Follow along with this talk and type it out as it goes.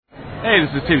Hey,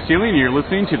 this is Tim Seeley, and you're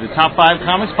listening to the Top 5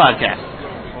 Comics Podcast.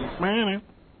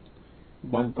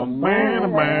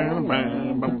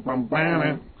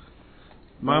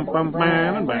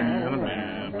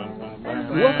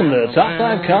 Welcome to Top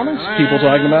 5 Comics, people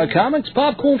talking about comics,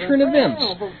 pop culture, and events.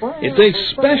 It's a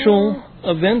special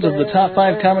event of the Top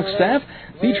 5 Comics staff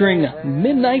featuring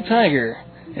Midnight Tiger.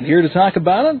 And here to talk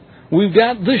about it, we've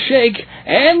got the Shake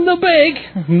and the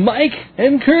Bake, Mike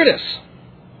and Curtis.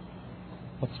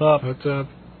 What's up? What's up?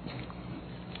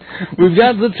 We've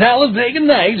got the Talladega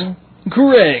Night,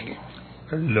 Greg.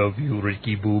 I love you,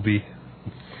 Ricky Booby.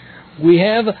 We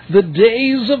have the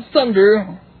Days of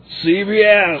Thunder,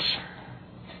 CBS.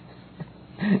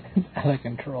 Out of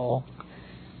control.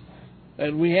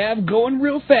 And we have Going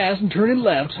Real Fast and Turning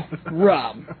Left,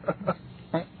 Rob.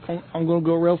 I'm going to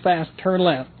go real fast, turn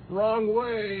left. Wrong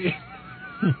way.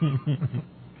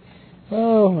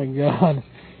 Oh my God.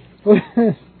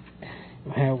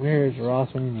 Man, where is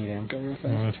Ross when you need him? Go real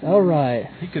fast. All right.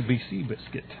 He could be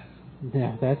Seabiscuit.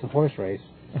 Yeah, that's a horse race.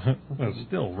 Well,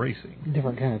 still racing.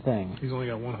 Different kind of thing. He's only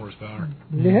got 1 horsepower.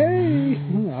 Hey.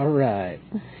 All right.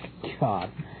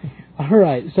 God. All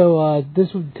right. So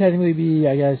this would technically be,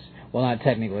 I guess, well, not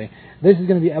technically. This is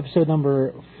going to be episode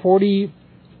number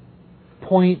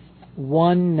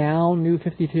 40.1 now, New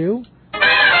 52. Is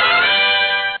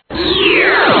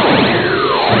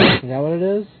that what it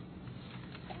is?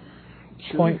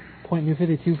 Sure. Point New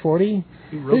 5240?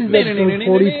 Who This wrote is that? episode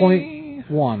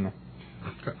 40.1.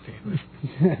 God damn it.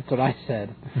 That's what I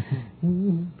said.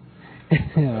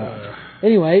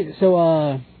 Anyway,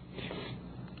 so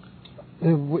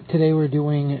today we're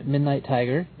doing Midnight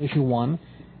Tiger, issue 1,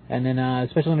 and then a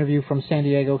special interview from San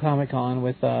Diego Comic-Con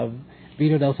with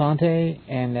Vito Del Sante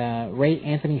and Ray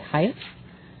Anthony Hyatt,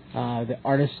 the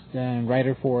artist and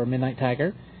writer for Midnight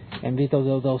Tiger, and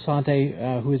Vito Del Sante,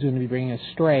 who is going to be bringing us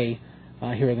Stray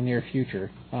here in the near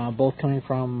future. Both coming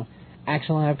from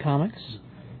Action Lab Comics.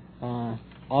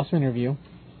 Awesome interview.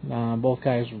 Both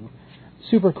guys,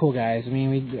 super cool guys. I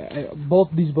mean, both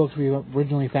these books we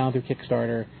originally found through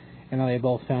Kickstarter, and now they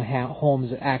both found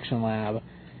homes at Action Lab.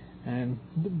 And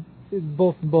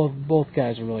both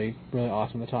guys are really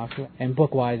awesome to talk to. And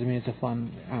book wise, I mean, it's a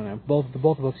fun. I don't know. Both the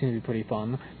books seem to be pretty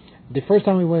fun. The first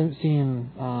time we went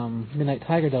seeing Midnight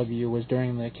Tiger W was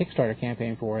during the Kickstarter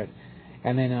campaign for it,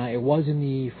 and then it was in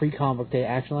the Free Comic Book Day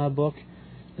Action Lab book,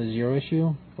 the 0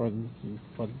 issue, or I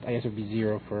guess it would be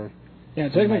 0 for. Yeah,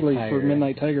 technically for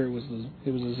Midnight Tiger it was a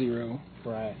 0.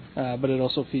 Right. But it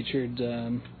also featured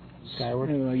Skyward.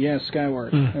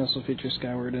 Skyward. It also features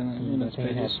Skyward in its I think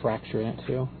it pages. has Fracture in it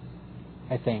too.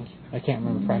 I think. I can't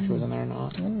remember if Fracture was in there or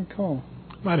not. I don't recall.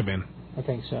 Might have been. I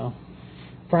think so.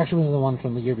 Fracture was the one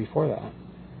from the year before that,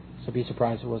 so be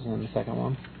surprised if it wasn't in the second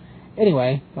one.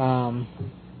 Anyway,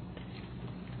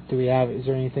 is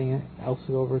there anything else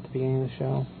to go over at the beginning of the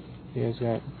show? You guys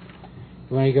got,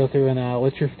 you want to go through and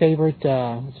what's your favorite,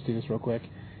 let's do this real quick,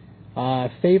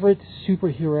 favorite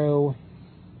superhero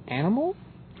animal?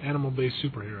 Animal-based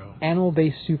superhero.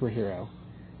 Animal-based superhero.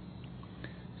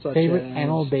 Such Favorite as,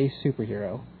 animal-based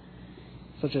superhero.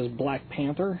 Such as Black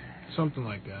Panther. Something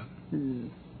like that.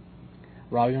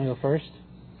 Rob, you want to go first?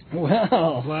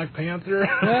 Well, Black Panther.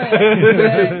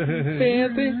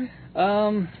 Panther.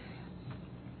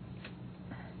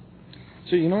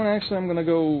 So you know what? Actually, I'm gonna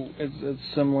go. It's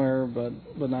similar, but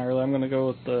not really. I'm gonna go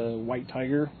with the White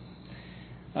Tiger.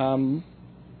 I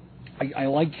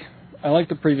like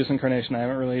the previous incarnation. I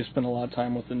haven't really spent a lot of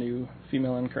time with the new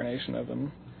female incarnation of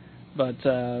him, but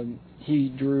he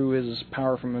drew his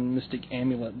power from a mystic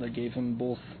amulet that gave him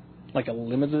both like a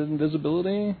limited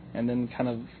invisibility and then kind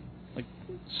of like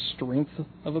strength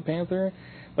of a panther,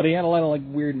 but he had a lot of like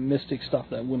weird mystic stuff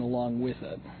that went along with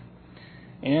it,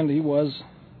 and he was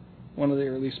one of the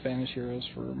early Spanish heroes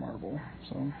for Marvel.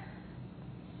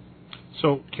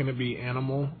 So can it be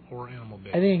animal or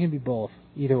animal-based? I think it can be both,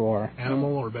 either or.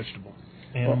 Animal or vegetable?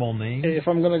 Animal name? If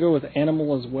I'm going to go with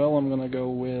animal as well, I'm going to go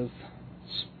with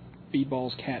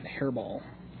Speedball's cat, Hairball.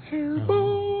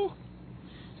 Hairball!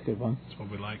 It's a good one. That's what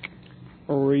we like.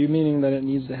 Or were you meaning that it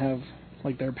needs to have,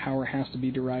 like, their power has to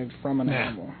be derived from an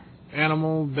animal?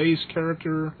 Animal-based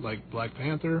character, like Black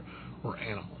Panther, or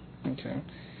animal? Okay.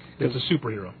 It's a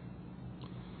superhero.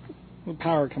 The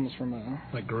power comes from a...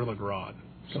 Like Gorilla Grodd.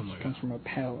 Comes from a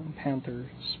panther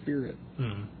spirit.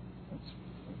 Mm-hmm.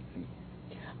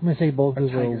 I'm going to say both of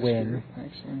those will win.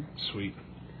 Spirit, actually. Sweet.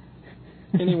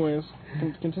 Anyways,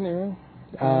 continuing.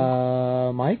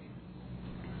 Mike?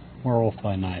 Werewolf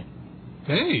by Night.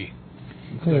 Hey!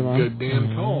 That's a Good one. good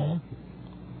damn call.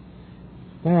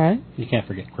 All right. You can't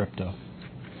forget Crypto.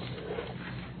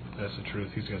 That's the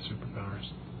truth. He's got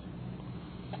superpowers.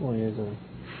 Well, he is a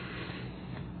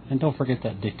And don't forget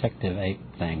that Detective Ape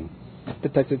thing.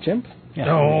 Detective Chimp? Yeah.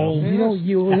 No,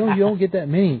 you don't get that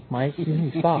many, Mike. You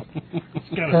need to stop.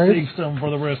 Gotta Curtis? save some for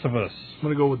the rest of us. I'm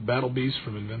going to go with Battle Beast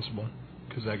from Invincible,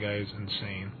 because that guy is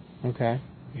insane. Okay.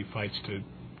 He fights to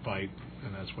fight,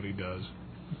 and that's what he does.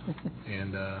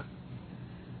 And,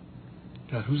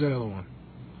 God, who's that other one?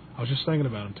 I was just thinking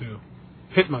about him, too.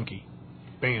 Hit Monkey.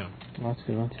 Bam. Well, that's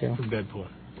a good one, too. From Deadpool.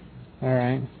 All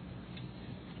right.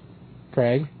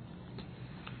 Craig?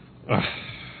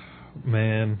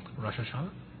 Man. Rosh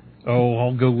Hashanah? Oh,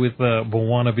 I'll go with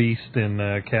Bwana Beast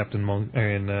and Captain Monk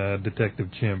and Detective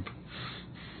Chimp.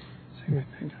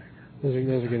 Those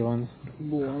are good ones.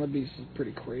 Bwana Beast is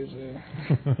pretty crazy.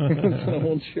 It's an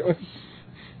old choice.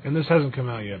 And this hasn't come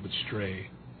out yet, but Stray.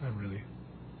 Not really.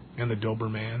 And the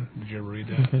Doberman. Did you ever read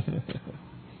that?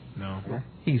 No.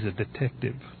 He's a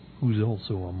detective who's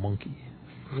also a monkey.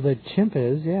 The chimp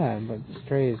is, yeah, but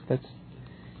Stray is, that's...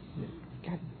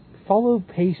 God, follow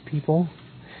pace, people.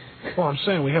 Well, I'm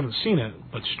saying we haven't seen it,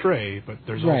 but Stray, but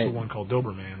there's Right. also one called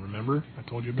Doberman, remember? I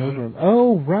told you about it.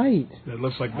 Oh, right. That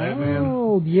looks like Batman.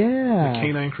 Oh, yeah. The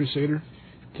Canine Crusader.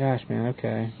 Gosh, man,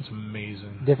 okay. It's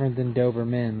amazing. Different than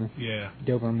Doberman. Yeah.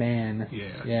 Doberman.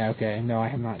 Yeah. Yeah, okay. No, I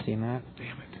have not seen that.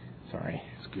 Damn it. Sorry.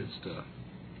 It's good stuff.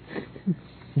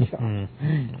 It's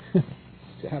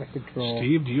out of control.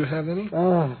 Steve, do you have any?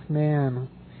 Oh, man.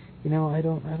 You know, I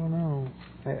don't know.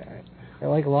 I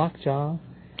like Lockjaw.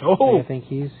 Oh! I think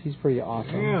he's pretty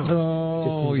awesome. Yeah.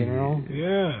 Oh, Just in general.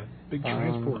 Yeah. Big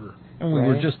transporter. And we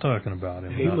were Right. just talking about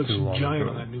him He not looks too long giant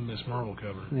ago. on that new Miss Marvel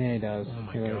cover. Yeah, he does. Oh,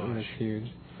 my he gosh. looks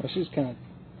huge. Well, she's kind of...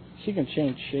 She can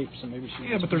change shapes, so maybe she...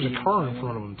 Yeah, but there's a car in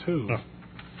front of him, too. Oh.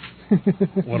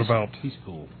 What about He's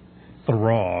cool.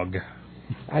 Throg?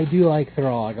 I do like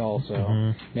Throg also.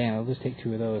 Mhm. Man, I'll just take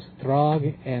two of those. Throg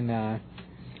and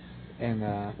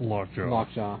Lockjaw.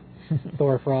 Lockjaw.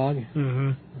 Thor Frog.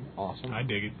 Mm-hmm. Awesome. I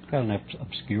dig it. Got an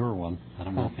obscure one. I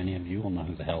don't know if any of you will know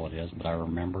who the hell it is, but I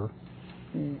remember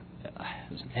it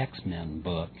was an X-Men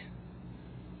book.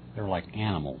 They were like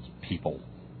animals, people,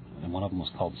 and one of them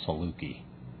was called Saluki.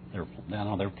 They were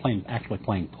actually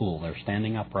playing pool. They're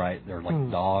standing upright. They're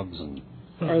like dogs and.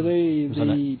 Are they Was it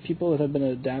the people that have been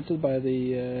adapted by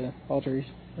the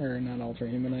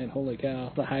Ultra-Humanite, holy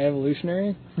cow, the High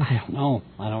Evolutionary? I don't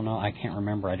know. I can't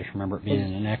remember. I just remember it being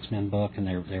in an X-Men book, and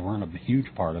they weren't a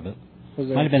huge part of it. Was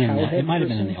there Might have been a it might have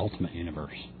been in the person? Ultimate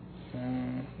Universe.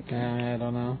 Okay. I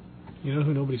don't know. You know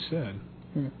who nobody said?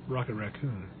 Hmm. Rocket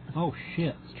Raccoon. Oh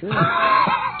shit! It's true.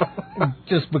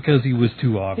 Just because he was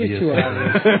too obvious. He's too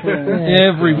obvious.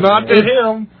 Yeah. Not to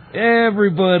him.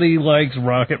 Everybody likes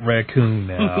Rocket Raccoon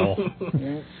now.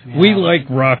 Yeah. We liked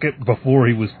Rocket before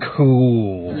he was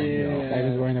cool. Yeah. Guy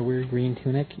was wearing a weird green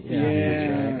tunic. Yeah,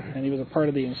 and he was a part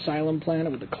of the Asylum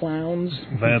Planet with the clowns.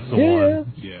 That's the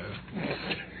one. Yeah.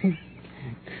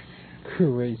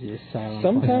 Crazy asylum.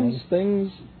 Sometimes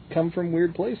things come from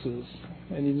weird places,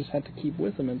 and you just have to keep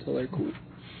with them until they're cool.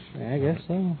 I guess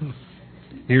so.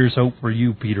 Here's hope for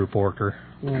you, Peter Porker.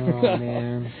 Oh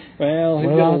man. Well, he's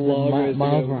What got a about long ways to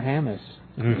Miles go. Morhamus,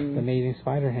 the Amazing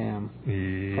Spider-Ham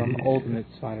from Ultimate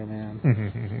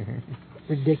Spider-Man?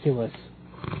 Ridiculous.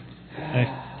 Hey,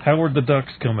 Howard the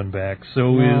Duck's coming back.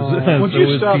 So No. Would so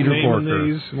you is stop Peter naming Porker.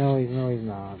 these? No, he's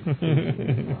not.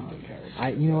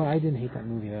 You know what? I didn't hate that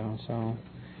movie though, so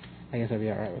I guess I'd be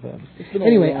all right with it. It's been a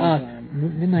Anyway, long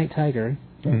time. Midnight Tiger,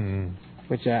 Mm.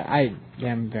 which I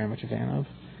am very much a fan of.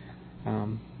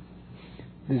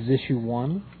 This is issue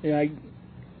 1. Yeah,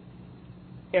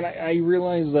 I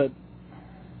realize that,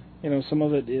 some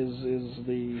of it is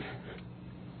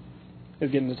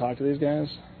getting to talk to these guys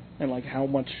and like how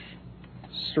much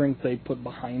strength they put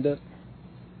behind it,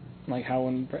 like how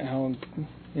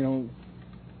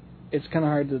it's kind of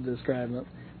hard to describe it,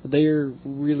 but they are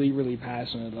really, really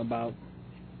passionate about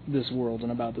this world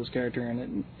and about this character,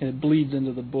 and it bleeds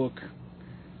into the book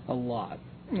a lot,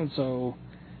 and so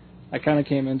I kind of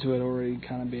came into it already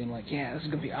kind of being like, yeah, this is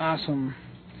going to be awesome.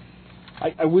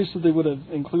 I wish that they would have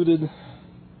included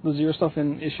the Zero stuff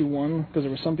in issue 1, because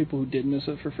there were some people who did miss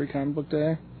it for Free Comic Book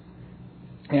Day.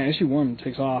 Yeah, issue 1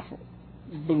 takes off,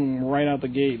 boom, right out the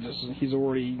gate. He's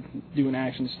already doing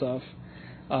action stuff.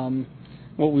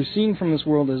 What we've seen from this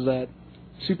world is that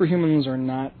superhumans are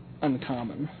not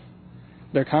uncommon.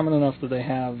 They're common enough that they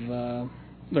have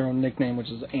their own nickname, which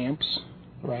is Amps.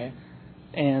 Right.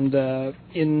 And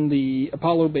in the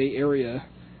Apollo Bay area,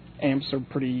 Amps are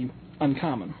pretty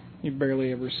uncommon. You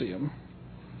barely ever see them.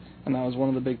 And that was one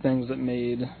of the big things that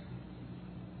made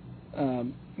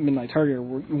Midnight Tiger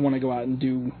want to go out and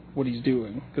do what he's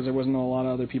doing, because there wasn't a lot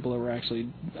of other people that were actually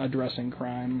addressing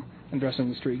crime, addressing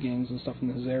the street gangs and stuff in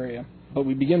his area. But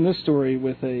we begin this story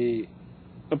with a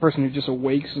a person who just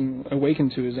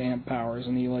awakened to his amp powers,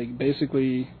 and he like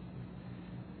basically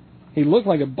he looked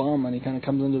like a bum, and he kind of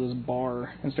comes into this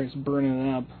bar and starts burning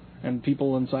it up, and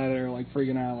people inside it are like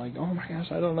freaking out, like, oh my gosh,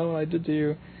 I don't know what I did to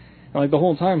you. And like the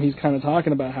whole time he's kind of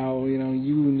talking about how, you know,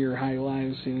 you and your high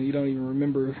lives, you know, you don't even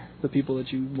remember the people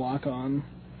that you walk on.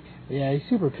 Yeah, he's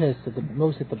super pissed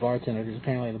mostly at the bartender, because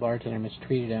apparently the bartender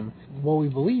mistreated him. Well, we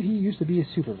believe he used to be a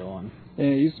supervillain.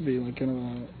 Yeah, he used to be like kind of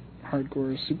a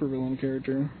hardcore supervillain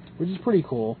character, which is pretty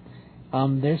cool.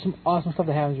 There's some awesome stuff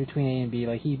that happens between A and B.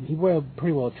 Like he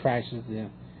pretty well trashes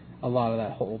a lot of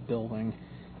that whole building.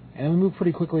 And then we move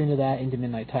pretty quickly into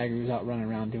Midnight Tiger, who's out running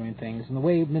around doing things. And the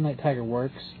way Midnight Tiger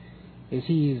works is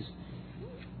he's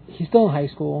still in high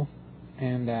school,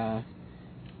 and the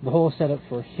whole setup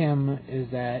for him is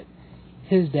that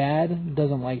his dad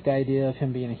doesn't like the idea of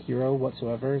him being a hero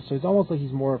whatsoever. So it's almost like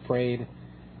he's more afraid.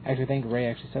 Actually, I think Ray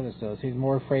actually said this to us. He's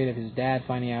more afraid of his dad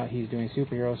finding out he's doing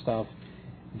superhero stuff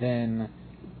than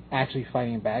actually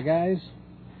fighting bad guys,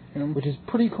 which is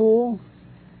pretty cool.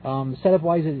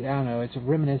 Setup-wise, I don't know, it's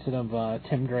reminiscent of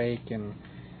Tim Drake and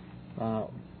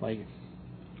like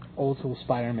old school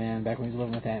Spider-Man back when he was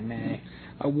living with Aunt May.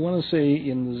 I want to say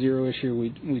in the Zero issue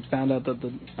we found out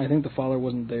that I think the father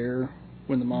wasn't there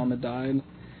when the mom had died,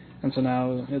 and so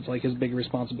now it's like his big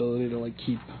responsibility to like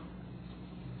keep.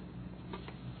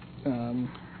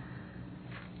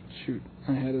 Shoot,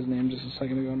 I had his name just a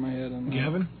second ago in my head. And,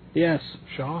 Gavin? Yes.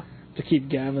 Shaw? To keep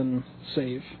Gavin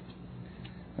safe.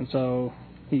 And so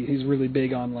he's really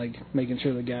big on like making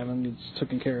sure that Gavin gets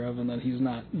taken care of and that he's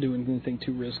not doing anything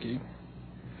too risky.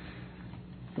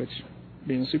 Which,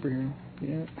 being a superhero,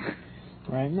 yeah.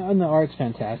 Right, and the art's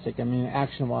fantastic. I mean,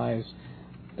 action-wise,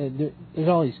 there's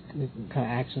all these kind of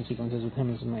action sequences with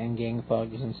him and gang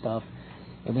thugs and stuff.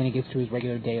 And then he gets to his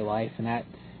regular day life, and that,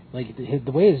 like,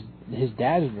 the way his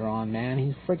dad is drawn, man,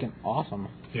 he's freaking awesome.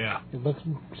 Yeah. It looks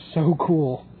so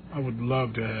cool. I would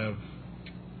love to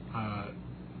have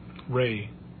Ray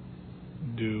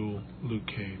do Luke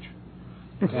Cage.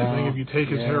 I think if you take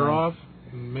his hair off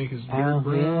and make his beard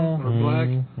brown or black,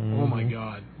 oh my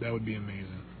god, that would be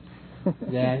amazing.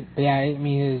 Yeah, I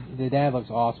mean, the dad looks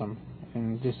awesome,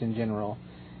 and just in general.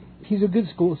 He's a good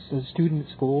student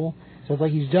at school, so it's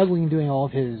like he's juggling doing all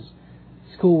of his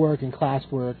schoolwork and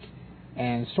classwork,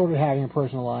 and sort of having a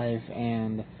personal life,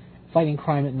 and fighting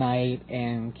crime at night,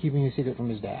 and keeping a secret from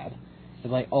his dad.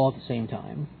 It's like all at the same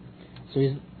time. So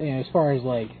he's, you know, as far as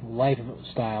like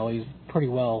lifestyle, he's pretty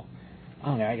well. I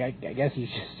don't know. I guess he's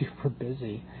just super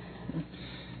busy.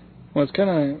 Well, it's kind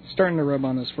of starting to rub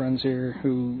on his friends here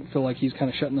who feel like he's kind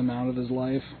of shutting them out of his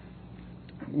life.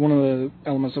 One of the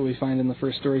elements that we find in the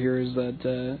first story here is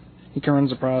that he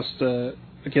runs across a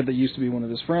kid that used to be one of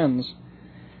his friends,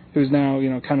 who's now, you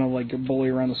know, kind of like a bully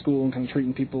around the school and kind of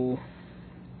treating people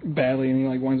badly, and he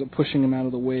like winds up pushing him out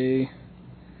of the way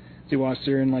as he walks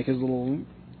through, and like his little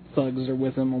thugs are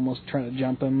with him, almost trying to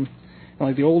jump him. And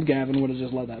like the old Gavin would have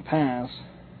just let that pass,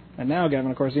 and now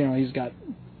Gavin, of course, you know, he's got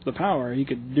the power. He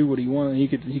could do what he wanted. He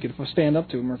could stand up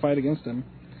to him or fight against him.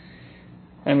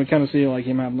 And we kind of see like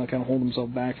him having to kind of hold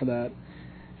himself back for that.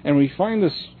 And we find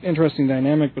this interesting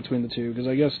dynamic between the two, because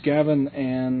I guess Gavin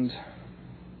and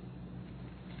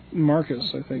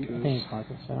Marcus, I think it is. I think it's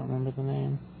Marcus. I don't remember the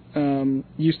name.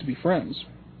 Used to be friends.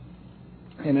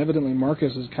 And evidently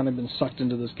Marcus has kind of been sucked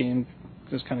into this game,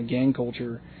 this kind of gang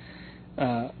culture,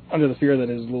 under the fear that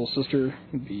his little sister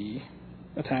would be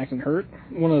attacked and hurt.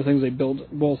 One of the things they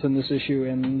built both in this issue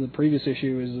and the previous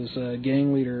issue is this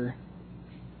gang leader.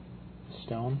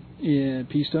 Stone? Yeah,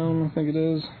 P-Stone, I think it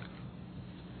is.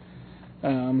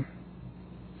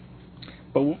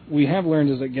 But we have learned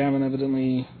is that Gavin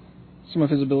evidently, some of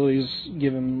his abilities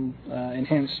give him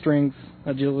enhanced strength,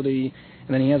 agility,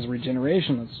 and then he has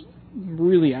regeneration that's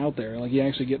really out there. Like he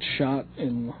actually gets shot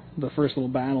in the first little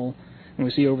battle, and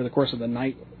we see over the course of the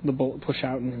night the bullet push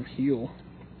out and him heal.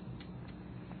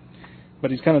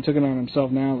 But he's kind of taken on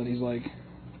himself now that he's like,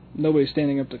 nobody's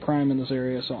standing up to crime in this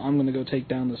area, so I'm going to go take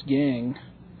down this gang.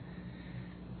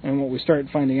 And what we start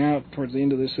finding out towards the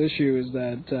end of this issue is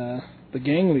that the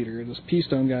gang leader, this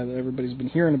P-Stone guy that everybody's been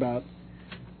hearing about,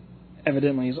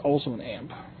 evidently is also an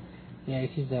amp. Yeah,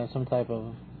 he's some type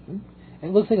of...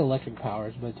 It looks like electric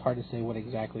powers, but it's hard to say what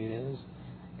exactly it is,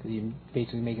 because he's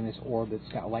basically making this orb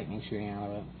that's got lightning shooting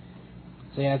out of it.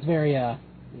 So yeah, it's very...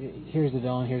 here's the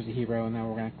villain, here's the hero, and now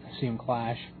we're going to see him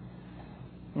clash.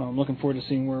 Well, I'm looking forward to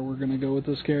seeing where we're going to go with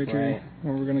this character, right.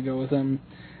 Where we're going to go with him.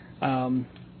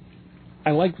 I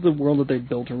like the world that they've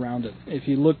built around it. If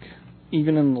you look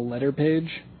even in the letter page,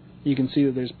 you can see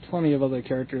that there's plenty of other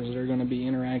characters that are going to be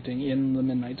interacting in the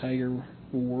Midnight Tiger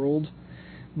world.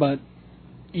 But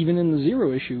even in the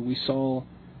Zero issue, we saw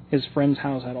his friend's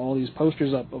house had all these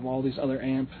posters up of all these other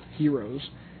AMP heroes,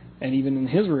 and even in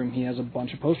his room he has a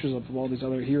bunch of posters up of all these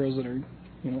other heroes that are,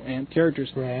 AMP characters.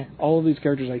 Right. All of these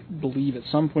characters, I believe, at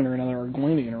some point or another are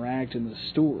going to interact in this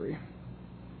story.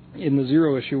 In the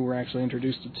Zero issue, we're actually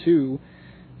introduced to two.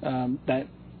 That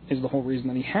is the whole reason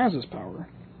that he has his power.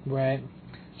 Right.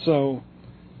 So,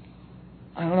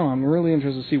 I don't know. I'm really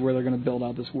interested to see where they're going to build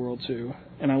out this world, too.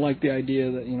 And I like the idea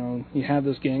that, you have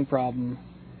this gang problem,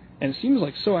 and it seems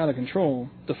like so out of control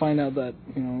to find out that,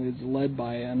 it's led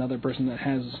by another person that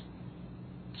has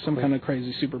some kind of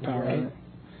crazy superpower. Right.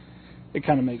 It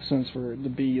kind of makes sense for it to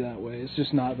be that way. It's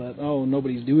just not that,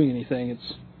 nobody's doing anything.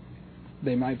 It's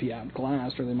they might be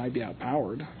outclassed or they might be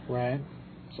outpowered. Right.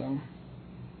 So,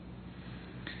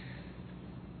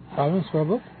 Problem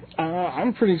Squirrel?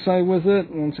 I'm pretty excited with it.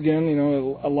 Once again,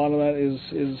 a lot of that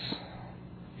is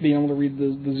being able to read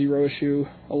the Zero issue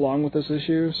along with this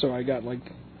issue, so I got like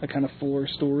a kind of fuller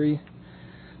story.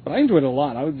 But I enjoyed it a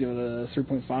lot. I would give it a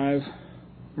 3.5.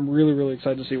 I'm really, really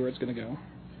excited to see where it's going to go.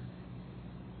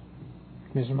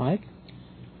 Mr. Mike?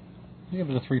 I give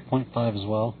it a 3.5 as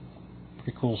well.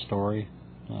 Pretty cool story.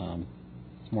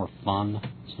 It's more fun.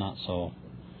 It's not so...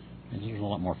 There's a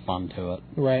lot more fun to it.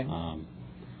 Right.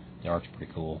 The art's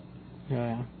pretty cool.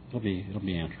 Yeah. It'll be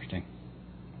interesting.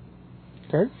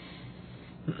 Kurt?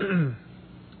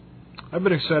 I've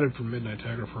been excited for Midnight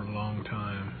Tiger for a long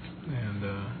time, and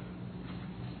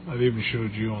I've even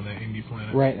showed you on the Indie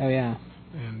Planet. Right. Oh, yeah.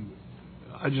 And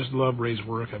I just love Ray's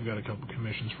work. I've got a couple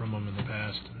commissions from him in the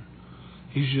past. And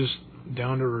he's just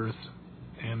down to earth,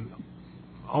 and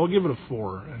I'll give it a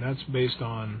 4, and that's based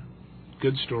on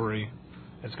good story.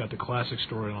 It's got the classic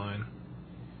storyline,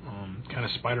 kind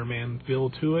of Spider-Man feel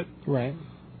to it. Right.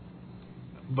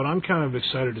 But I'm kind of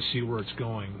excited to see where it's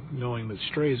going, knowing that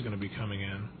Stray is going to be coming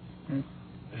in, and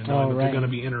knowing that they're going to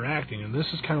be interacting. And this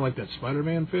is kind of like that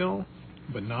Spider-Man feel,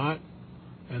 but not.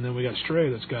 And then we got Stray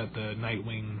that's got the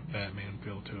Nightwing Batman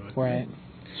feel to it. Right.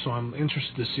 So I'm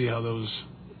interested to see how those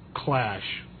clash,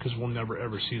 because we'll never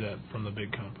ever see that from the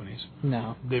big companies.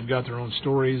 No. They've got their own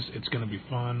stories. It's going to be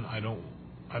fun. I don't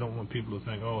want people to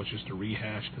think, it's just a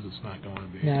rehash, because it's not going to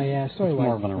be. No, yeah, story It's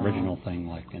more of an original thing,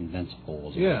 like Invincible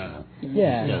was original.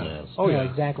 Yeah. Still is. Oh, yeah.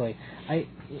 Exactly. I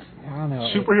don't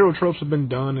know. Superhero tropes have been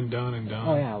done and done and done.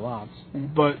 Oh, yeah, lots.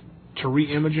 But to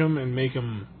re-image them and make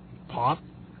them pop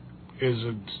is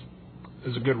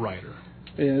a good writer.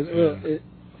 Yeah,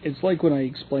 it's like when I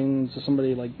explain to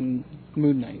somebody like Moon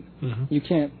Knight. Mm-hmm. You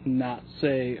can't not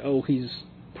say, he's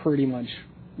pretty much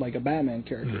like a Batman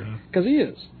character, because he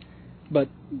is. But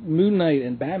Moon Knight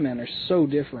and Batman are so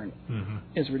different. Mm-hmm.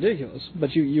 It's ridiculous.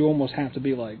 But you almost have to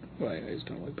be like, well, yeah, he's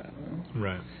kind of like Batman.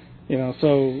 Right.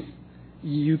 So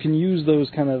you can use those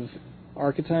kind of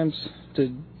archetypes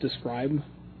to describe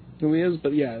who he is.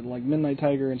 But yeah, like Midnight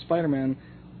Tiger and Spider-Man,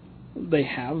 they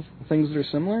have things that are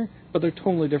similar, but they're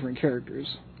totally different characters.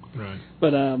 Right.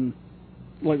 But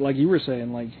like you were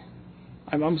saying, like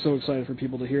I'm so excited for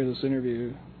people to hear this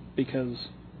interview, because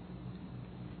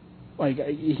like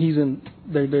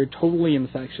they're totally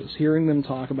infectious. Hearing them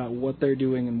talk about what they're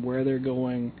doing and where they're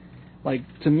going, like,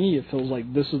 to me it feels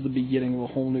like this is the beginning of a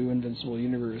whole new Invincible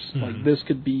universe. Mm-hmm. Like, this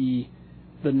could be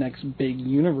the next big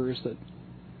universe that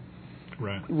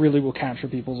really will capture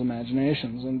people's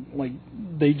imaginations. And like,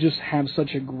 they just have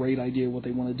such a great idea what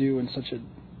they want to do, and such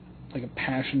a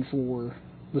passion for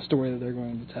the story that they're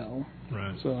going to tell.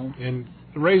 Right. So, and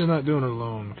Ray's not doing it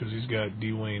alone, because he's got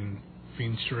Dwayne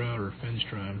Feenstra or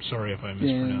Finstra. I'm sorry if I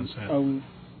mispronounced that.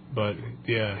 But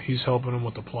yeah, he's helping him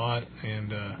with the plot,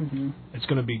 and it's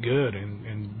going to be good.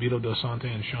 And Vito Del Sante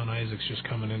and Sean Isaacs just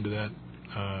coming into that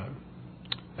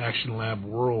Action Lab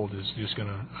world is just going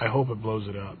to. I hope it blows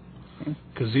it up,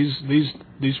 because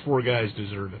these 4 guys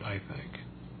deserve it. I think,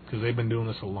 because they've been doing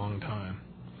this a long time.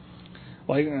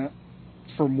 Like,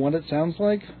 from what it sounds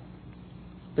like,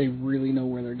 they really know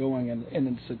where they're going, and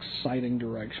it's exciting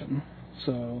direction.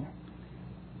 So,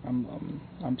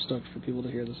 I'm stoked for people to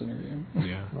hear this interview.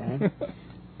 Yeah. Right.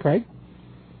 Craig?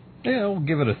 Yeah, I'll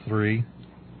give it a 3.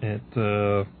 It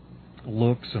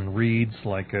looks and reads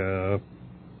like a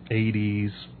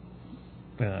 80s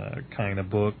kind of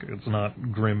book. It's not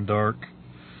grimdark.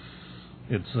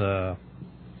 It's more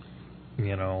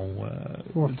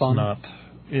it's fun. not.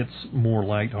 It's more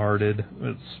lighthearted.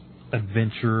 It's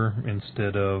adventure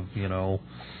instead of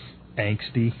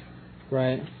angsty.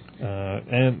 Right.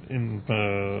 And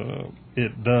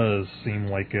it does seem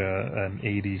like an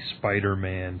 80s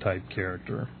Spider-Man type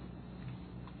character.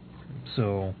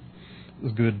 So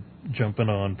it's a good jumping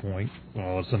on point.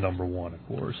 Well, it's the number 1, of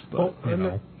course, but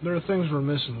there are things we're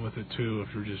missing with it too.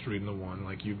 If you're just reading the one,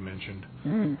 like you've mentioned,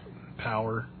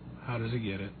 power. How does he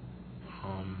get it?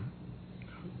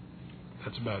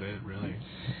 That's about it, really.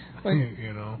 Like,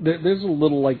 You know, there's a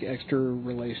little like extra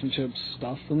relationship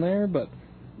stuff in there, but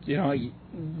you know,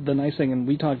 the nice thing, and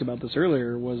we talked about this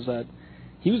earlier, was that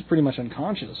he was pretty much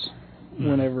unconscious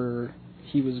whenever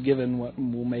he was given what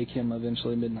will make him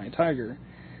eventually Midnight Tiger.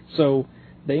 So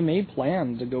they may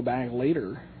plan to go back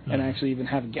later and actually even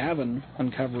have Gavin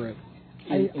uncover it.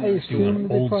 I Do assume an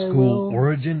they old probably school will.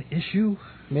 origin issue?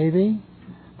 Maybe.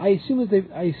 I assume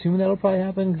that'll probably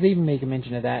happen, because they even make a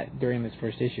mention of that during this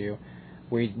first issue,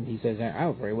 where he says,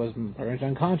 Ray wasn't pretty much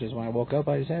unconscious. When I woke up,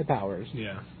 I just had powers.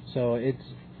 yeah. So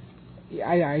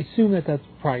I assume that's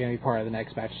probably going to be part of the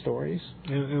next batch of stories.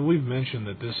 And we've mentioned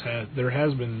that there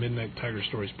has been Midnight Tiger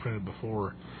stories printed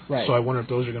before, Right. so I wonder if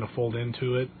those are going to fold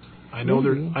into it. I know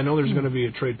Maybe. I know there's going to be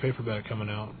a trade paperback coming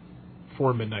out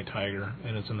for Midnight Tiger,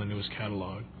 and it's in the newest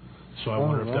catalog. So I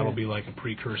wonder if that'll be like a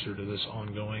precursor to this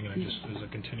ongoing, and it just is a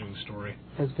continuing story.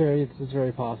 It's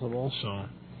very possible. So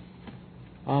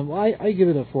I give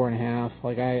it a 4.5.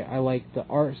 Like I like the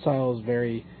art style is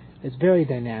it's very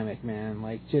dynamic, man.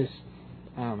 Like just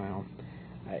I don't know,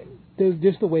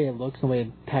 just the way it looks, the way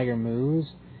Tiger moves,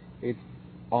 it's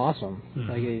awesome.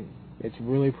 Like it's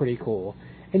really pretty cool.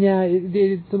 And yeah,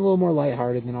 it's a little more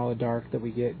lighthearted than all the dark that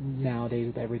we get nowadays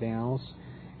with everything else.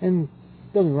 And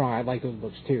don't get me wrong, I like those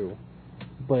books too.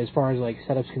 But as far as like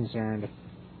setup's concerned,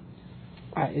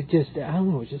 I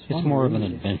don't know, it's just fun. It's more of an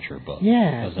adventure book.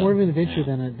 Yeah, it's more of an adventure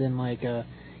Yeah. than like a.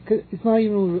 Cause it's not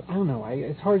even. I don't know.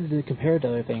 It's hard to compare it to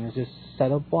other things, just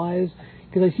setup wise.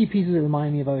 Because I see pieces that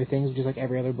remind me of other things, just like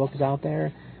every other book is out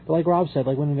there. But like Rob said,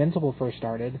 like when Invincible first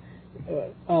started,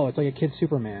 it's like a kid's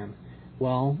Superman.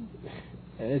 Well,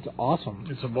 it's awesome.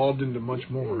 it's evolved into much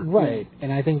more. Right,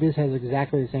 and I think this has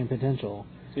exactly the same potential.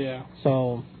 Yeah.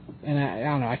 So, and I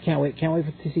don't know. I can't wait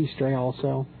to see Stray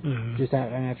also. Mhm. Just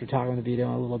after talking with Vito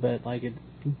a little bit, like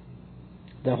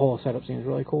the whole setup seems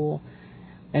really cool.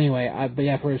 Anyway, but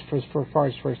yeah, for far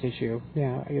as first issue,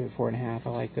 yeah, I give it 4.5. I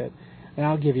liked it, and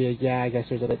I'll give you I guess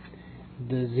there's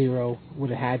the 0 would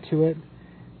have had to it,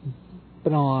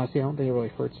 but in all honesty, I don't think it really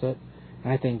hurts it.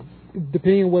 And I think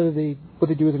depending on what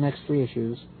they do with the next 3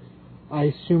 issues, I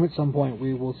assume at some point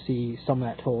we will see some of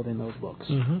that told in those books.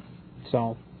 Mm-hmm.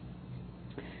 So,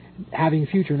 having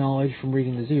future knowledge from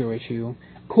reading the 0 issue,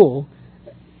 cool.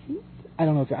 I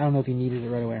don't know if you needed it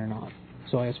right away or not.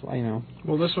 So I guess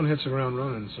Well, this one hits the ground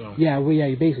running, so. Yeah,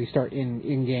 you basically start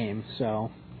in game, so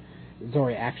it's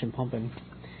already action pumping.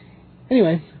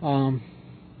 Anyway,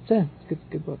 it's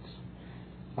good books.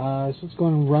 So let's go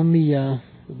and run the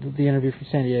interview from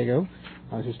San Diego.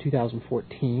 This was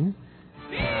 2014.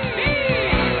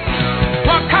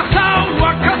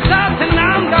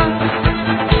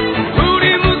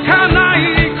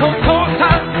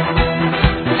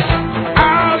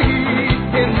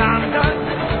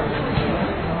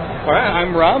 All right,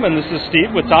 I'm Rob, and this is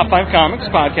Steve with Top 5 Comics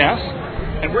Podcast,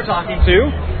 and we're talking to...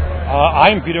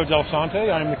 I'm Vito Del Sante.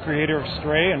 I'm the creator of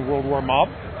Stray and World War Mob.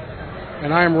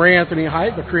 And I'm Ray Anthony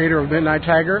Height, the creator of Midnight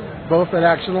Tiger, both at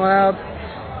Action Lab.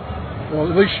 Well,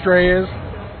 at least Stray is.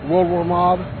 World War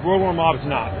Mob. World War Mob is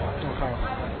not. Okay.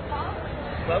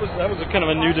 That was a kind of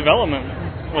a new development,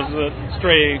 was the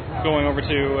Stray going over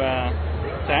to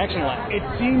Action Lab. It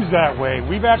seems that way.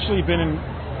 We've actually been in...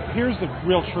 Here's the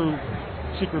real true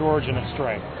secret origin of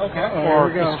Stray. Okay.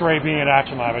 Or the Stray being at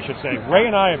Action Lab, I should say. Ray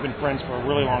and I have been friends for a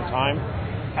really long time.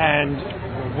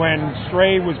 And when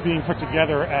Stray was being put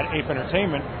together at Ape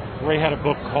Entertainment, Ray had a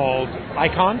book called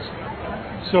Icons.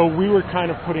 So we were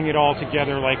kind of putting it all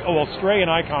together like, Stray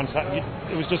and Icons,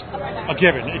 it was just a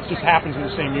given. It just happens in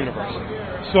the same universe.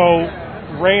 So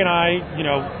Ray and I,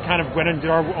 kind of went and did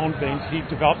our own things. He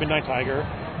developed Midnight Tiger.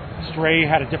 Stray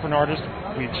had a different artist.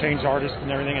 We changed artists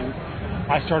and everything, and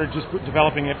I started just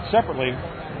developing it separately.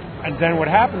 And then what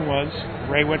happened was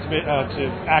Ray went to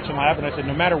Action Lab, and I said,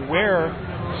 no matter where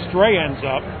Stray ends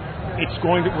up,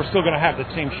 we're still going to have the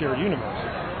same shared universe.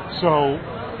 So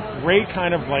Ray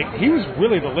kind of he was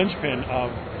really the linchpin of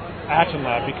Action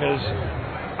Lab, because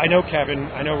I know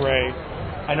Kevin, I know Ray,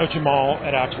 I know Jamal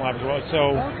at Action Lab as well.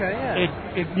 So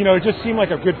it just seemed like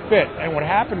a good fit. And what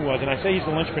happened was, and I say he's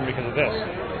the linchpin because of this,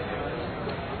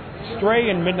 Stray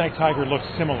and Midnight Tiger look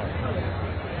similar.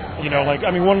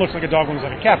 One looks like a dog, one looks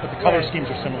like a cat, but the color schemes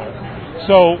are similar.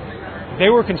 So they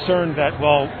were concerned that,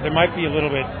 there might be a little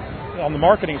bit, on the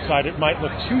marketing side, it might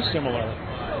look too similar.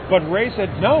 But Ray said,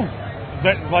 no,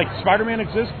 that Spider-Man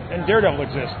exists and Daredevil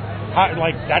exists.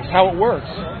 That's how it works.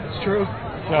 It's true.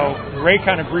 So Ray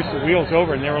kind of greased the wheels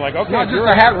over, and they were like, okay. Not just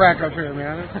a hat rack up here,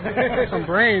 man. Some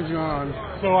brains going on.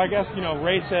 So I guess,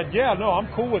 Ray said, yeah, no, I'm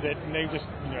cool with it. And they just,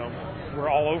 were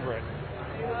all over it.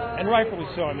 and rightfully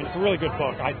so. I mean, it's a really good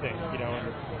book, I think. You know,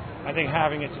 and I think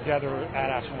having it together at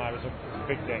Action Live is a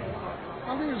big thing.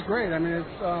 I think it's great. I mean,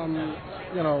 it's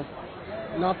you know,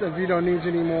 not that Vito needs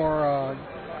any more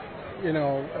you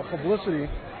know, publicity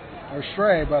or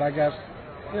Stray, but I guess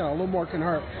you know a little more can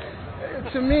hurt.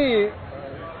 To me,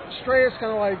 Stray is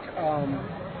kind of like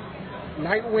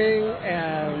Nightwing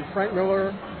and Frank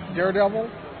Miller Daredevil,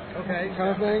 kind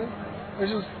of thing.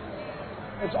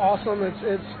 It's awesome.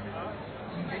 It's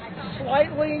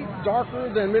slightly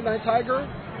darker than Midnight Tiger,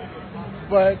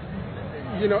 but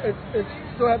you know it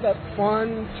still has that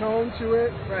fun tone to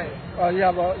it. Right. You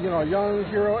have a young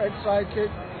hero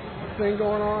ex-sidekick thing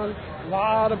going on. A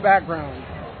lot of background,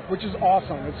 which is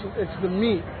awesome. It's the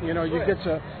meat. You know, you get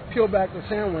to peel back the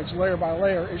sandwich layer by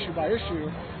layer, issue by issue,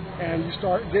 and you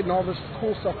start getting all this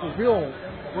cool stuff revealed.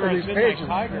 Whereas these Midnight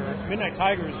pages. Midnight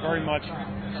Tiger is very much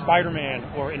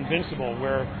Spider-Man or Invincible,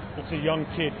 where it's a young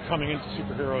kid coming into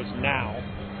superheroes now.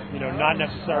 You know, not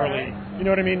necessarily, you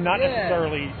know what I mean? Not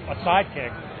necessarily a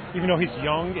sidekick, even though he's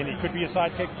young and he could be a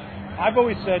sidekick. I've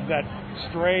always said that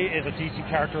Stray is a DC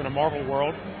character in a Marvel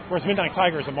world, whereas Midnight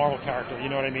Tiger is a Marvel character. You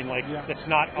know what I mean? Like, it's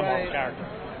not a Marvel character.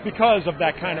 Because of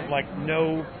that kind of, like,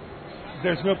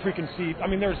 there's no preconceived. I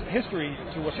mean, there's history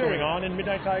to what's going on in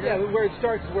Midnight Tiger. Yeah, where it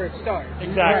starts is where it starts. Exactly.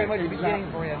 It's very much the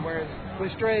beginning for him. Whereas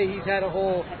with Stray, he's had a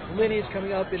whole lineage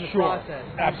coming up in the process.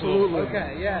 Absolutely.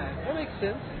 Okay, yeah, that makes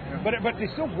sense. But they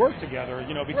still work together,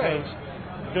 you know, because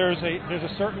there's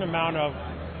a certain amount of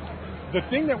the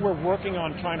thing that we're working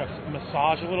on trying to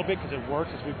massage a little bit because it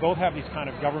works is we both have these kind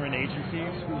of government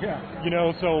agencies. Yeah. You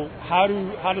know, so how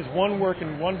does one work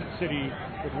in one city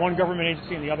with one government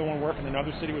agency and the other one work in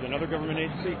another city with another government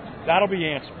agency? That'll be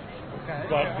answered. Okay.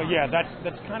 But yeah,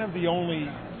 that's kind of the only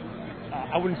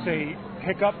I wouldn't say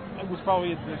hiccup was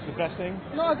probably the best thing.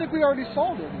 No, I think we already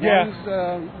solved it. Yeah.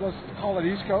 One's, let's call it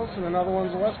East Coast, and another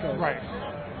one's the West Coast. Right.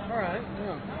 All right.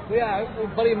 Yeah. Yeah,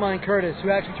 a buddy of mine, Curtis, who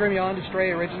actually turned me on to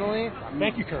Stray originally.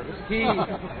 Thank you, Curtis.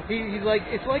 He's like,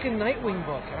 it's like a Nightwing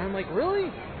book, and I'm like,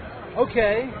 really?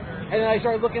 Okay. And then I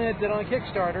started looking at it on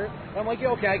Kickstarter, and I'm like, yeah,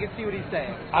 okay, I can see what he's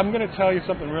saying. I'm going to tell you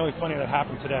something really funny that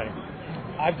happened today.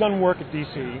 I've done work at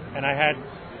DC, and I had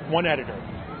one editor,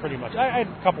 pretty much. I had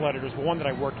a couple editors, but one that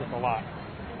I worked with a lot.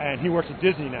 And he works at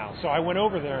Disney now. So I went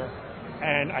over there,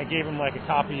 and I gave him, like, a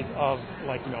copy of,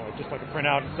 like, you know, just like a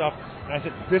printout and stuff. And I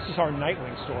said, this is our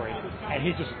Nightwing story. And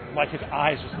he just, like, his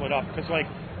eyes just lit up. Because, like,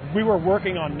 we were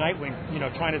working on Nightwing, you know,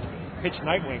 trying to pitch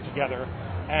Nightwing together.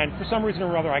 And for some reason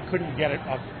or other, I couldn't get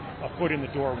a foot in the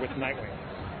door with Nightwing.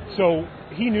 So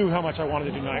he knew how much I wanted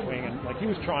to do Nightwing, and, like, he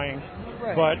was trying.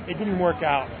 But it didn't work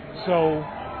out. So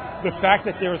the fact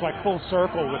that there was, like, full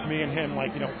circle with me and him,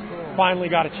 like, you know, finally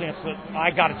got a chance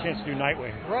to do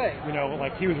Nightwing. Right. You know,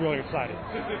 like, he was really excited.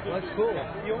 That's cool.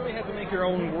 You only have to make your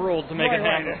own world to make it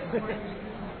happen.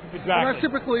 Exactly. And that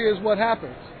typically is what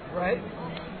happens. Right.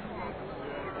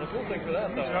 The cool thing for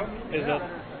that, though, is that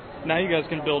now you guys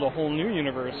can build a whole new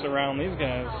universe around these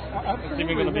guys. It's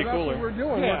even going to be cooler. That's what we're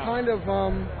doing. Yeah. We're kind of,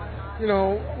 you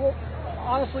know, well,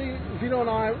 honestly, Vito and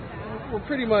I, we're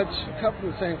pretty much cut from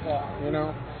the same cloth, you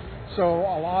know. So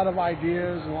a lot of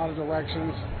ideas and a lot of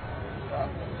directions.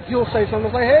 He'll say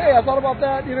something like, hey, I thought about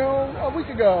that, you know, a week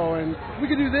ago, and we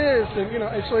could do this, and, you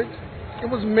know, so it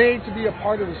was made to be a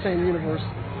part of the same universe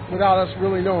without us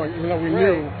really knowing, even though we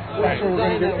knew that's what we were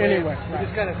going to do anyway. It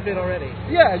just kind of fit already.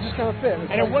 Yeah, it just kind of fit.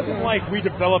 And it wasn't like we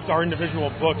developed our individual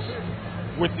books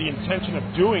with the intention of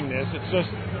doing this. It's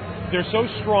just they're so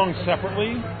strong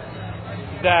separately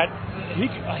that he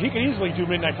could easily do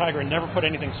Midnight Tiger and never put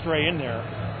anything Stray in there,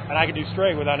 and I could do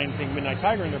Stray without anything Midnight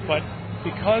Tiger in there. But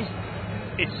because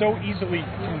it's so easily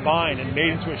combined and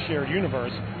made into a shared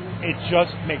universe, it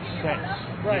just makes sense.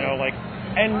 Right. You know, like,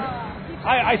 and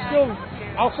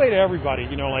I'll say to everybody,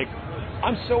 you know, like,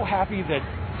 I'm so happy that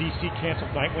DC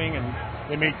canceled Nightwing and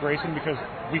they made Grayson because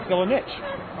we fill a niche.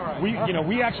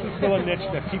 We actually fill a niche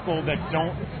that people that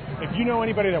don't. If you know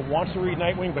anybody that wants to read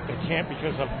Nightwing but they can't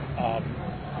because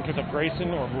of Grayson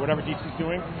or whatever DC's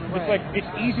doing, it's like it's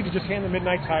easy to just hand the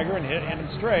Midnight Tiger and hand them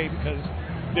Stray because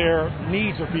their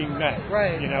needs are being met.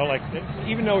 Right. You know, like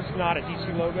even though it's not a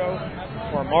DC logo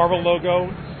or a Marvel logo,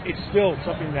 it's still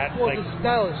something that it's a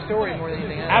style of story more than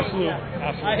anything else. Absolutely.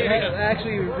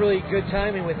 Actually, really good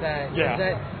timing with that. Yeah.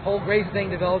 That whole Grayson thing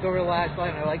developed over the last,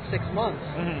 I don't know, like 6 months,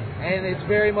 and it's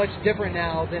very much different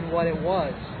now than what it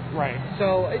was. Right.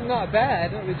 So not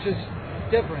bad. It's just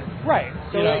different. Right.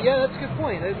 So yeah, that's a good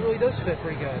point. It really does fit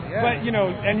pretty good. Yeah. But you know,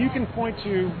 and you can point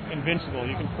to Invincible.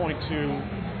 You can point to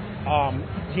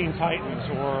Teen Titans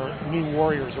or New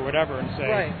Warriors or whatever and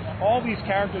say all these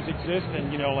characters exist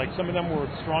and like some of them were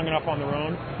strong enough on their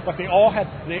own, but they all have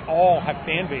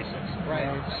fan bases. Right.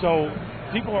 So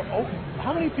people are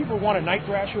how many people want a Night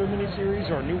Thrasher miniseries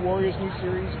or a New Warriors new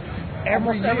series?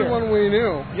 Almost everyone we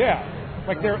knew. Yeah.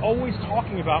 Like they're always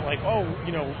talking about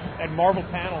at Marvel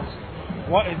panels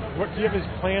what do you have his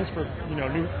plans for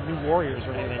new Warriors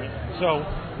or anything. So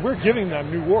we're giving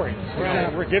them new Warriors.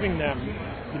 Right. We're giving them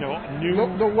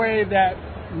new the way that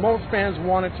most fans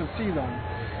wanted to see them.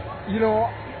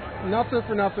 Nothing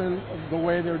for nothing, the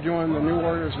way they're doing the New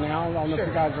Warriors now. I don't know if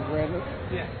you guys have read it.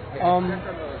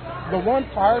 Yeah. The one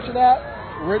prior to that,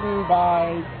 written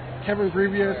by Kevin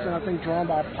Grievous and I think drawn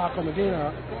by Paco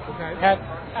Medina, had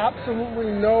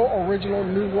absolutely no original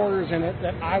New Warriors in it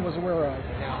that I was aware of.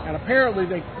 And apparently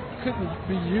they couldn't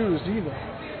be used either.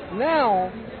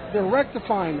 Now, they're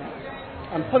rectifying that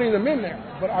and putting them in there.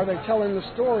 But are they telling the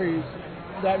stories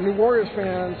that New Warriors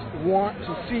fans want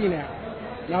to see now?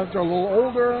 Now that they're a little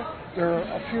older, there are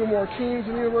a few more teams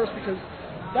in the universe, because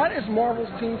that is Marvel's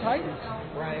Teen Titans.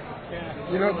 Right.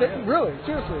 Yeah. Really,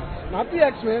 seriously. Not the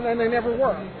X-Men, and they never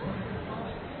were.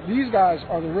 These guys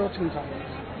are the real Teen Titans.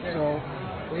 So,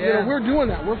 we're doing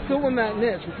that. We're filling that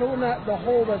niche. We're filling the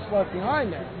hole that's left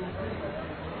behind there.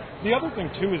 The other thing,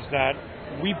 too, is that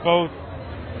we both,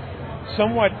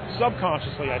 somewhat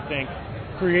subconsciously, I think,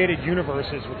 created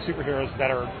universes with superheroes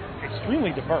that are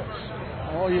extremely diverse.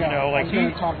 Oh, yeah. I was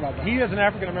going to talk about that. He has an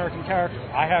African-American character.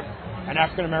 I have an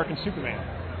African-American Superman.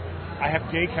 I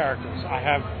have gay characters. I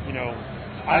have,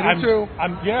 I do too. I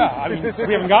mean,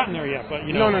 we haven't gotten there yet, but,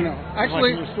 No.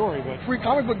 Actually, your story, but Free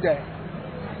Comic Book Day.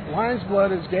 Lion's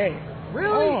Blood is gay. Really?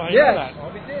 Oh, I know Yes. that.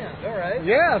 I'll be damned. All right.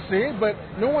 Yeah, see, but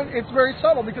no one. It's very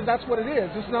subtle because that's what it is.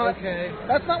 It's not. Okay.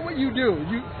 That's not what you do.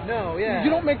 You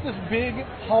don't make this big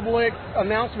public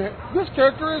announcement. This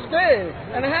character is gay,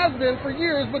 and it has been for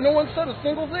years, but no one said a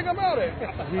single thing about it,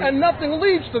 and nothing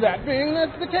leads to that being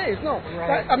that's the case. No,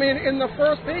 Right. in the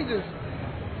first pages,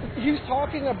 he's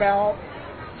talking about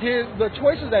the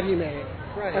choices that he made.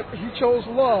 Right. He chose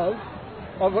love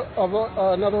of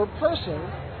another person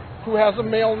who has a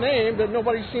male name that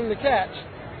nobody seemed to catch.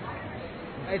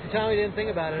 At the time, we didn't think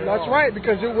about it at That's all. right,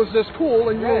 because it was this cool,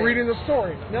 and you were Right. reading the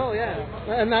story. No, yeah.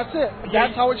 And that's it.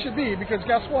 That's how it should be, because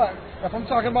guess what? If I'm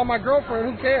talking about my girlfriend,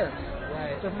 who cares?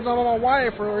 Right. If I'm talking about my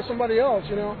wife or somebody else,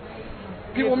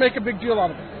 people make a big deal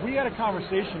out of it. We had a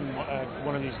conversation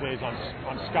one of these days on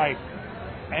Skype,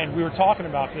 and we were talking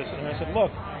about this, and I said,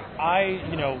 look, I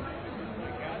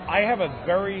have a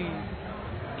very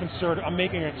I'm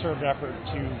making a concerted effort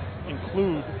to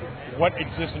include what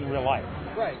exists in real life.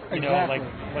 Right. Exactly.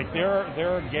 Like there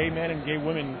are gay men and gay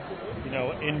women,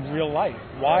 in real life.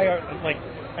 Why are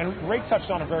and Ray touched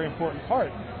on a very important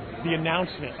part, the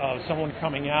announcement of someone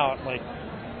coming out,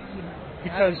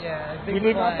 because we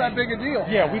live Not that big a deal.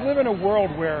 Yeah, we live in a world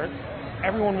where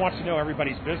everyone wants to know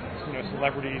everybody's business,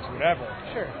 celebrities, whatever.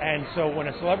 Sure. And so when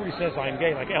a celebrity says I'm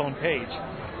gay, like Ellen Page,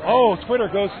 Twitter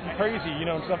goes crazy,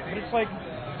 and stuff. But it's like,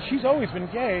 she's always been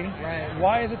gay. Right.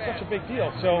 Why is it such a big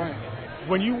deal? So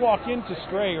when you walk into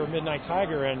Stray or Midnight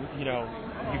Tiger and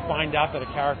you find out that a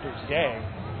character's gay,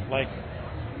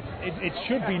 it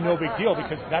should be no big deal,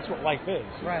 because that's what life is.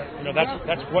 Right.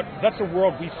 That's the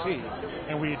world we see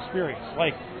and we experience.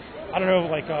 I don't know,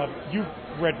 you've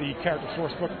read the character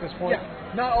source book at this point? Yeah.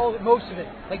 Not all, most of it.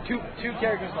 Two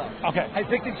characters left. Okay. I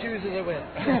picked and choose as I went.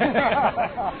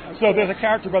 So there's a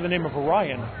character by the name of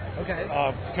Orion. Okay.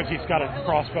 Because he's got a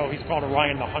crossbow. He's called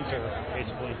Orion the Hunter,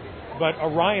 basically. But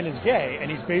Orion is gay, and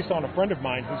he's based on a friend of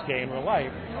mine who's gay in real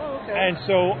life. Oh, okay. And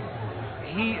so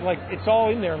he, it's all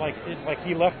in there.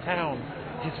 He left town,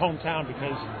 his hometown,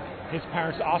 because his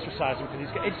parents ostracized him because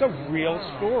he's gay. It's a real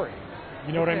story.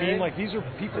 You know what I mean? These are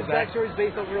people that backstory is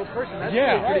based on a real person. That's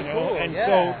pretty cool. And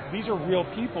so these are real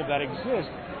people that exist.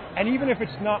 And even if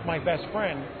it's not my best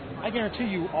friend, I guarantee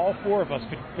you all four of us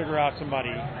could figure out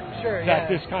somebody that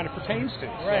this kind of pertains to.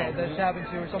 Right, so, that's happened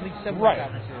to, or something similar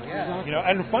happened to. Yeah.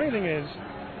 And the funny thing is,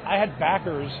 I had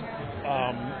backers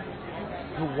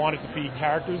who wanted to be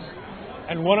characters,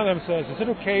 and one of them says, "Is it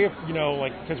okay if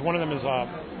because one of them is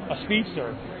a speedster,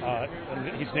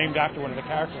 and he's named after one of the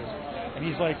characters." And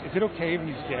he's like, "Is it okay if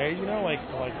he's gay?"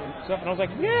 Stuff. And I was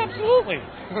like, "Yeah, absolutely."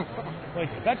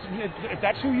 If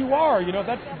that's who you are,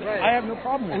 I have no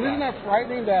problem with that. And isn't that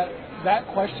frightening that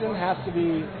question has to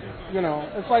be,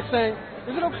 it's like saying,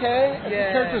 "Is it okay if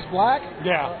the character's black?"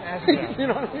 Yeah. You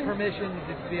know what I mean? Permission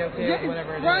to be okay with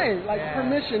whatever it is. Right,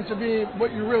 permission to be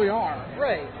what you really are.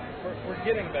 Right. We're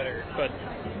getting better, but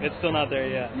it's still not there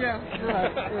yet. Yeah, you're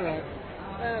right.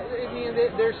 I mean,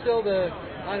 they're still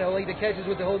I don't know, like the catches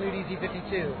with the whole new DC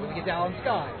 52 when we get to Alan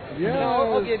Scott. Yeah. You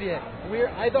know, I'll give you.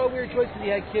 I thought Weird Choice because he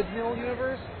had kids in the old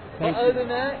universe. But other than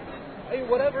that, I mean,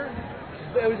 whatever.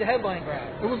 It was a headline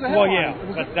grab. It was a headline. Well,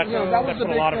 yeah, that's what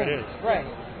a lot of it is. Right.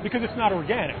 Because it's not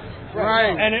organic.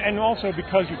 Right. And also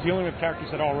because you're dealing with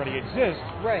characters that already exist.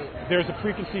 Right. There's a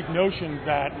preconceived notion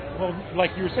that, well,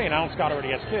 like you were saying, Alan Scott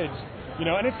already has kids. You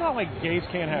know, and it's not like gays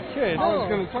can't have kids. I was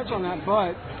going to touch on that,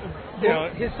 but you know,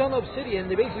 his son Obsidian,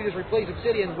 they basically just replaced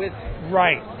Obsidian with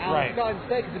Alan Scott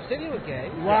instead because Obsidian was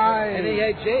gay. Right. And they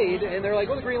had Jade, and they're like,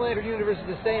 well, the Green Lantern universe is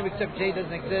the same except Jade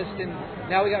doesn't exist, and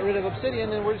now we got rid of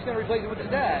Obsidian, and we're just going to replace it with his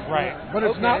dad. Right. But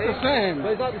it's not the same.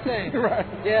 But it's not the same. Right.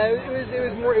 Yeah, it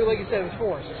was more, like you said, it was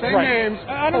forced. Same names.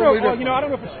 I don't know. Well, you know, I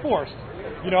don't know if it's forced.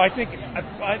 You know, I think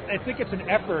it's an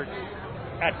effort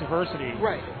at diversity.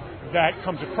 Right. That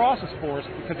comes across as forced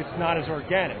because it's not as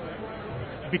organic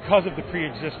because of the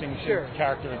pre-existing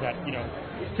character that, you know,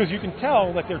 because you can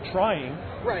tell that they're trying.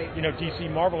 Right. You know, DC,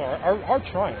 Marvel are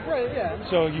trying. Right, yeah.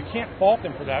 So you can't fault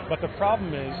them for that, but the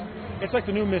problem is it's like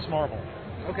the new Miss Marvel.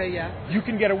 Okay, yeah. You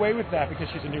can get away with that because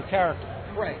she's a new character.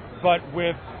 Right. But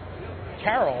with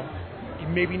Carol,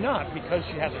 maybe not because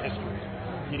she has a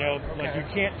history. You know, like you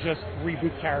can't just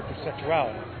reboot character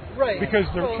sexuality. Right. Because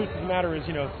the truth of the matter is,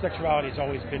 you know, sexuality has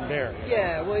always been there.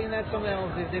 Yeah, well, and that's something else.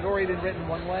 They've already been written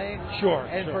one way. Sure.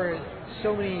 And for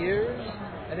so many years,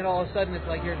 and then all of a sudden it's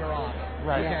like, here's a rock.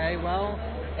 Right. Okay, well,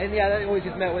 and yeah, that always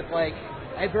gets met with, like,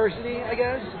 adversity, I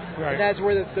guess. Right. And that's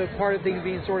where the part of things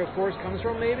being sort of forced comes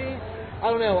from, maybe. I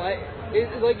don't know.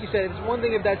 Like you said, it's one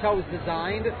thing if that's how it was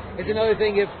designed. It's another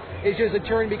thing if it's just a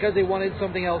turn because they wanted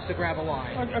something else to grab a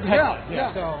line.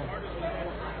 Yeah. So...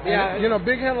 Yeah, you know,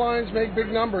 big headlines make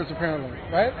big numbers, apparently,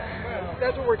 right?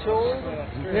 That's what we're told.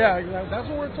 Yeah, that's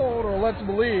what we're told, or let's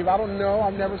believe. I don't know.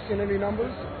 I've never seen any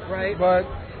numbers. Right. But,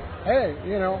 hey,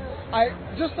 you know,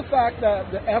 just the fact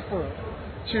that the effort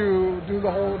to do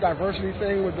the whole diversity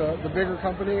thing with the bigger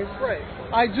companies, right?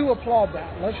 I do applaud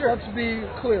that. Let's be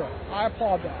clear. I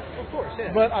applaud that. Of course,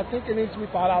 yeah. But I think it needs to be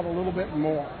thought out a little bit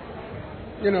more.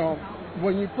 You know,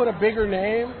 when you put a bigger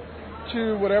name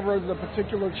to whatever the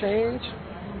particular change,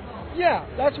 yeah,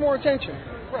 that's more attention.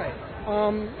 Right.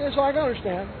 And so I can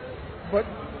understand. But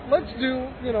let's do,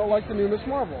 you know, like the new Miss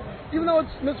Marvel. Even though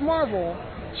it's Miss Marvel,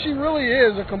 she really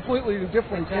is a completely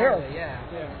different character. Yeah.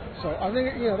 So I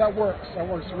think, you know, that works. That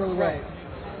works really well. Right.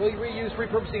 Well, you reuse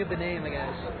repurposing of the name, I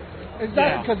guess.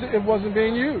 Exactly, because it wasn't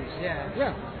being used.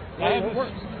 Yeah.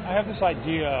 I have this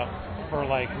idea for,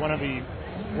 like, one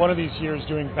of these years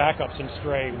doing backups in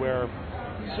Stray where,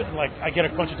 like, I get a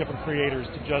bunch of different creators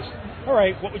to just, all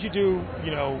right, what would you do, you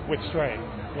know, with Stray?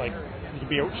 Like, it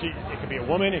could be a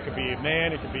woman, it could be a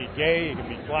man, it could be gay, it could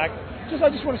be black. I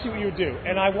just want to see what you would do,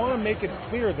 and I want to make it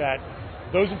clear that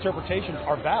those interpretations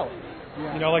are valid.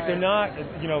 Yeah, you know, like they're not,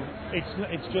 you know,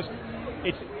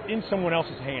 it's in someone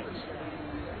else's hands,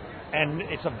 and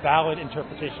it's a valid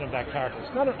interpretation of that character.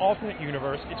 It's not an alternate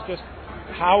universe. It's just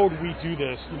how would we do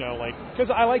this? You know, like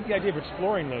because I like the idea of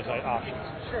exploring those options.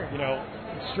 Sure. You know,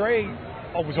 Stray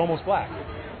was almost black.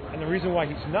 And the reason why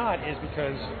he's not is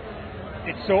because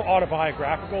it's so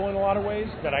autobiographical in a lot of ways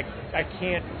that I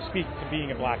can't speak to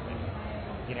being a black man,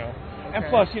 you know. Okay. And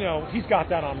plus, you know, he's got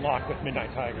that on lock with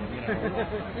Midnight Tiger, you know.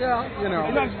 Yeah, you know,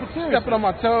 but stepping on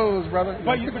my toes, brother.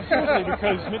 But seriously,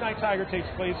 because Midnight Tiger takes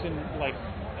place in, like,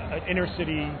 an inner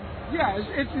city. Yeah,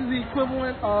 it's the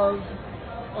equivalent of,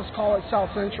 let's call it South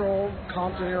Central,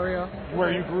 Compton area.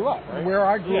 Where you grew up, right? Where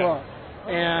I grew up.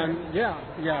 And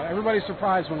yeah, everybody's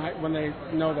surprised when they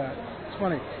know that. It's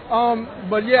funny.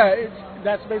 But yeah,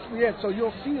 that's basically it. So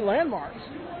you'll see landmarks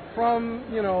from,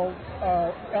 you know,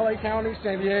 LA County,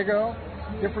 San Diego,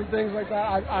 different things like that.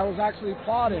 I was actually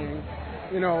applauding,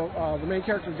 you know, the main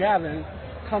character Gavin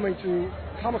coming to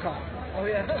Comic-Con. Oh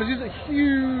yeah. Because he's a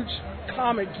huge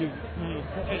comic geek,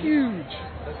 huge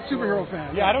superhero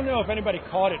fan. Yeah, I don't know if anybody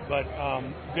caught it, but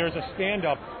there's a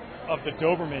stand-up of the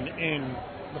Doberman in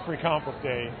the Free Comic Book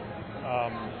Day.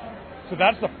 So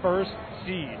that's the first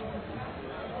seed.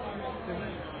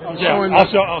 I'll show.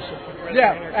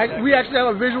 Yeah, we actually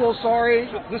have a visual. Sorry.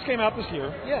 So this came out this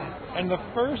year. Yeah. And the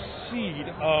first seed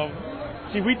of...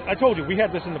 See, I told you, we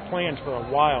had this in the plans for a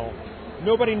while.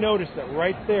 Nobody noticed that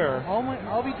right there. Oh my!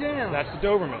 I'll be damned. That's the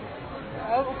Doberman.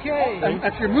 Okay. And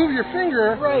if you move your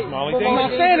finger, right, Molly Danger. I'm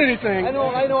not saying anything. I know.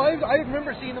 I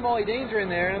remember seeing the Molly Danger in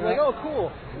there, and I'm like, oh,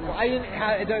 cool. Well, I didn't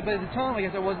have, but at the time, I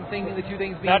guess I wasn't thinking the two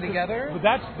things being together. But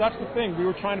that's the thing. We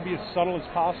were trying to be as subtle as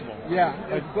possible. Yeah.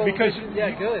 Because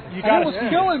good. You got it was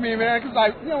killing me, man. Because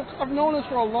I've known this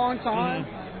for a long time.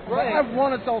 Right. I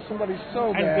want to tell somebody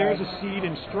so bad. And there's a seed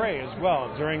in Stray as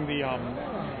well during the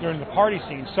during the party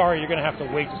scene, sorry, you're going to have to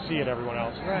wait to see it, everyone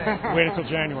else. Right. Wait until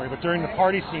January. But during the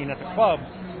party scene at the club,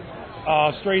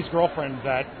 Stray's girlfriend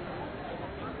that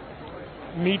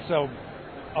meets a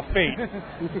fate,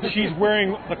 she's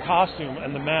wearing the costume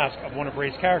and the mask of one of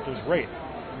Ray's characters, Wraith.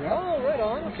 Oh, right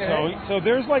on. Okay. So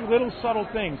there's like little subtle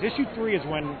things. Issue 3 is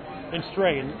when, in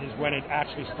Stray, is when it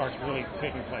actually starts really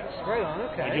taking place. Right on.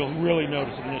 Okay. Like you'll really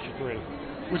notice it in issue 3,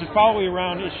 which is probably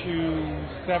around issue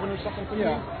 7 or something. For me.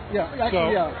 Yeah.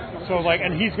 Actually, So like,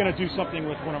 and he's going to do something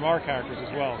with one of our characters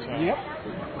as well. So. Yep.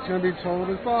 It's going to be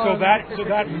totally fun. So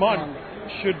that month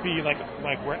should be like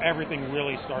where everything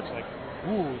really starts like,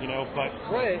 ooh, you know. But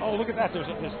right. Oh, look at that! There's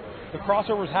the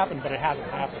crossovers happened, but it hasn't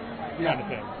happened. Kind of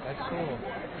thing. That's cool.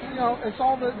 You know, it's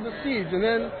all the seeds, and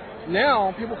then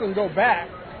now people can go back.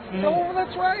 Oh,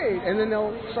 that's right, and then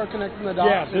they'll start connecting the dots.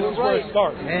 Yeah, this is where it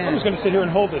starts. I'm just going to sit here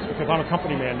and hold this because I'm a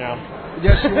company man now.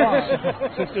 Yes, you are.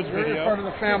 Since this You're video. part of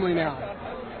the family now.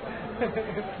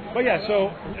 But yeah, so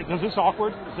is this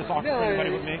awkward? Is this awkward for anybody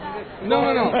with me?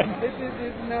 No.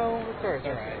 No, of course,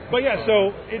 all right. But yeah,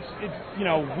 so it's you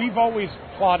know, we've always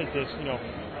plotted this, you know,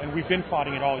 and we've been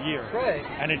plotting it all year. Right.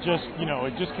 And it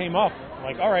just came up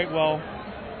like, all right, well,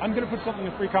 I'm going to put something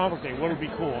in Free Comic Book Day. What would be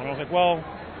cool? And I was like, well,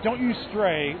 don't use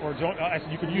Stray or don't. I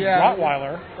said you could use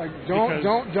Rottweiler. Like don't. It's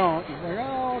like,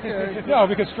 oh, okay. No,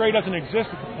 because Stray doesn't exist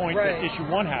at the point right. that issue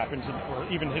 1 happens, or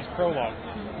even his prologue.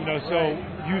 You know, so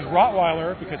use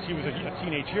Rottweiler because he was a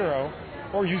teenage hero,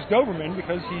 or use Doberman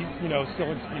because he, you know, still,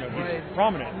 you know, he's right.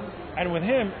 prominent. And with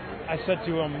him, I said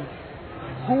to him,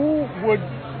 who would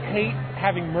hate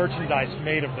having merchandise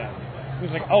made of them? He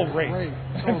was like, oh, Ray.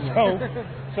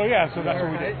 So that's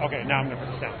what we did. Okay, now I'm going to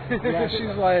put this down. Yeah,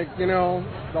 she's like, you know,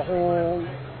 the whole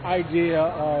idea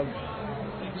of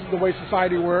the way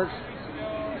society works,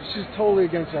 she's totally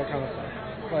against that kind of stuff.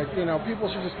 Like, you know,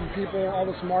 people should just be people, all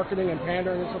this marketing and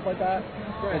pandering and stuff like that,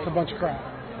 it's a bunch of crap.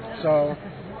 So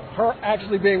her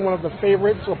actually being one of the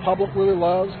favorites the public really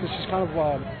loves, because she's kind of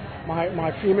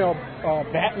my female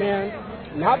Batman.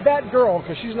 Not Batgirl,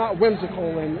 because she's not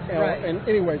whimsical and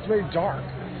anyway, it's very dark.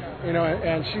 You know,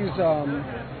 and she's,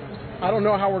 I don't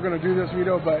know how we're going to do this,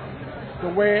 Vito, but the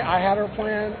way I had her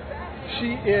planned,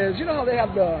 she is, you know how they have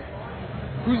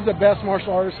who's the best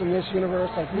martial artist in this universe?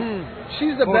 Like,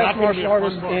 she's the best martial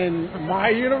artist in my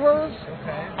universe.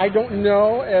 Okay. I don't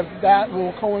know if that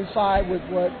will coincide with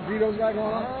what Vito's got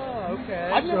going on. Oh,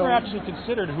 okay. I've never actually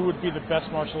considered who would be the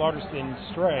best martial artist in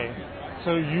Stray.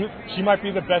 So she might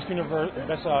be the best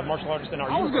martial artist in our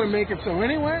universe. I was going to make it so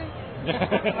anyway.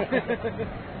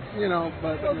 You know,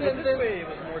 but this way it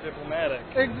was more diplomatic.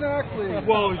 Exactly.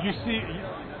 Well, you see,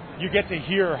 you get to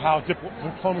hear how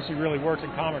diplomacy really works in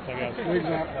comics, I guess.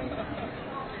 Exactly.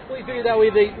 Well, you figure that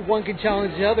way one could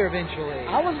challenge the other eventually.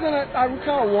 I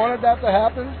kind of wanted that to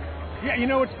happen. Yeah, you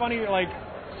know, it's funny. Like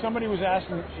somebody was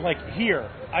asking, like here,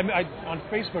 I on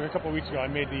Facebook a couple of weeks ago, I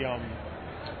made the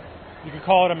you can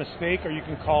call it a mistake, or you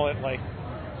can call it like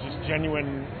just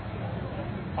genuine,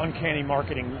 uncanny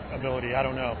marketing ability. I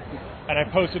don't know. And I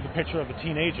posted the picture of the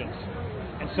Teen Agents,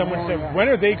 and someone said, "When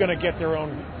are they going to get their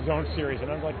own zone series?"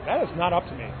 And I was like, "That is not up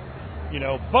to me, you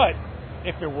know." But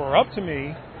if it were up to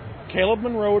me, Caleb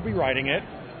Monroe would be writing it,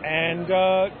 and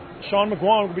Sean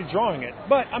McGuan would be drawing it.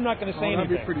 But I'm not going to say anything.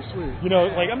 That'd be pretty sweet. You know,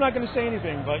 like I'm not going to say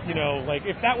anything. But you know, like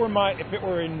if it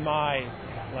were in my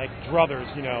like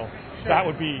druthers, you know. Sure. That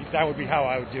would be how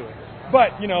I would do it.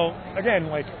 But, you know, again,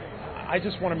 like, I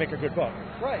just want to make a good book.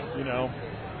 Right. You know?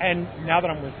 And now that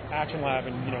I'm with Action Lab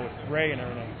and, you know, with Ray and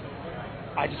everything,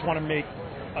 I just want to make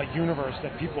a universe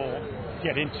that people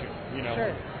get into, you know?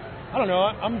 Sure. I don't know.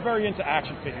 I'm very into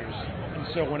action figures. And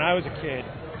so when I was a kid,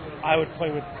 I would play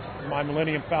with my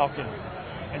Millennium Falcon,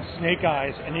 and Snake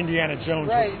Eyes and Indiana Jones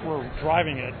were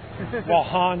driving it, while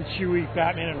Han, Chewie,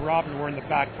 Batman, and Robin were in the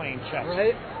back playing chess.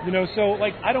 Right. You know, so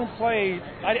like I didn't play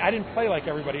like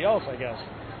everybody else, I guess.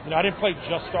 You know, I didn't play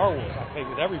just Star Wars. I played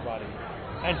with everybody.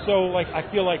 And so like I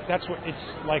feel like that's what it's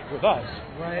like with us.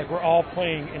 Right. Like we're all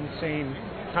playing in the same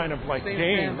kind of like same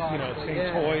games, sandbox, you know,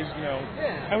 same toys, you know.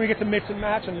 Yeah. And we get to mix and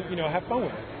match and, you know, have fun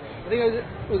with it. I think it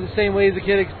was the same way as a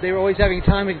kid. They were always having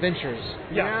time adventures.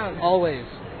 Yeah. Always.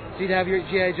 So you'd have your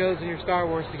G.I. Joes and your Star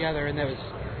Wars together, and it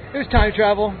was time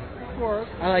travel. Of course.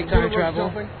 I like time travel.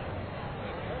 Jumping.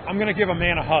 I'm gonna give a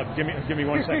man a hug. Give me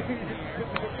 1 second.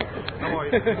 How are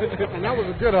you? And that was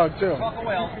a good hug too.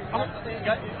 Well, I'll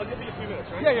give you a few minutes,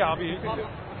 right? Yeah, I'll be.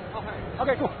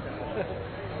 Okay, cool.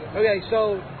 Okay,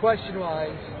 so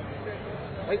question-wise,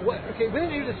 like what? Okay, when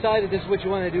did you decide that this is what you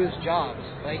want to do as jobs?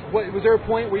 Like, was there a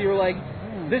point where you were like,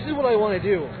 this is what I want to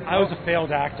do? I was a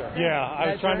failed actor. Yeah,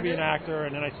 I was trying to be an actor,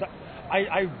 and then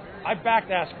I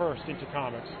backed ass first into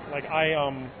comics. Like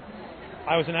I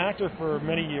I was an actor for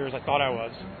many years. I thought I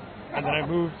was. And then I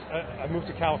moved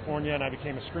to California and I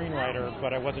became a screenwriter,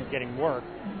 but I wasn't getting work.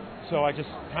 So I just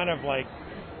kind of like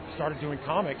started doing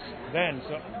comics then.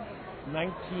 So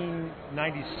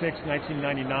 1996,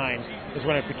 1999 is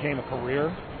when it became a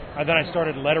career. And then I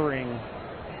started lettering,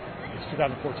 it's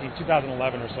 2014,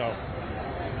 2011 or so.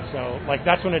 So like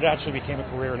that's when it actually became a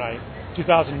career. And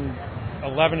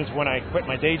 2011 is when I quit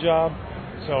my day job.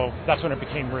 So that's when it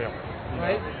became real.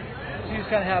 Right? So you just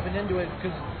kind of happened into it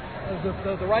because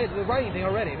the writing thing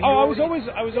already. I mean, I was always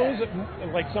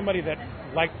like somebody that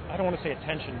liked, I don't want to say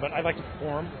attention, but I like to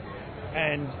perform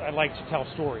and I like to tell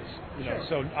stories. You know,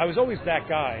 so I was always that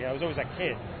guy. I was always that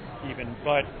kid, even.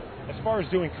 But as far as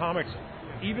doing comics,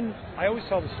 I always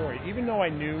tell the story. Even though I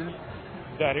knew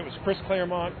that it was Chris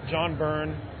Claremont, John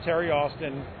Byrne, Terry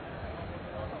Austin,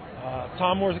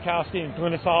 Tom Morzakowski, and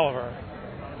Glynis Oliver,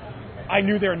 I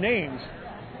knew their names,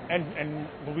 and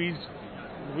Louise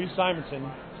Simonson.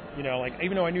 You know, like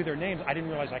even though I knew their names, I didn't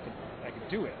realize I could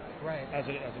do it as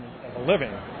a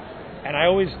living. And I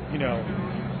always, you know,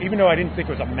 even though I didn't think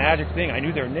it was a magic thing, I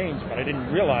knew their names, but I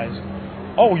didn't realize,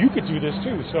 oh, you could do this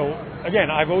too. So again,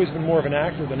 I've always been more of an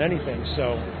actor than anything.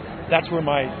 So that's where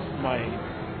my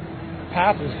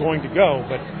path is going to go.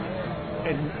 But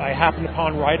and I happened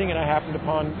upon writing, and I happened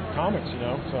upon comics. You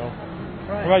know, so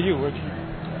what about you, Rich?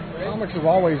 Comics have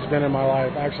always been in my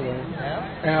life, actually.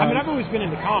 Yeah. I mean, I've always been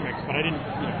into comics, but I didn't,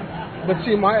 you know. But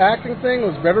see, my acting thing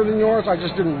was better than yours. I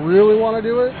just didn't really want to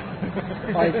do it.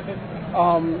 Like,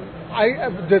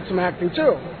 I did some acting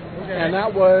too, and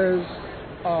that was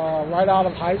right out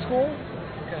of high school.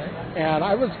 Okay. And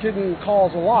I was getting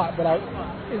calls a lot, but I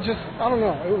don't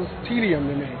know. It was tedium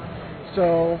to me.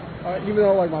 So even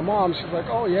though like my mom, she's like,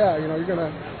 oh yeah, you know, you're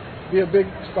gonna be a big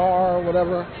star or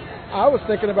whatever. I was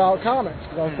thinking about comics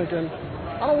because I was thinking,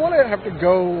 I don't want to have to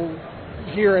go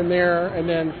here and there. And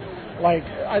then, like,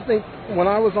 I think when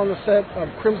I was on the set of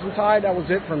Crimson Tide, that was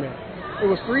it for me. It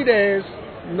was 3 days,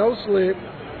 no sleep,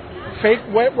 fake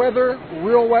wet weather,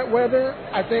 real wet weather.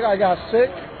 I think I got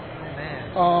sick.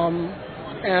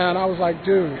 And I was like,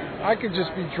 dude, I could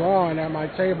just be drawing at my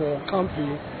table,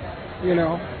 comfy, you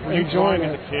know, Were you enjoying drawing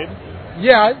as a kid?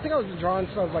 Yeah, I think I was drawing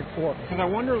since I was like 4. Because I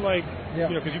wonder, like, you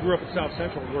know, because you grew up in South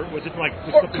Central, was it like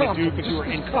just something Compton, to do because you were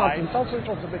inside? Compton. South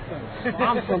Central's a big thing.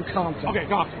 I'm from Compton. Okay,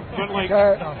 Compton. But like,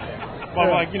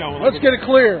 like, you know, let's get it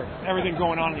clear. Everything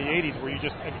going on in the '80s, were you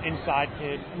just an inside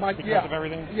kid because of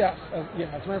everything? Yes,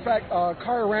 yeah. As a matter of fact,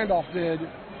 Kari Randolph did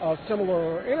a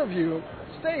similar interview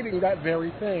stating that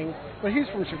very thing, but he's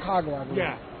from Chicago, I believe.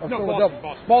 Yeah. Or no,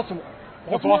 Philadelphia. Baltimore.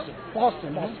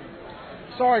 Boston.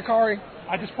 Sorry, Kari.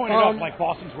 I just pointed out, like,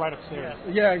 Boston's right upstairs.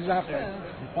 Yeah, exactly.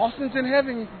 Yeah. Boston's in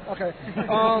heaven. Okay.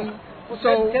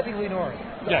 So technically north.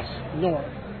 Yes. North.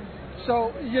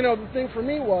 So, you know, the thing for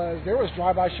me was there was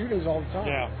drive-by shootings all the time.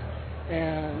 Yeah.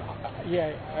 And,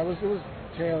 it was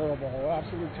terrible,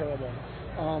 absolutely terrible.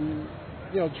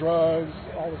 You know, drugs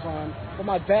all the time. But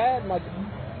my dad's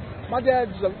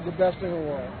the best thing in the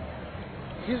world.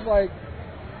 He's like,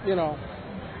 you know,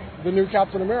 the new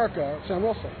Captain America, Sam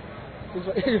Wilson. He's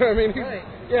like, you know what I mean?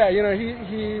 Yeah, you know,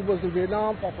 he was in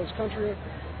Vietnam, fought for his country,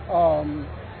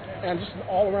 and just an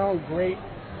all-around great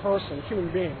person, human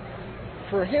being.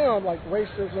 For him, like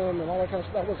racism and all that kind of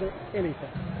stuff, that wasn't anything.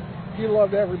 He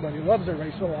loved everybody, loves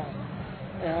everybody, still alive.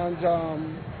 And,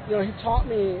 you know, he taught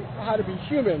me how to be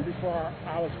human before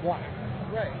I was black.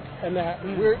 Right. And that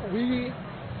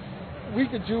we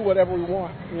could do whatever we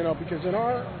want, you know, because in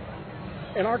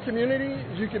our community,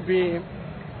 you could be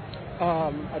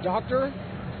a doctor,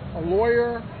 a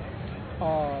lawyer,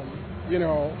 you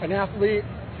know, an athlete,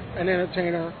 an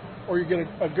entertainer, or you get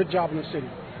a good job in the city.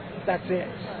 That's it.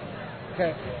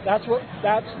 Okay, that's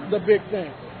the big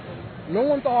thing. No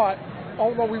one thought,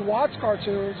 although we watched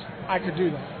cartoons, I could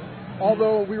do that.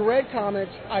 Although we read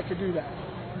comics, I could do that.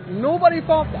 Nobody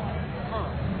thought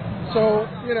that. So,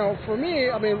 you know, for me,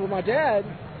 I mean, with my dad,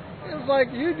 it was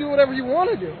like, you do whatever you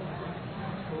want to do.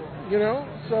 You know,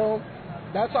 so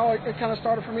that's how it kind of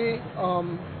started for me.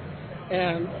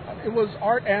 And it was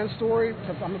art and story,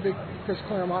 because I'm a big Chris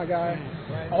Claremont guy.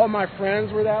 All my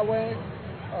friends were that way.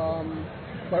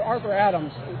 But Arthur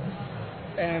Adams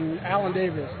and Alan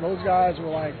Davis, those guys were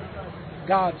like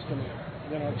gods to me.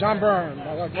 You know, John Byrne.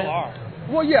 Still are.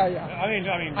 Well, yeah. I mean,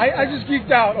 I just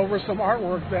geeked out over some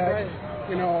artwork that,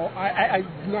 you know, I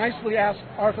nicely asked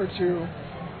Arthur to,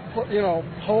 you know,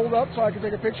 hold up so I could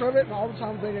take a picture of it, and all the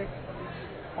time I'm thinking,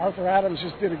 Arthur Adams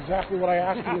just did exactly what I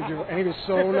asked him to do, and he was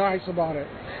so nice about it.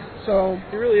 So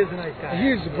he really is a nice guy.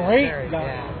 He's a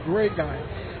great guy.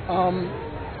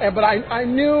 But I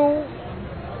knew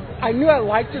I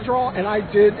liked to draw, and I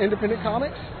did independent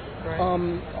comics,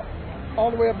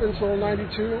 all the way up until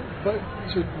 92, but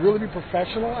to really be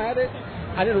professional at it,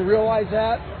 I didn't realize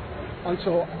that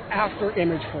until after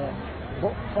Image formed.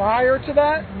 But prior to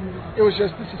that, it was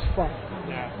just, this is fun.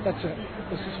 Yeah. That's it.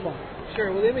 This is fun.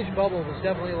 Sure, well, the Image bubble was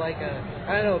definitely like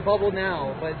I don't know, a bubble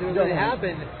now, but when it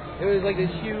happened, it was like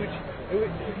this huge...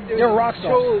 You're a rock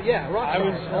star. Rock I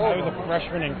was a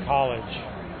freshman in college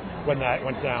when that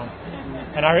went down,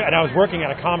 and I was working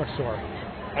at a comic store,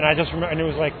 and I just remember, and it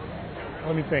was like,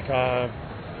 let me think,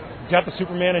 Death of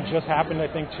Superman had just happened,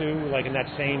 I think, too, like in that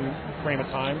same frame of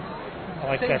time.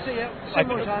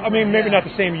 I mean, maybe not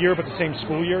the same year, but the same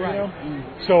school year, you know.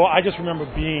 So I just remember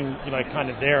being, kind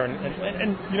of there, and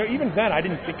even then, I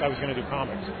didn't think I was going to do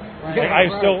comics. Right.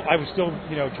 I was still,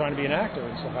 trying to be an actor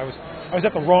and stuff. I was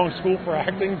at the wrong school for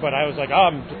acting, but I was like,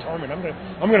 I'm determined. I'm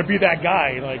gonna be that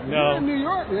guy. Like, no. You're in New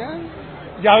York, man.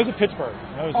 Yeah, I was in Pittsburgh.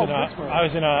 Pittsburgh. I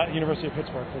was in University of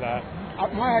Pittsburgh for that.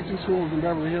 My acting school was in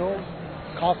Beverly Hills,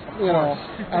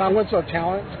 and I went to a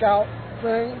talent scout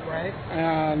thing, right?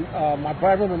 And my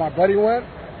brother and my buddy went,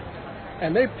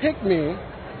 and they picked me,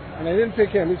 and they didn't pick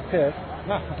him. He's pissed.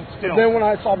 Still. Then when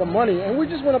I saw the money, and we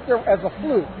just went up there as a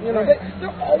fluke,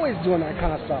 they're always doing that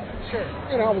kind of stuff. Sure.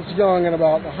 I was young and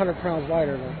about 100 pounds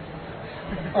lighter than.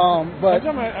 But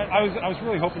I was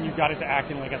really hoping you got into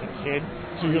acting like as a kid,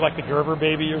 so you're like the Gerber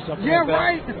baby or something. Yeah,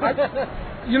 like that.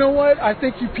 right. You know what? I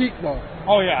think you peak though.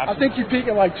 Oh yeah. Absolutely. I think you peak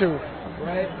at like 2.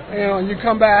 Right. And you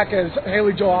come back as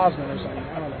Haley Joel Osment or something.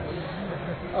 I don't know.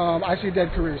 I see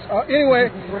dead careers. Anyway,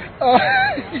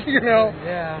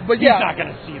 Yeah. But he's not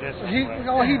going to see this. He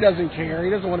doesn't care.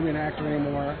 He doesn't want to be an actor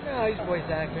anymore. No, he's a voice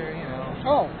actor.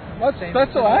 Oh,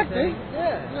 that's still acting.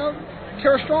 Yeah.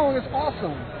 Tara Strong is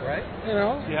awesome. Right.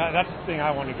 Yeah, that's the thing I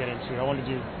want to get into. I want to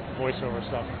do voiceover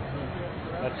stuff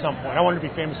at some point. I wanted to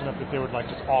be famous enough that they would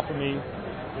just offer me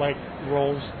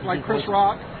roles. Like Chris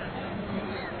Rock.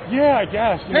 Yeah, I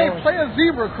guess. Hey, play a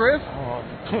zebra, Chris.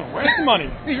 Where's the money?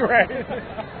 Right.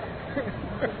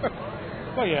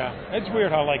 But yeah, it's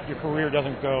weird how your career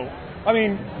doesn't go. I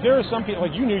mean, there are some people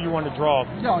you knew you wanted to draw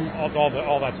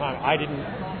all that time. I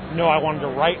didn't know I wanted to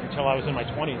write until I was in my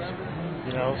 20s.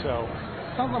 So.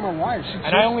 Sounds like my wife.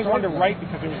 And I only wanted to write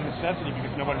because it was a necessity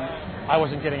because I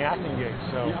wasn't getting acting gigs.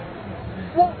 So. Yeah.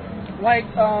 Well,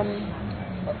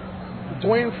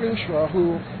 Dwayne Finstra,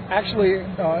 who actually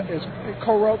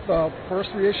co-wrote the first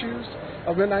 3 issues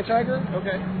of Midnight Tiger.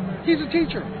 Okay. He's a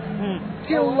teacher.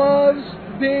 He loves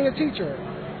being a teacher.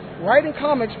 Writing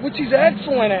comics, which he's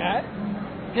excellent at.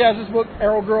 He has this book,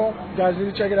 Arrow Girl. You guys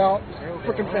need to check it out.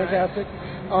 Freaking fantastic.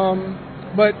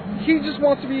 But he just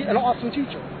wants to be an awesome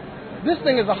teacher. This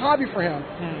thing is a hobby for him.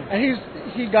 And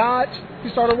he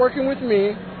started working with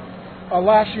me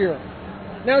last year.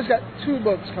 Now he's got 2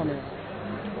 books coming out.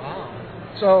 Wow.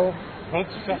 So both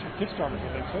successful Kickstarters,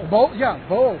 I think, too.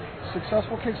 Both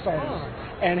successful Kickstarters.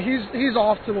 And he's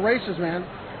off to the races, man.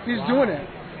 He's doing it.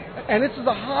 And this is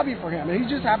a hobby for him, and he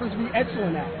just happens to be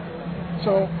excellent at it.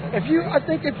 So I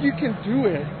think if you can do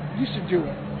it, you should do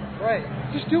it. Right.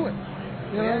 Just do it.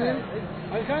 You know what I mean?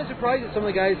 I'm kind of surprised at some of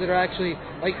the guys that are actually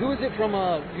who is it from?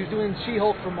 Who's doing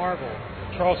She-Hulk for Marvel?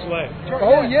 Charles Soule.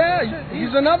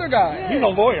 He's another guy. Yeah, he's a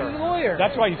lawyer. He's a lawyer.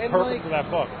 That's why he's perfect for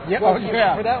that book. Yeah.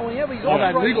 For that one, but he's all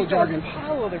that also legal jargon. A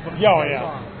pile of other books.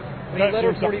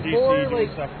 Letter 44,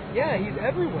 he's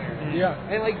everywhere. Yeah.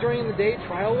 And during the day,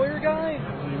 trial lawyer guy,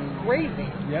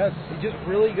 crazy. Yes. He's just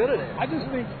really good at it. I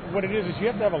just think what it is you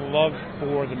have to have a love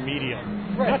for the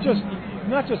medium. Right.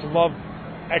 Not just love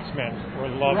X-Men or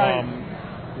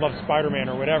love Spider-Man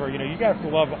or whatever. You have to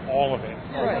love all of it.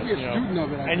 Right. Be a student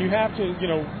of it. And you have to,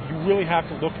 you really have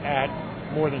to look at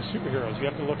more than superheroes. You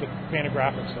have to look at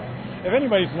Fantagraphic stuff. If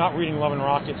anybody's not reading Love and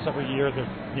Rockets every year,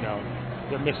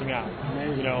 they're missing out.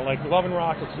 Amazing. Love and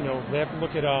Rockets, they have to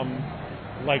look at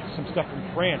some stuff from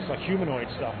France, humanoid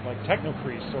stuff, like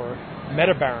Technocrist or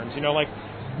Metabarons.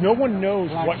 No one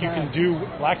knows what you can do.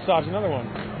 Black Sab's another one.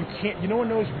 No one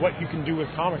knows what you can do with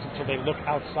comics until they look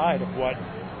outside of what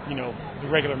the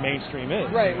regular mainstream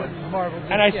is. Right, with Marvel.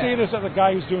 And I say this as a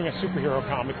guy who's doing a superhero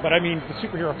comic, but I mean the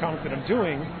superhero comic that I'm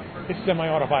doing, it's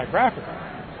semi-autobiographical.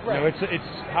 Right.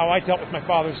 It's how I dealt with my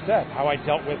father's death, how I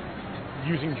dealt with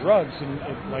using drugs in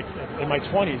my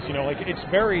 20s.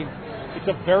 It's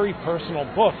a very personal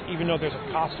book, even though there's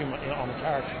a costume on the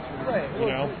character. Right.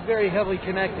 It's very heavily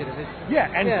connected.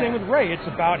 Same with Ray. It's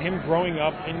about him growing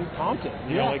up in Compton.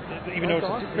 Even though it's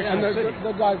a fictional city.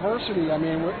 The diversity. I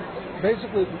mean,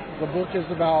 basically, the book is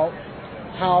about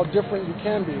how different you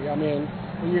can be. I mean,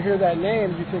 when you hear that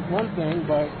name, you think one thing,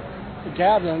 but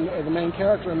Gavin, the main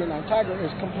character in Midnight Tiger, is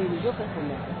completely different from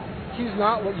that. he's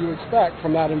not what you expect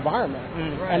from that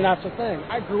environment. Right. And that's the thing.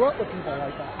 I grew up with people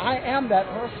like that. I am that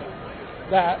person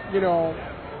that, you know,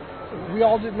 we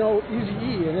all didn't know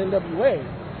Eazy-E and NWA.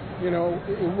 You know,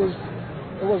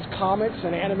 it was comics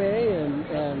and anime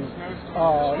and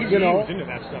you know. was into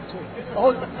that stuff too.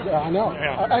 Oh, yeah, I know.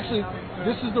 Yeah. Actually,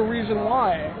 this is the reason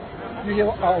why you hear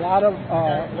a lot of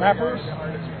rappers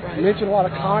mention a lot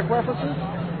of comic references,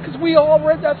 because we all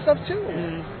read that stuff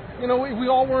too. You know, we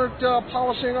all weren't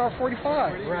polishing our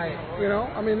 45. Right. You know,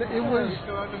 I mean, it was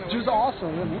just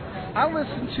awesome. And I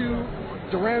listened to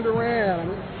Duran Duran,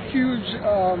 I'm a huge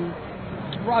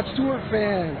Rod Stewart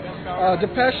fan,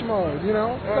 Depeche Mode, you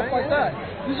know, stuff like that.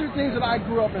 These are things that I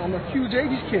grew up in. I'm a huge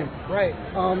 80s kid. Right.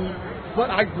 But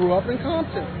I grew up in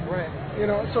Compton. Right. You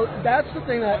know, so that's the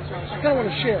thing that I kind of want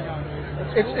to share.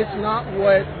 It's not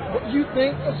what you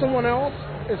think of someone else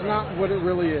is not what it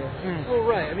really is. Well,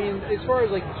 right. I mean, as far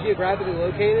as like geographically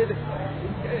located,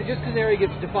 just because an area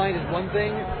gets defined as one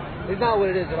thing, it's not what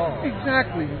it is at all.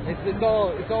 Exactly. It's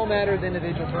all matter of the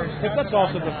individual person. But that's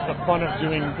also the fun of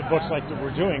doing the books like that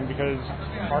we're doing, because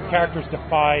our characters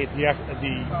defy the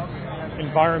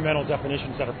environmental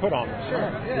definitions that are put on them. Sure.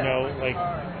 Yeah. You know, like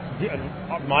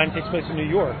mine takes place in New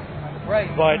York. Right.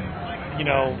 But, you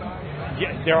know,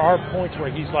 there are points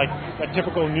where he's like a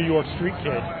typical New York street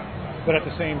kid, but at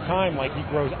the same time, like, he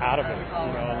grows out of it,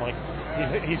 you know, and like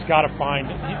he's got to find.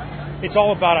 It's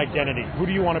all about identity. Who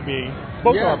do you want to be?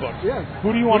 Both our books. Yes.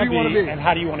 Who do you want to be, and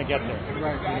how do you want to get there?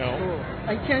 Right. You know. Cool.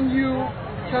 And can you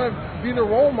kind of be the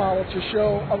role model to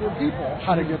show other people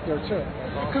how to get there too?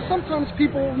 Because sometimes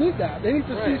people need that. They need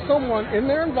to see someone in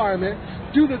their environment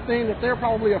do the thing that they're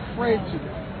probably afraid to do.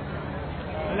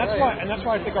 And that's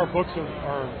why I think our books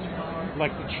are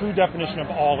like the true definition of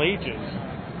all ages,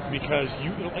 because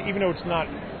even though it's not,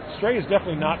 Stray is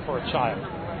definitely not for a child,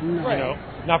 you know,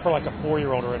 not for like a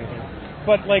 4-year-old or anything,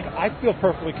 but like I feel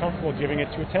perfectly comfortable giving it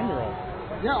to a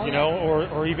 10-year-old, you know,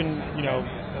 or even, you know,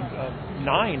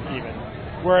 9 even,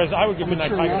 whereas I would give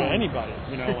Midnight Tiger to anybody,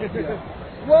 you know.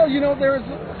 Like, Well, you know, there's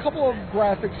a couple of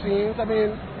graphic scenes. I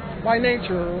mean, by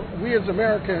nature, we as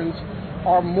Americans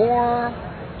are more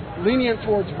lenient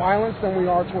towards violence than we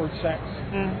are towards sex.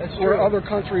 That's where true. other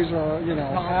countries are, you know,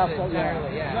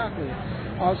 exactly.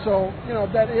 So, you know,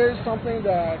 that is something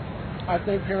that I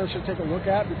think parents should take a look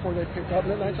at before they pick up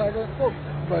Midnight Tiger.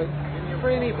 But for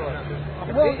any book,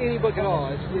 any book at all,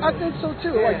 I think so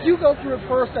too. Yeah. Like, you go through it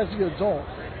first as the adult.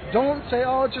 Don't say,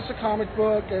 oh, it's just a comic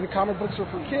book and comic books are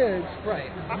for kids.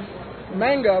 Right.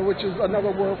 Manga, which is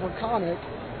another word for comic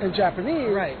in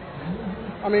Japanese. Right.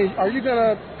 I mean, are you going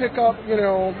to pick up, you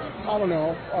know, I don't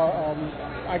know,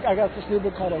 I got this new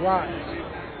book called Arise.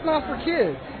 Not for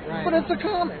kids, but it's a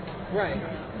comic. Right.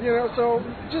 You know, so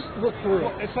just look through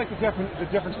it. it's like the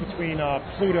difference between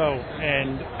Pluto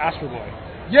and Astro Boy.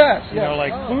 Yes, You know,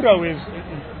 like Pluto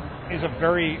is a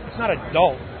very, it's not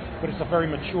adult, but it's a very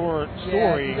mature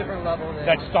story it's a different level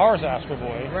that stars Astro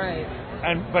Boy. Right.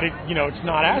 But it, you know, it's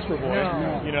not Astro Boy.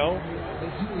 No. You know.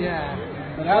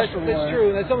 But That's Astro Boy,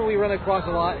 true. That's something we run across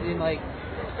a lot in like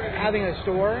having a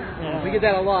store. We get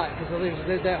that a lot because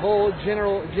there's that whole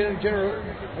general.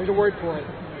 There's a word for it.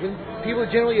 When people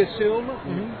generally assume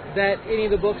that any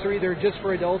of the books are either just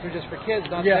for adults or just for kids.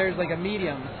 Not that there's like a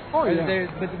medium. Oh, yeah.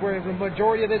 But where the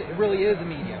majority of it really is a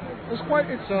medium.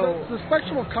 the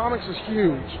spectrum of comics is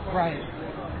huge. Right.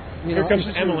 You Here know, comes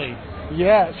it's Emily. huge.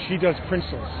 Yes. She does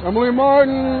Princess. Emily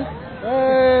Martin.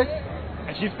 Hey.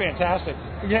 And she's fantastic.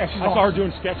 Yeah, she's I saw her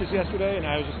doing sketches yesterday, and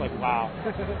I was just like, wow.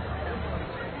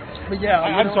 But yeah,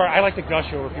 I'm sorry. I like to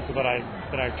gush over people that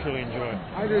I truly enjoy.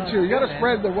 I do too. You got to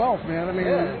spread the wealth, man. I mean,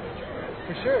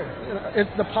 for sure. You know, it's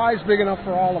the pie's big enough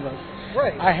for all of us.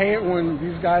 Right. I hate when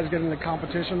these guys get into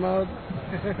competition mode.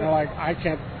 They're like, I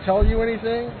can't tell you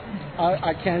anything.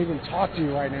 I can't even talk to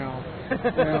you right now.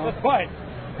 You know?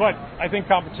 But I think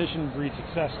competition breeds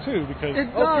success too, because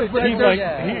it does. He's like,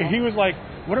 he was like,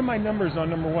 what are my numbers on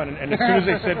number one? And as soon as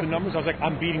they said the numbers, I was like,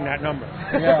 I'm beating that number.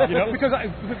 Yeah. You know, because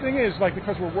the thing is, like,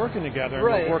 because we're working together, and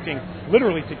right. we're working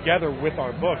literally together with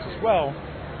our books as well.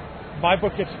 My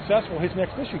book gets successful, his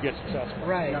next issue gets successful.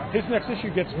 Right. His next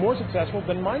issue gets more successful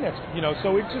than my next. You know,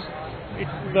 so it's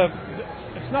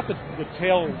not the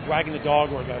tail wagging the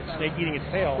dog or the snake eating its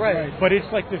tail. Right. But it's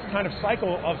like this kind of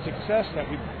cycle of success that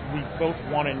we both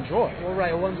want to enjoy. Well,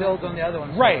 right. One builds on the other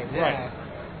one. Right. So, right.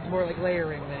 More like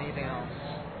layering than anything else.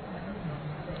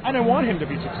 and I want him to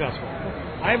be successful.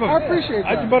 I appreciate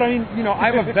that. But I mean,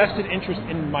 I have a vested interest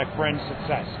in my friend's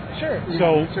success. Sure.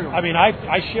 So, Yeah, I mean,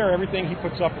 I share everything he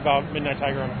puts up about Midnight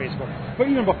Tiger on Facebook. But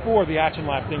even before the Action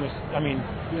Lab thing was,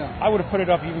 I would have put it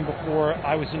up even before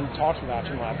I was in talks with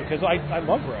Action Lab because I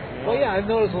love Ray. Well, yeah, I've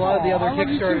noticed a lot of the other I love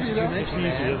you too, Kickstarters you It's mentioned.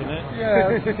 easy, isn't it?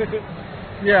 Yeah.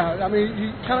 Yeah, I mean,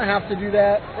 you kind of have to do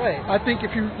that. Right. I think if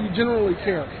you genuinely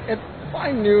care. If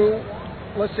I knew,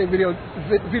 let's say Vito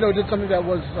did something that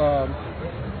was,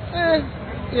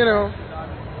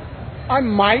 I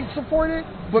might support it,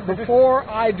 but before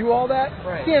I do all that,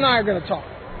 Right. he and I are going to talk.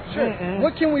 Sure. Mm-hmm.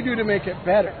 What can we do to make it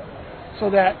better so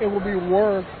that it will be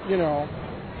worth,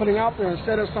 putting out there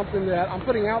instead of something that I'm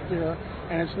putting out there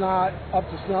and it's not up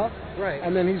to snuff. Right.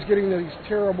 And then he's getting these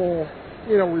terrible,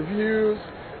 reviews.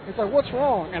 It's like, what's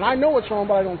wrong? And I know what's wrong,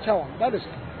 but I don't tell him. That is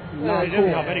not it cool.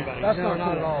 doesn't help anybody. That's No, not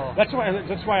not cool. at all.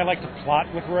 That's why I like to plot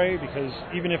with Ray, because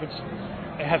even if it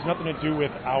has nothing to do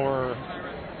with our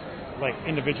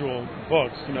individual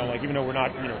books, even though we're not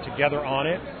together on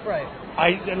it, Right.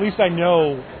 at least I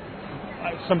know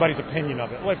somebody's opinion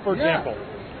of it. Like, for example,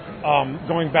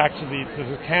 going back to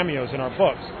the cameos in our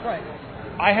books, Right.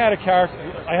 I had a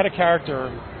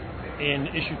character in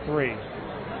issue 3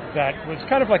 that was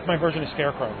kind of like my version of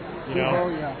Scarecrow. Oh,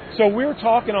 yeah. So we were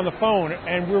talking on the phone,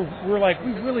 and we're like,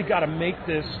 we really got to make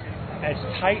this as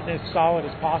tight and as solid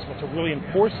as possible to really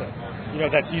enforce it.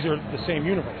 That these are the same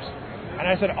universe. And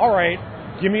I said, all right,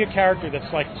 give me a character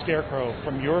that's like Scarecrow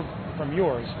from yours.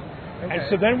 Okay. And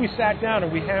so then we sat down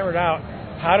and we hammered out,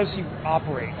 how does he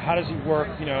operate? How does he work?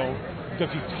 Does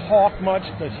he talk much?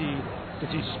 Does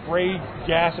he spray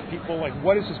gas at people? Like,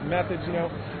 what is his methods?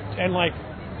 And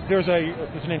there's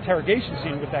an interrogation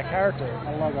scene with that character.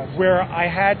 I love that. Where I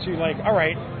had to all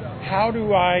right, how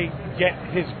do I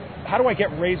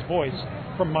get Ray's voice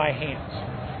from my hands?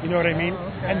 You know what I mean?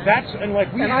 Okay.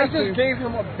 And I just gave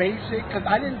him a basic, because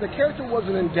the character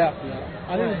wasn't in depth yet.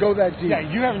 I didn't go that deep. Yeah,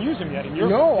 you haven't used him yet.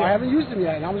 I haven't used him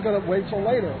yet, and I was going to wait till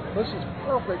later. This is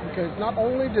perfect, because not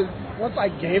only once I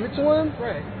gave it to him,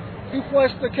 Right. he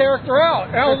fleshed the character out.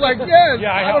 And I was like, yes,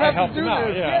 Yeah, I don't I have helped to do him out,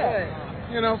 this. yeah.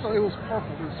 So it was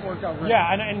perfect. It just worked out great.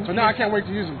 Yeah, and so now I can't wait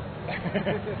to use him.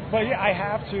 But yeah, I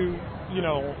have to,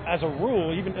 as a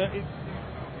rule, even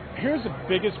here's the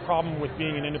biggest problem with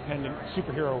being an independent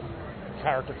superhero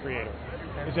character creator,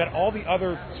 is that all the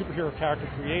other superhero character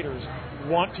creators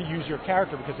want to use your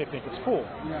character because they think it's cool.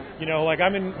 Yeah.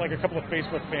 I'm in a couple of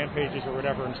Facebook fan pages or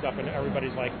whatever and stuff, and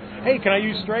everybody's like, hey, can I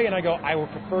use Stray? And I go, I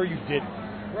would prefer you didn't.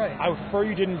 Right. I would prefer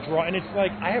you didn't draw. And it's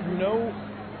like,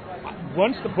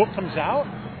 once the book comes out,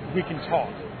 we can talk.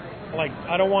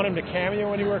 I don't want him to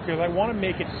cameo anywhere because I want to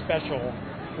make it special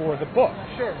for the book.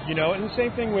 Sure. And the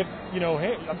same thing with,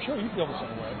 hey, I'm sure you feel the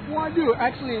same way. Well, I do.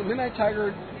 Actually, Midnight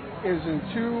Tiger is in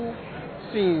 2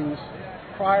 scenes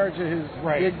prior to his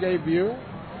big debut.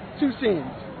 2 scenes.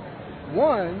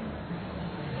 One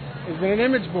is in an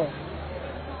image book.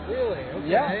 Really? Okay.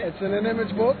 Yeah, it's in an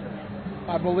image book.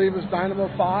 I believe it's Dynamo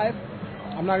 5.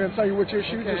 I'm not going to tell you which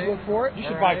issue. Okay. Just look for it. You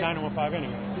should buy Dynamo 5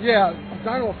 anyway. Yeah,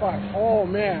 Dynamo 5. Oh,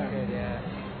 man. Good, yeah.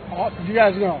 Oh, you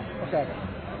guys know. Okay.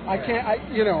 I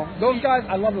can't, those guys,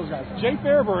 I love those guys. Jay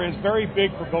Fairber is very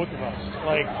big for both of us.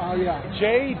 Yeah.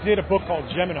 Jay did a book called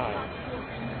Gemini.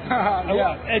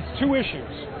 Yeah. It's 2 issues,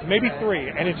 maybe 3,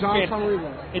 and it's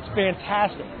it's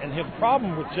fantastic. And his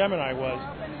problem with Gemini was,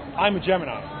 I'm a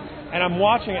Gemini, and I'm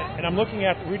watching it, and I'm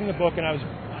reading the book, and I was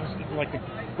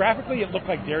graphically, it looked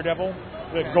like Daredevil,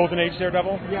 the Golden Age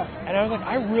Daredevil. Yeah. And I was like,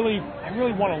 I really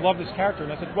want to love this character.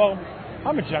 And I said, well,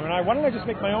 I'm a Gemini. Why don't I just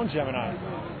make my own Gemini?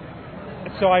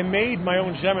 And so I made my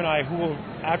own Gemini, who will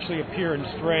actually appear in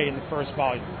Stray in the first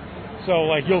volume.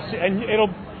 So you'll see, and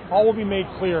all will be made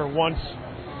clear once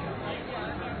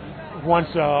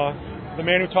the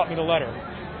man who taught me the letter,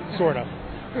 sort of.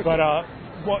 But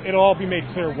it'll all be made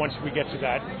clear once we get to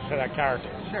that character.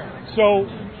 Sure. So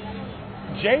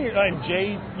Jay,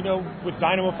 with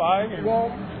Dynamo 5. Well,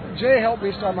 Jay helped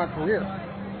me start my career.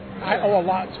 I owe a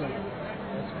lot to him.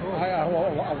 That's cool. I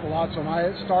owe a lot to him.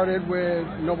 I started with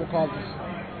Noble Causes.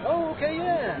 Oh, okay,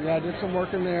 yeah. Yeah, I did some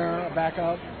work in there, a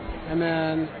backup, and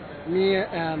then me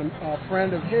and a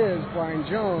friend of his, Brian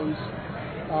Jones,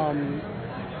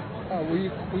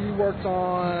 we worked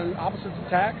on Opposites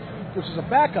Attack, which is a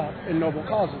backup in Noble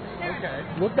Causes. Okay.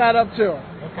 Look that up too.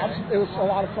 Okay. It was a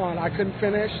lot of fun. I couldn't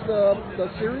finish the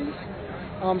series.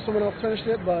 Someone else finished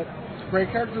it, but great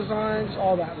character designs,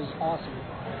 all that was awesome.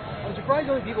 I'm surprised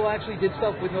only people actually did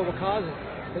stuff with Noble Causes.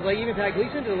 Because even Pat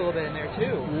Gleason did a little bit in there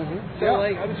too. Mm-hmm. So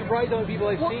I'm surprised only people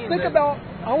I've seen. Think about.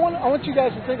 I want you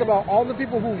guys to think about all the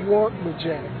people who worked with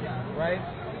Jay. Right.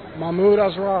 Mahmoud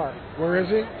Asrar. Where is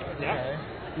he? Yeah.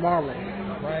 Marvel.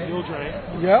 Right. Neil Dre.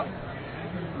 Yep.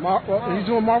 Well, he's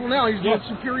doing Marvel now. He's doing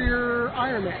Superior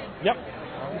Iron Man. Yep.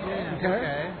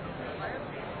 Okay.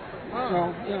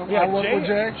 So, Yeah, I work with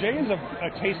Jay. Jay is a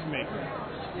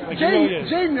tastemaker. Like, Jay, he really is.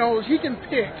 Jay knows he can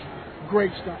pick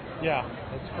great stuff. Yeah.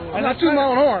 That's cool. And not too my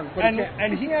own horn, but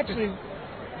and he actually,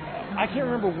 I can't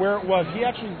remember where it was.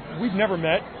 We've never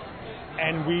met,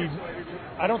 and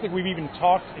I don't think we've even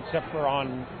talked except for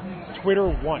on Twitter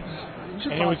once.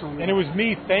 And it was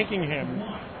me thanking him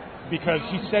because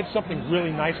he said something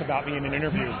really nice about me in an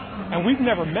interview, and we've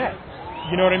never met.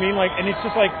 You know what I mean? Like, and it's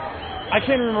just like, I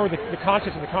can't remember what the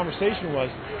context of the conversation was,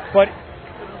 but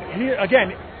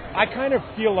again, I kind of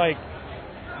feel like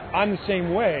I'm the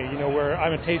same way, where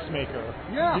I'm a tastemaker.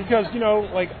 Yeah. Because,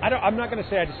 like, I'm not going to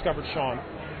say I discovered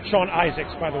Sean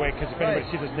Isaacs, by the way, because if anybody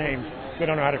sees his name, they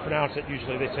don't know how to pronounce it.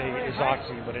 Usually they say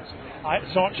Isoxy, but it's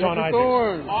Sean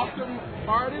Isaacs. Awesome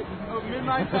artist of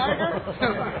Midnight Tiger.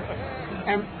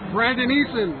 And Brandon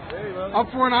Easton, up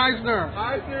for an Eisner.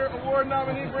 Eisner Award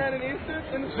nominee Brandon Easton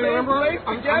in the same remember? place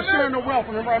I'm together? sharing the wealth.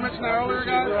 Remember I mentioned that earlier,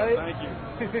 guys?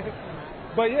 Thank you.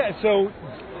 But yeah, so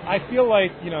I feel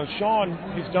like, Sean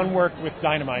has done work with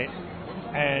Dynamite,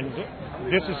 and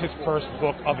this is his first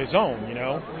book of his own,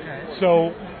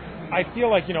 So I feel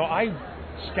like, I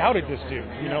scouted this dude,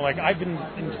 like I've been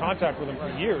in contact with him for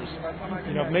years,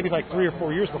 maybe like 3 or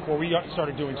 4 years before we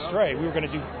started doing Stray. We were going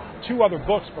to do 2 other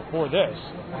books before this.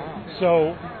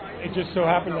 So it just so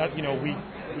happened that,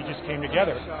 we just came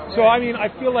together. So, I mean, I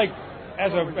feel like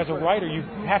as a writer, you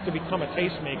have to become a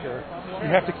tastemaker. You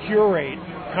have to curate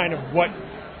kind of what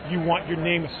you want your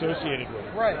name associated with.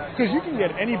 Right. Because you can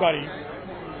get anybody,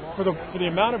 for the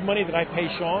amount of money that I pay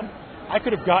Sean, I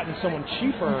could have gotten someone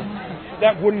cheaper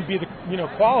that wouldn't be the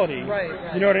quality.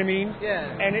 Right. You know what I mean?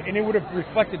 Yeah. And it would have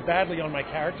reflected badly on my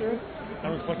character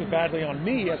and reflected badly on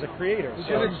me as a creator.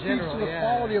 So it speaks to the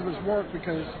quality of his work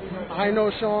because I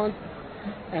know Sean,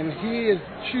 and he is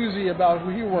choosy about who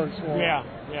he works for. Yeah.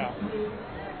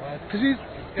 Because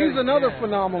he's another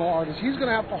phenomenal artist. He's going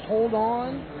to have to hold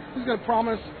on. He's going to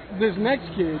promise this next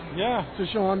kid to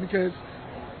Sean because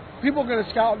people are going to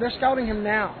scout. They're scouting him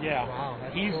now. Yeah. Wow,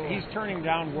 he's turning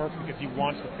down work because he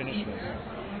wants to finish this.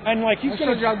 And like he's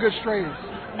going to how good Stray is.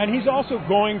 And he's also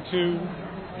going to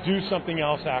do something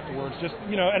else afterwards. Just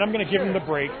and I'm going to give him the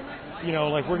break.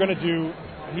 Like we're going to do.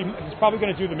 He's probably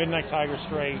going to do the Midnight Tiger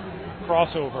Stray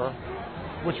crossover,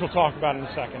 which we'll talk about in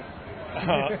a second.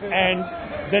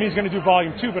 And then he's going to do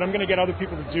volume 2, but I'm going to get other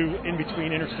people to do in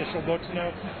between interstitial books,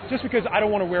 just because I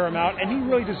don't want to wear him out, and he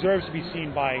really deserves to be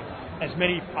seen by as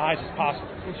many eyes as possible.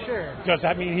 Sure. Does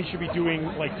that mean he should be doing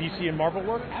like DC and Marvel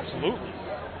work? Absolutely.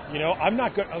 I'm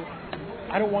not good.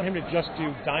 I don't want him to just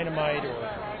do Dynamite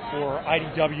or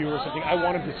IDW or something. I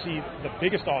want him to see the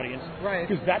biggest audience, right?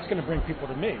 Because that's going to bring people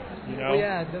to me. Well,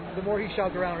 yeah. The more he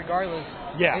shopped around, regardless.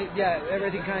 Yeah.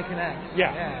 Everything kind of connects.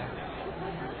 Yeah.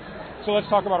 So let's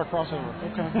talk about our crossover.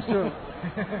 Okay, let's do it.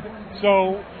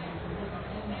 So,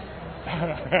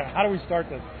 how do we start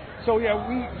this? So yeah,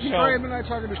 Stray and Midnight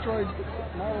Tiger destroyed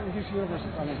Marvel and DC Universe.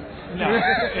 No,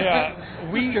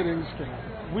 Just kidding.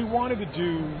 We wanted to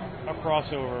do a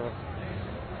crossover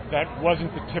that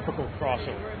wasn't the typical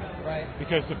crossover. Right.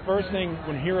 Because the first thing,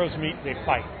 when heroes meet, they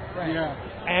fight. Right. Yeah.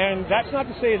 And that's not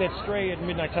to say that Stray and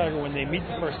Midnight Tiger, when they meet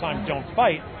the first time, don't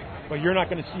fight, but you're not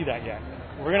going to see that yet.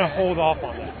 We're going to hold off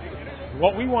on that.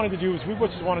 What we wanted to do is we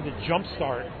just wanted to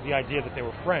jumpstart the idea that they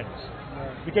were friends.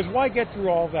 Right. Because why get through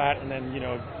all that and then,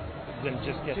 then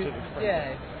just get to the friends?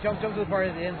 Yeah, jump to the part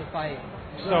at the end of the fight.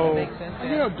 So, makes sense.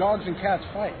 Dogs and cats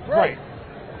fight. Right.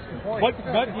 But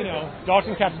dogs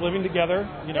and cats living together,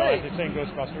 as they say in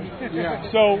Ghostbusters.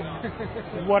 Yeah. So,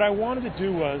 what I wanted to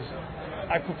do was,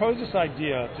 I proposed this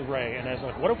idea to Ray, and I was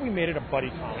like, what if we made it a buddy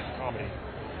comedy?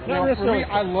 For me,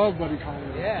 I love buddy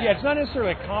comedy. Yeah, it's not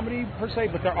necessarily a comedy per se,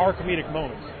 but there are comedic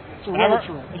moments. It's a road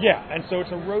trip. Yeah, and so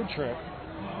it's a road trip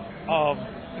of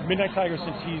Midnight Tiger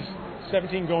since he's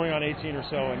 17 going on 18 or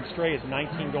so, and Stray is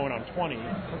 19 going on 20.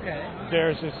 Okay.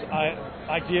 There's this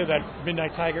idea that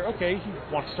Midnight Tiger, he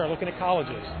wants to start looking at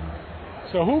colleges.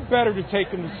 So who better to take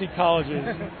him to see colleges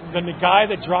than the guy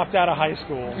that dropped out of high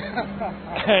school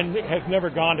and has never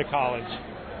gone to college,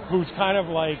 who's kind of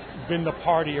like been the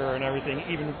partier and everything,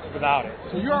 even without it.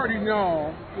 So you already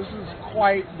know this is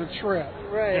quite the trip.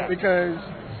 Right. Yeah. Because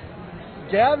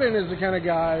Gavin is the kind of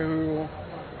guy who,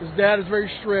 his dad is very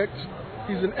strict.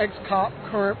 He's an ex-cop,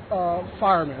 current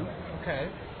fireman. Okay.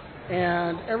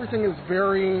 And everything is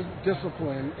very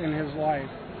disciplined in his life.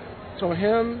 So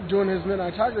him doing his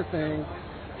Midnight Tiger thing,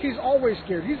 he's always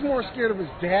scared. He's more scared of his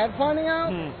dad finding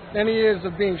out than he is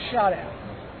of being shot at.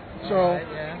 So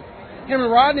him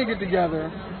and Rodney get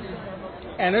together,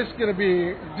 and it's gonna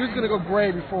be dude's gonna go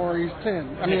gray before he's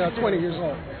 20 years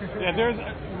old. Yeah,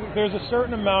 there's a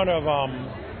certain amount of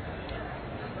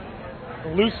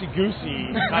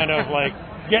loosey-goosey kind of like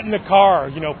get in the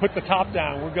car, put the top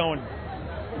down, we're going,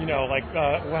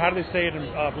 how do they say it in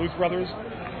Blues Brothers?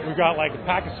 We've got like a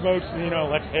pack of smokes,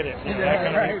 let's hit it. That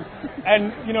kind of thing.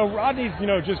 And, Rodney's,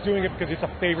 just doing it because it's a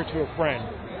favor to a friend.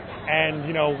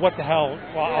 And, what the hell,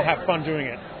 well, I'll have fun doing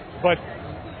it.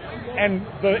 And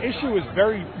the issue is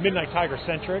very Midnight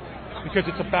Tiger-centric because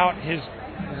it's about his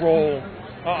road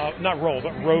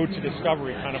to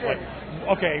discovery, kind of like,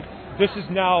 okay, this is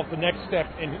now the next step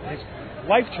in his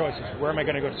life choices. Where am I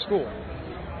going to go to school?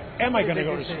 Am I going to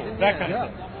go to school? That kind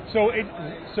of thing.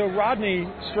 So Rodney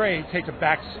Stray takes a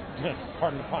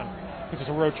pardon the pun, because it's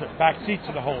a road trip, back seat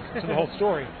to the whole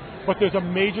story. But there's a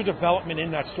major development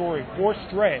in that story for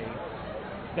Stray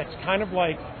that's kind of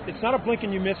like, it's not a blink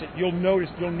and you miss it. You'll know it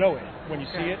when you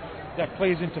see it. That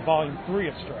plays into volume 3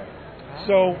 of Stray.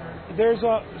 So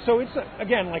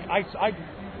again, like I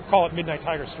call it Midnight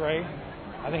Tiger Stray.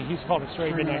 I think he's called it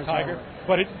Stray Midnight Tiger.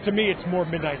 But to me, it's more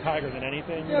Midnight Tiger than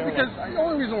anything. Yeah, because the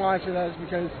only reason why I say that is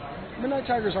because Midnight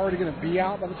Tiger's already going to be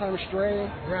out by the time of Stray.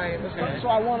 Right. Okay. So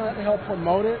I want to help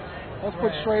promote it. Let's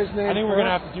put Stray's name. I think we're going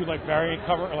to have to do like variant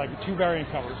cover, or like 2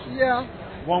 variant covers. Yeah.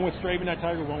 One with Stray Midnight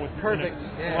Tiger, one with Perfect.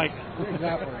 Yeah. Like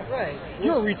exactly. Right.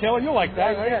 You're a retailer. You'll like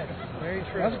that, right? Yes. Very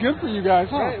true. That's good for you guys,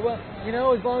 huh? Right. Well,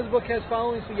 as long as the book has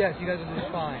following, so yes, you guys will do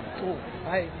fine. Cool.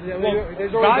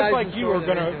 There's guys like you are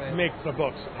going to make the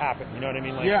books happen. You know what I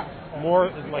mean? Like, more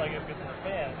like if it's for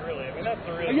fans, really. I mean, that's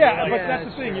the real. Yeah, but that's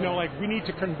the thing. Like we need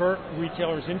to convert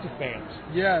retailers into fans.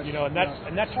 Yes.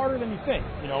 And that's harder than you think.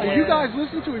 And you guys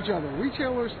listen to each other.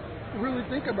 Retailers really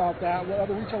think about that, what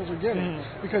other retailers are getting,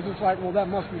 because it's like, well, that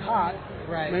must be hot.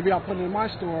 Right. Maybe I'll put it in my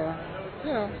store.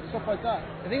 Stuff like that.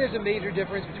 I think there's a major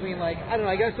difference between, I don't know,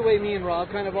 I guess the way me and Rob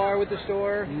kind of are with the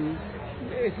store.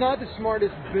 It's not the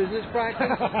smartest business practice.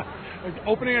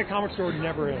 Opening a comic store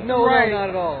never is. No, not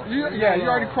at all. You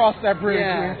already crossed that bridge.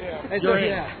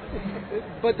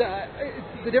 But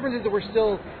the difference is that we're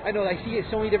still, I see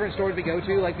so many different stores we go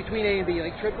to, like between A and B,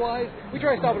 like trip-wise, we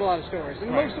try to stop at a lot of stores. And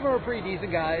most of them are pretty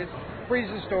decent guys, pretty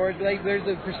decent stores, but there's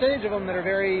a percentage of them that are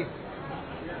very,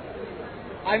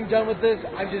 I'm done with this,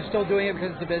 I'm just still doing it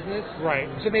because it's a business. Right.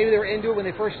 So maybe they were into it when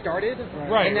they first started,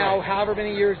 and now however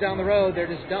many years down the road, they're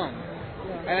just done.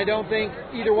 And I don't think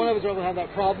either one of us are going to have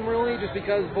that problem, really, just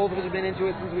because both of us have been into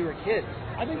it since we were kids.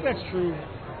 I think that's true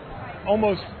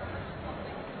almost,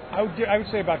 I would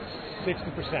say about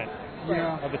 60%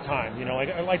 of the time.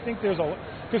 I think there's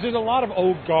a lot of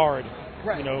old guard,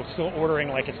 still ordering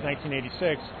like it's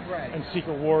 1986, and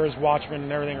Secret Wars, Watchmen,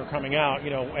 and everything are coming out,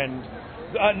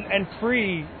 and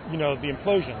pre, the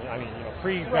implosion. I mean,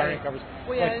 pre-variant covers.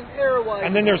 Well, and era-wise.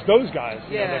 And then there's those guys,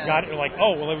 that got it, like,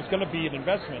 oh, well, it was going to be an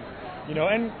investment.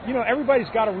 And everybody's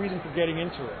got a reason for getting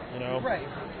into it. Right.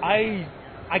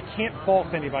 I can't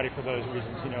fault anybody for those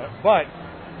reasons. But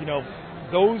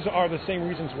those are the same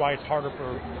reasons why it's harder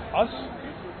for us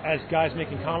as guys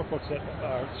making comic books that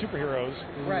are superheroes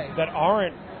that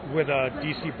aren't with a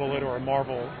DC Bullet or a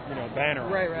Marvel banner.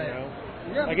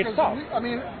 Yeah, like it's tough.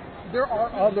 There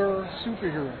are other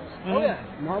superheroes. Oh yeah.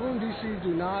 Marvel and DC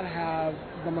do not have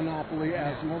the monopoly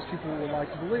as most people would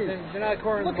like to believe. They're not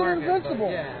cornering the Look at market. Invincible.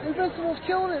 Invincible's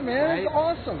killing it, man. It's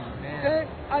awesome. Okay?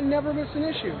 I never miss an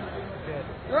issue. Good.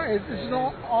 Right, it's an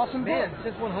awesome book.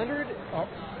 Since 100,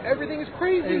 everything is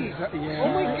crazy.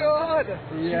 Oh my God.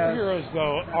 Superheroes,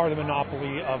 though, are the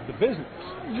monopoly of the business.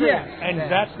 Yes. And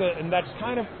that's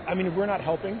kind of, we're not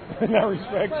helping in that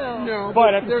respect. Well, no,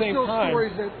 but at the there's same still time,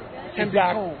 stories that can be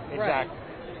told. Exactly.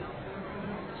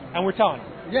 And we're telling them.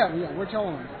 Yeah, we're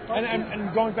telling them.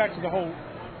 And going back to the whole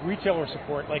retailer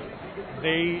support, like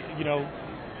they,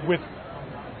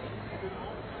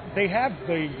 they have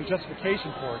the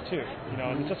justification for it too,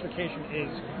 and the justification is,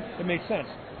 it makes sense.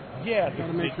 Yeah,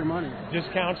 make your money.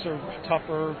 Discounts are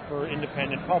tougher for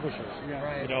independent publishers.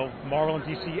 Marvel and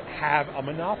DC have a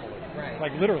monopoly.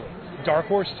 Like literally. Dark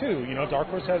Horse too. Dark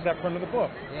Horse has that front of the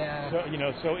book. Yeah. So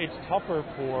so it's tougher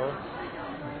for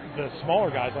the smaller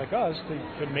guys like us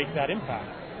to make that impact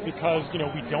because we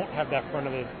don't have that front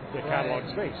of the catalog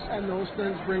space. And those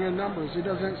things bring in numbers.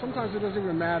 Sometimes it doesn't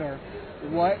even matter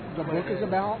what the book is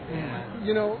about.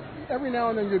 Yeah. Every now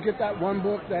and then you'll get that one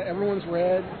book that everyone's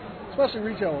read, especially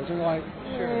retailers, and you're like,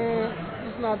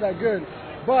 it's not that good.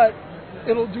 But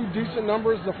it'll do decent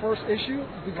numbers the first issue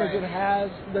because it has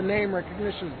the name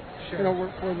recognition,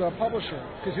 for the publisher.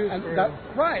 You know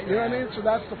what I mean? So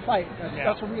that's the fight.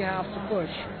 That's what we have to push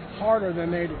harder than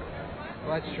they do.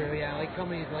 Well, that's true, like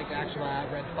companies like Action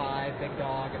Lab, Red 5, Big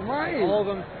Dog, and right. all of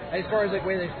them, as far as like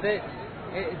where they fit,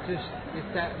 it's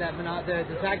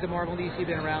the fact that Marvel and DC have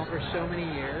been around for so many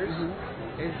years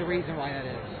is the reason why that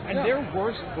is. And their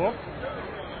worst book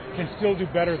can still do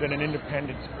better than an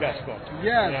independent's best book.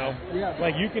 Yeah. You know? Yeah.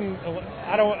 Like you can,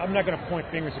 I'm not going to point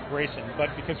fingers at Grayson, but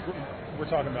because we're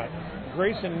talking about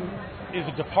Grayson is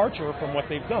a departure from what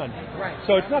they've done. Right.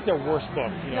 So it's not their worst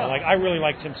book. You know, No. like I really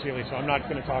like Tim Seeley, so I'm not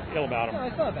going to talk ill about him. No,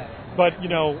 it's not bad. But, you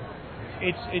know,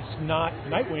 it's not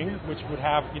Nightwing, which would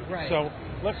have, Right. so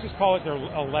let's just call it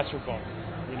a lesser book,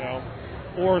 you know,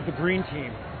 or the Green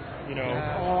Team, you know,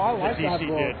 I like that DC that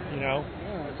book. did, you know,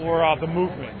 or the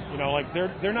Movement, you know, like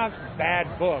they're not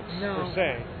bad books per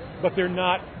se, but they're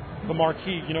not the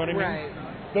marquee, you know what I mean? Right.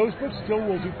 Those books still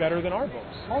will do better than our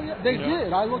books. Oh yeah, they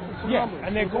did. I looked at some numbers.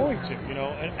 And they're going to, you know,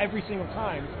 and every single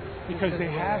time because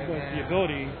they have the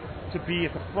ability to be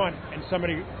at the front, and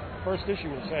somebody first issue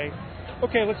will say,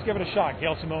 okay, let's give it a shot.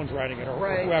 Gail Simone's writing it, or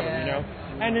whoever, you know.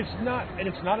 And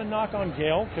it's not a knock on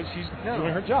Gail because she's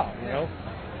doing her job, you know.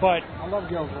 But I love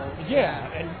Gail's work.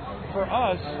 Yeah, and for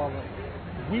us, I love it.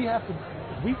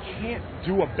 we can't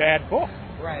do a bad book.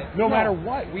 Right. No matter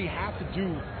what, we have to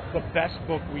do the best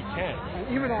book we can.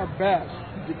 And even our best,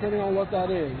 depending on what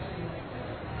that is,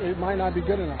 it might not be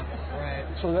good enough. Right.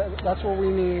 So that's what we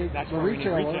need. That's the where we need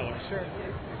retailer. retailers. Sure.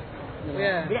 You know.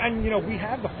 Yeah. And, you know, we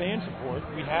have the fan support.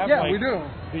 We have, we do.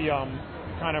 the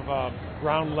kind of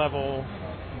ground level,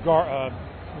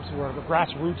 what's the word, the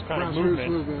grassroots kind of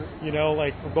movement. You know,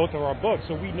 like for both of our books.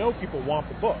 So we know people want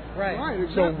the book. Right.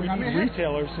 Exactly. So we need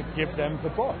retailers to give them the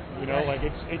book. You know, like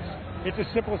it's as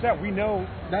simple as that. We know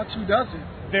that's who does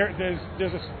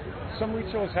it. Some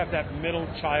retailers have that middle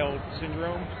child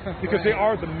syndrome because they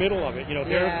are the middle of it. You know,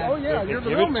 you're the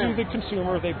middleman. Give it to the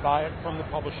consumer, they buy it from the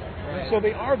publisher. Right. So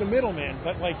they are the middleman,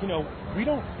 but like, you know, we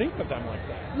don't think of them like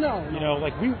that. No. You know,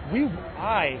 like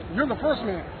you're the first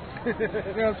man.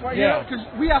 That's why. Yeah. Because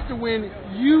we have to win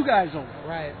you guys over.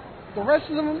 Right. The rest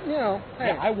of them, you know. Hey.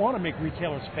 Yeah, I want to make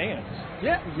retailers fans.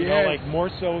 Yeah. You know, like more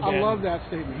so than. I love that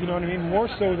statement. You know what I mean? More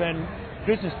so than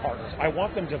business partners. I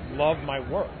want them to love my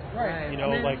work. Right. You know,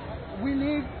 like. We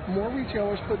need more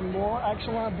retailers putting more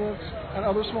Action Line books and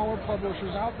other smaller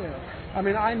publishers out there. I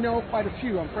mean, I know quite a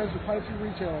few. I'm friends with quite a few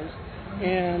retailers.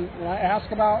 And when I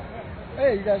ask about,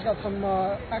 hey, you guys got some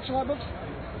Action Line books?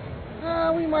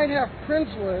 We might have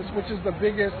Princeless, which is the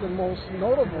biggest and most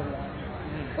notable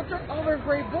one. But there are other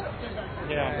great books.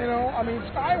 Yeah. You know, I mean,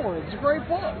 Skyward's a great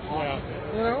book.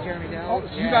 Yeah. You know? Jeremy Dell.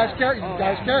 You guys carry, right?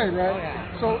 Oh,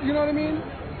 yeah. So, you know what I mean?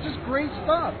 Just great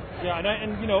stuff. Yeah,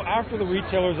 and you know, after the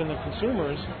retailers and the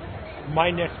consumers,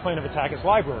 my next plan of attack is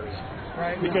libraries.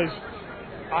 Right. Because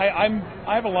I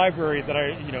have a library that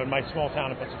in my small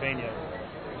town in Pennsylvania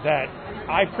that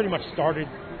I pretty much started.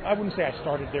 I wouldn't say I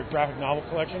started their graphic novel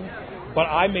collection, but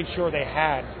I made sure they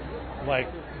had like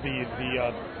the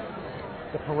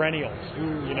perennials.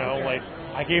 You know, like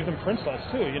I gave them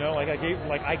Princeless too. You know,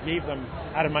 I gave them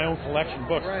out of my own collection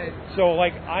books. Right. So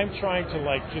like I'm trying to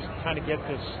like just kind of get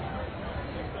this.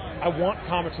 I want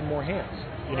comics in more hands,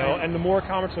 you know, and the more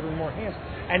comics that are in more hands.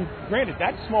 And granted,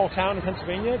 that small town in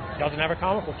Pennsylvania doesn't have a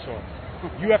comic book store.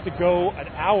 You have to go an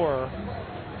hour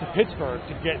to Pittsburgh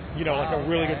to get, you know, like a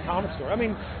really good comic store. I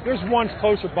mean, there's ones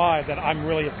closer by that I'm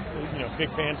really, big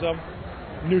fans of.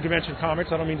 New Dimension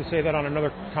Comics. I don't mean to say that on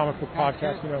another comic book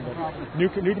podcast, you know, but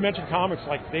New Dimension Comics,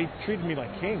 like they treated me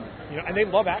like king, you know, and they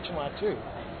love Action Lab too.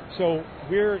 So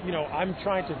I'm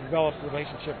trying to develop a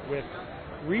relationship with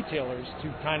retailers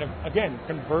to kind of, again,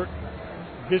 convert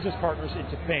business partners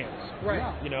into fans. Right.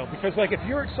 You know, because like if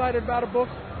you're excited about a book,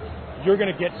 you're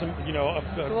going to get some, you know,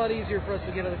 it's a lot easier for us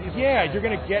to get other people. Yeah, you're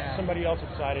going to get somebody else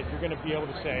excited. You're going to be able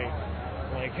to say,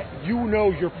 like, you know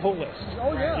your pull list.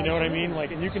 Oh yeah. You know what I mean? Like,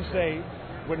 and you can say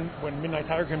when Midnight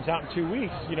Tiger comes out in 2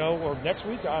 weeks, you know, or next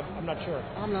week, I'm not sure.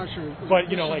 I'm not sure. But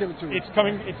you know, like it's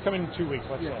coming in 2 weeks,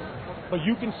 let's say. But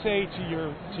you can say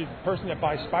to the person that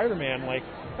buys Spider-Man, like,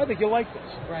 I think you'll like this.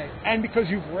 Right. And because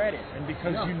you've read it, and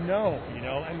because you know,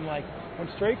 and like when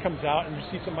Stray comes out and you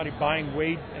see somebody buying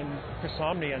Wade and Chris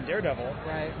Samnee and Daredevil,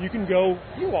 right. You can go,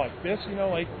 you like this, you know,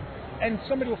 like, and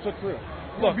somebody will flip through.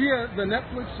 Look, via the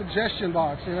Netflix suggestion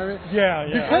box, you know what I mean? Yeah.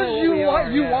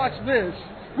 Because you watch this,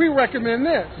 we recommend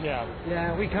this. Yeah.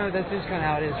 Yeah, that's just kind of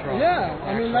how it is for us. Yeah,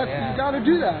 I mean, you got to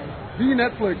do that. Be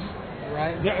Netflix.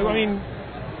 Right. Yeah, I mean,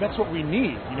 that's what we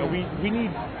need. You know, we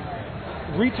need.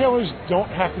 Retailers don't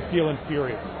have to feel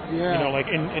inferior. Yeah. You know, like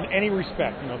in any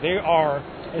respect. You know, they are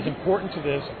as important to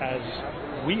this as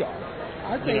we are.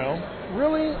 I think,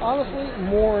 really, honestly,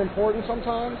 more important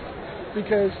sometimes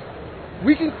because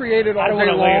we can create it all day long. I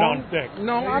don't want to lay it on thick.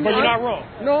 No, but you're not wrong.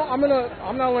 No, I'm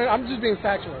not. I'm just being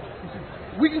factual.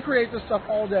 we can create this stuff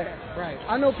all day. Right.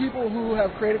 I know people who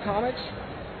have created comics,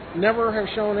 never have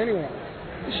shown anyone.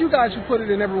 It's you guys who put it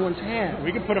in everyone's hand.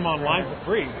 We can put them online for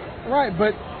free. Right,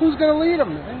 but who's going to lead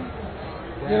them, man?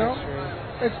 That's You know?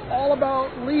 true. It's all about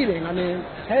leading. I mean,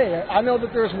 hey, I know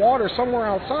that there's water somewhere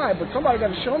outside, but somebody got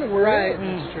to show me where Right, it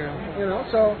is. that's true. You know,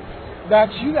 so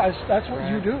that's you guys. That's what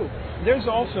you do. There's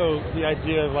also the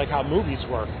idea of like how movies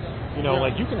work. You know,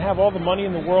 like you can have all the money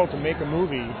in the world to make a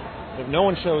movie. If no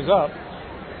one shows up,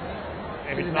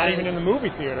 and it's not even in the movie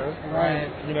theater, Right.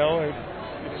 you know,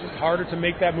 it's just harder to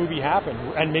make that movie happen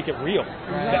and make it real.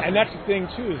 Right. And that's the thing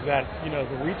too, is that, you know,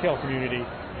 the retail community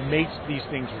makes these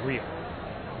things real.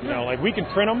 You know, like we can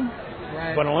print them,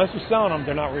 Right. but unless you're selling them,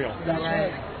 they're not real. That's right.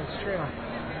 That's true.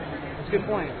 That's a good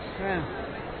point. Yeah.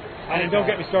 And don't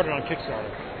get me started on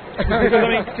Kickstarter.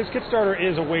 Because Kickstarter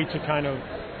is a way to kind of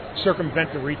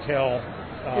circumvent the retail.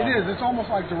 It is. It's almost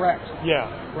like direct. Yeah.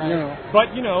 Right. You know.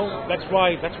 But you know, that's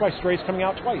why Stray's coming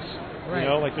out twice. Right. You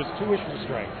know, like there's 2 issues of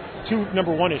Stray, 2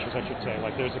 number 1 issues, I should say.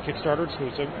 Like there's a Kickstarter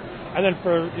exclusive, and then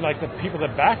for like the people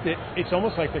that backed it, it's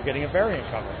almost like they're getting a variant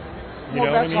cover. You Well,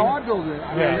 know that's what I mean? how I build it.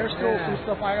 I mean, there's still some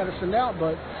stuff I got to send out,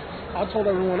 but I told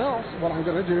everyone else what I'm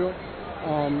going to do.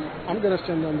 I'm going to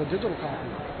send them the digital copy,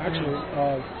 actually,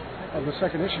 of the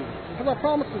second issue, because I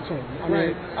promised it to them. I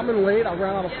mean, I've been late. I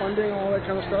ran out of funding, all that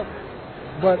kind of stuff,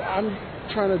 but I'm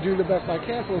trying to do the best I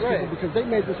can for those people because they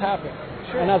made this happen.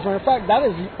 Sure. And as a matter of fact, that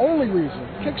is the only reason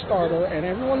Kickstarter and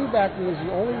everyone who backed me is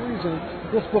the only reason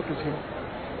this book is here.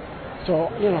 So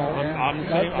you know, I'm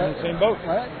in the same boat.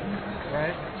 Right.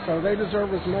 Right. So they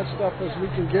deserve as much stuff as we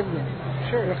can give them.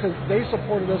 Sure. Because they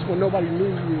supported us when nobody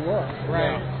knew who we were.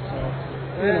 Right. So,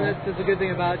 And that's a good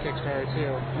thing about Kickstarter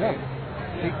too. Yeah.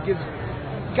 It gives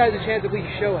you guys a chance at least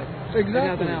show it. Exactly.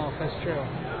 If nothing else. That's true.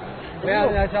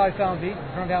 Yeah, that's how I found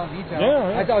Down Detail.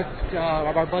 Yeah. I thought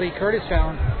our buddy Curtis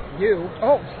found you.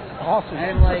 Oh, awesome.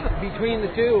 And like between the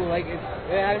two, like if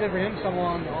I hadn't been for him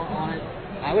someone on it,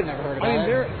 I would have never heard about I mean,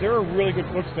 it. there are really good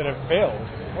books that have failed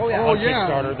on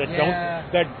Kickstarter that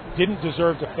that didn't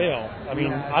deserve to fail. I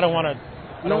mean, I don't want to.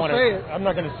 I don't want to. I'm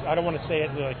not going to. I don't want to say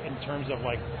it like in terms of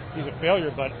like he's a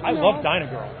failure, but I love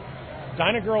Dynagirl.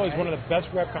 Dynagirl is one of the best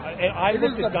webcomics. I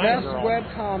looked at Dynagirl. It is the best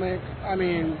webcomic. I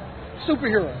mean,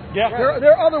 superhero. Yeah.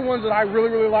 There are other ones that I really,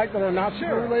 really like that are not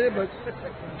super related, but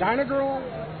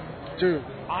Dynagirl, dude.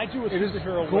 I do a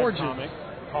superhero webcomic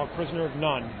called Prisoner of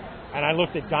None, and I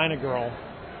looked at Dynagirl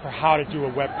for how to do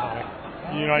a webcomic.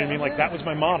 You know what I mean? Like that was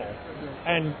my model.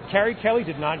 And Carrie Kelly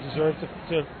did not deserve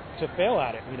to fail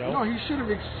at it. You know? No, he should have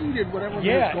exceeded whatever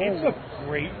his goal it's was. a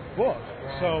great book.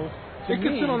 So it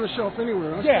could sit on the shelf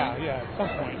anywhere. Yeah, at some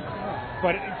point.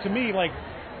 But to me, like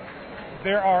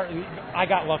I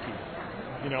got lucky.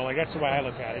 You know, like that's the way I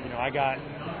look at it. You know, I got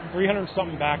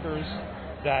 300-something backers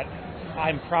that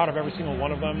I'm proud of every single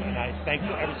one of them, and I thank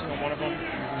every single one of them.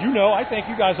 You know, I thank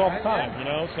you guys all the time. You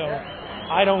know, so.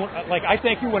 I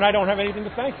thank you when I don't have anything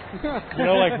to thank. You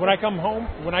know, like when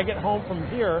I get home from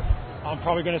here, I'm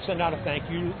probably going to send out a thank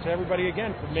you to everybody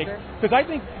again for making, because I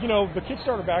think, you know, the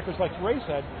Kickstarter backers, like Ray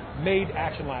said, made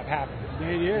Action Lab happen.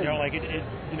 They did. You know, like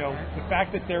you know, the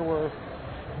fact that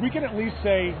we can at least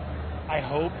say, I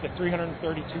hope that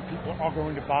 332 people are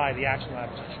going to buy the Action Lab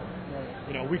t-shirt. Right.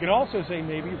 You know, we can also say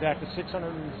maybe that the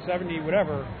 670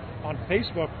 whatever on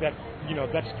Facebook that, you know,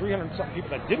 that's 300-something people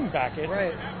that didn't back it.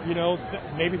 Right. You know,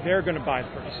 maybe they're going to buy it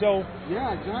first. So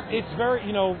yeah, exactly. It's very,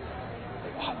 you know,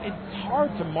 it's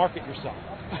hard to market yourself.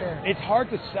 Sure. It's hard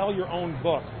to sell your own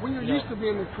book. When you're used to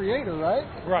being the creator, right?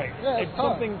 Right. Yeah, it's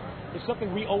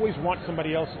something we always want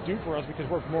somebody else to do for us because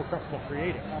we're more comfortable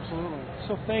creating. Absolutely.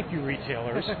 So thank you,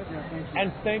 retailers. Thank you.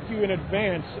 And thank you in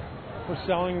advance for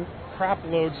selling crap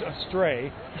loads of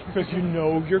Stray, because you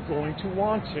know you're going to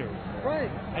want to.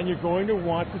 Right. And you're going to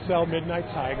want to sell Midnight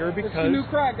Tiger because... It's the new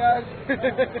crack, guys.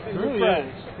 It really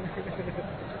is.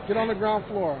 Get on the ground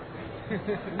floor.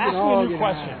 Ask me a new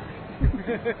question.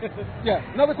 Yeah,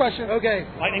 another question. Okay.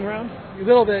 Lightning round? A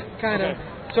little bit, kind of.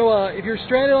 Okay. So if you're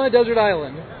stranded on a desert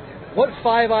island, what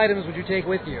 5 items would you take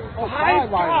with you? Oh, My 5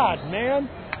 God, items. man.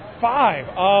 5.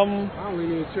 I only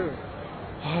need 2.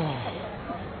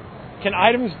 Can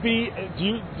items be...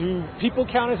 Do people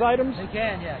count as items? They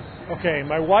can, yes. Okay,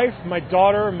 my wife, my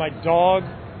daughter, my dog,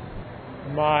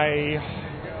 my...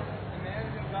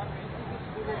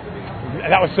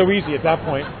 That was so easy at that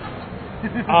point.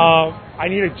 I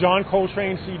need a John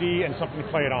Coltrane CD and something to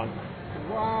play it on.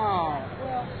 Wow.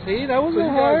 See, that wasn't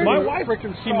hard. My wife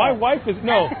is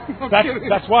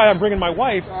that's why I'm bringing my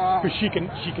wife, because she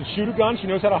can shoot a gun. She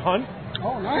knows how to hunt.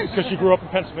 Oh, nice. Because she grew up in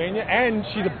Pennsylvania, and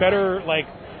she's a better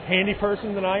handy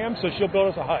person than I am, so she'll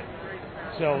build us a hut.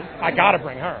 So I gotta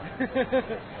bring her.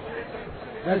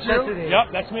 That's you? Yep,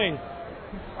 that's me.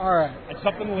 All right. And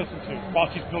something to listen to while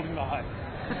she's building the hut.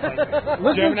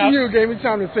 Listening to you gave me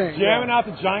time to think. Jamming out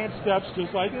the giant steps,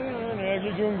 just like,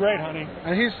 you're doing great, honey.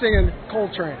 And he's singing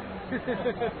Coltrane.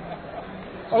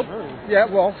 Sure. Yeah,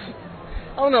 well,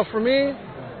 I don't know. For me,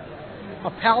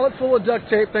 a pallet full of duct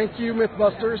tape. Thank you,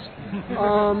 MythBusters.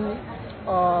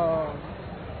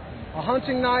 A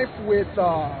hunting knife with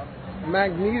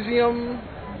magnesium.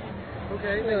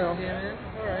 Okay, You know.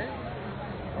 all right.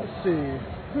 Let's see.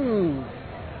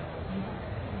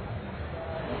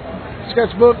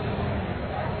 Sketchbook,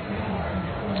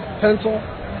 pencil,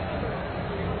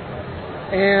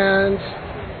 and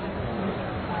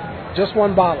just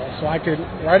one bottle. So I could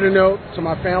write a note to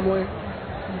my family,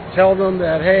 tell them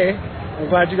that, hey, I'm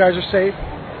glad you guys are safe.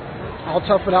 I'll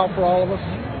tough it out for all of us.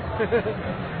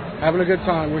 Having a good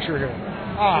time. Wish you were here.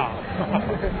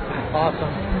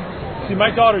 Awesome. See,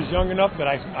 my daughter's young enough that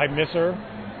I miss her.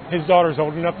 His daughter's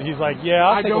old enough that he's like, yeah,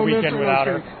 I'll take a weekend without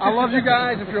her. I love you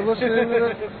guys. If you're listening to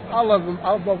this, I love them.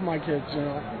 I love both my kids, you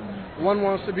know. One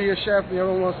wants to be a chef, the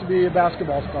other one wants to be a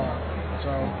basketball star.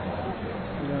 So,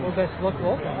 you know. Well, best of luck to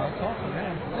both of them. That's awesome,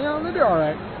 man. Yeah, they do all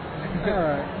right. All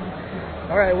right.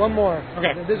 All right, one more.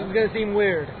 Okay. This is going to seem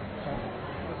weird. A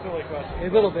silly question.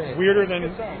 A little bit. Weirder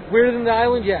than the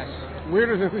island? Yes.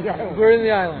 Weirder than the island. Weirder than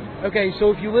the island. Okay,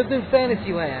 so if you lived in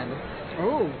Fantasyland,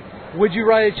 would you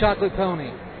ride a chocolate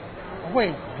pony?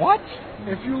 Wait, what?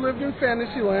 If you lived in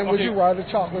Fantasyland, would you ride a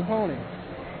chocolate pony?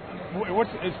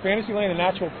 Is Fantasyland a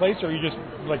natural place, or are you just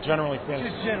like generally fantasy?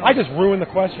 Just general. I just ruined the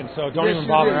question, so don't even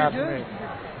bother asking me.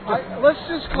 Let's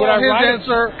just call his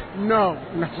answer no.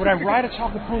 Would I ride a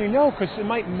chocolate pony? No, because it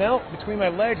might melt between my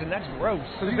legs, and that's gross.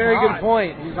 That's a very good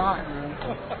point. He's hot, man.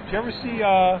 Did you ever see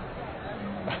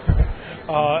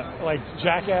like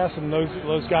Jackass and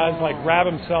those guys like Rab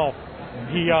himself?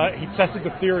 He tested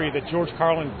the theory that George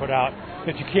Carlin put out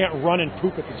that you can't run and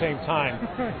poop at the same time.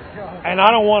 And I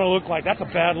don't want to look like that's a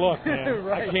bad look, man.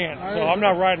 Right. I can't. So I'm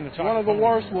not riding the chocolate One of the pony.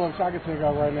 worst looks I could think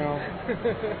of right now.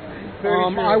 Very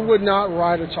true. I would not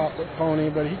ride a chocolate pony,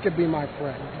 but he could be my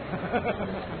friend. That's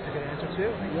a good answer,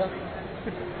 too. Yep.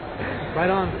 Right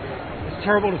on. It's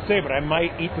terrible to say, but I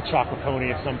might eat the chocolate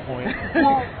pony at some point.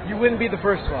 You wouldn't be the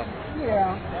first one.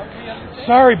 Yeah.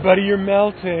 Sorry, buddy, you're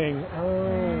melting.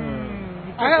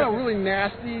 I had a really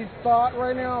nasty thought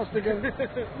right now. I was thinking,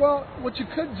 well, what you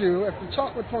could do if the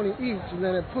chocolate pony eats and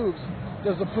then it poops,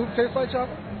 does the poop taste like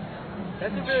chocolate?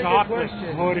 That's a very Chocolate good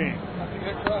question. pudding.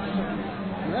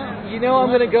 Yeah. You know, I'm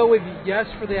going to go with yes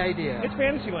for the idea. It's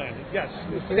Fantasyland, yes.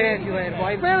 It's Fantasyland.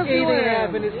 Why Fantasyland. anything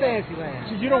happen is Fantasyland.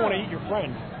 So you don't want to eat your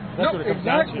friend. That's what it comes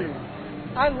exactly. down to.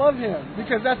 I love him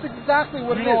because that's exactly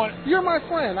what You it know is. what? You're my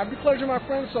friend. I'd be pleasure my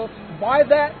friend. So by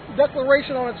that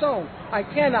declaration on its own, I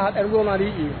cannot and will not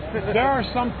eat you. There are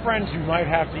some friends you might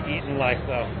have to eat in life,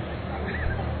 though.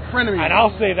 Frenemies. And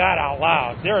I'll say that out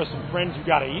loud. There are some friends you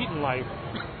got to eat in life.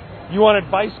 You want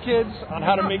advice, kids, on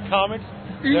how to make comics?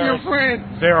 Eat your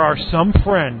friend. There are some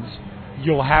friends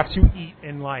you'll have to eat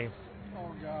in life.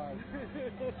 Oh God.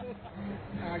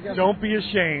 I guess Don't be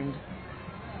ashamed.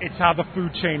 It's how the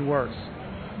food chain works.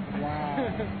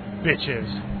 Wow.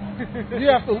 Bitches. You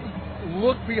have to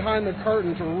look behind the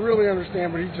curtain to really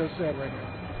understand what he just said right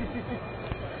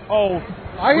now. Oh,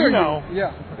 I hear we know. you.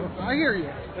 Yeah, I hear you.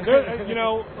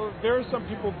 There are some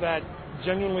people that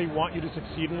genuinely want you to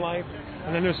succeed in life,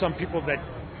 and then there's some people that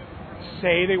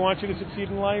say they want you to succeed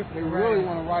in life. They really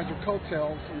want to ride your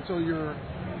coattails until you're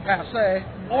passe.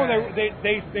 Or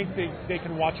they think they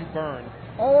can watch you burn.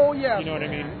 Oh yeah. You know what I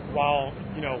mean? While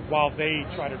they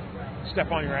try to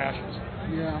step on your ashes.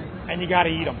 Yeah. And you got to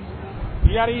eat them.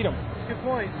 You got to eat them. Good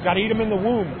point. You got to eat them in the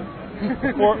womb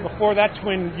before that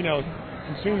twin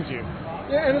consumes you.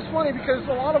 Yeah, and it's funny because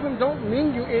a lot of them don't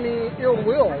mean you any ill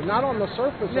will, not on the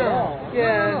surface at all.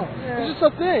 Yeah. No. It's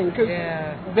just a thing because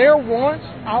their wants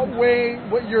outweigh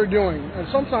what you're doing, and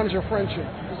sometimes your friendship.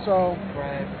 So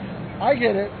right. I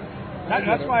get it.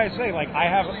 That's why I say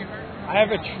I have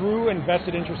a true and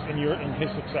vested interest in his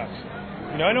success.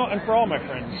 I know, and for all my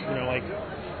friends,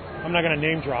 I'm not going to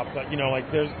name drop, but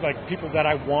there's people that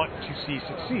I want to see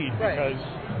succeed because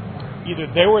either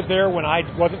they were there when I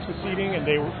wasn't succeeding and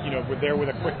they were there with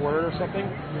a quick word or something,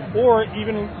 or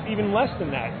even less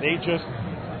than that, they just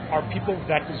are people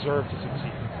that deserve to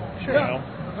succeed. Sure.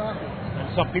 Exactly.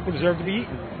 And some people deserve to be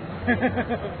eaten.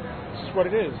 This is what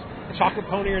it is. Chocolate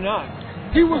pony or not.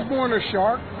 He was born a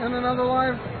shark in another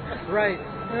life. Right.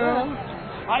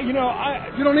 You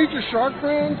don't eat your shark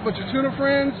friends, but your tuna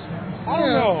friends. I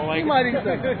don't know. You might eat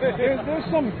them.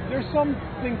 There's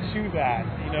something to that,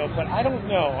 but I don't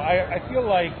know. I feel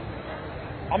like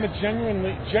I'm a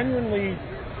genuinely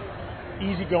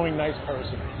easygoing, nice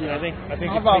person. Yeah. I think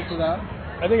I'll vouch for that.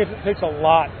 I think it takes a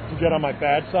lot to get on my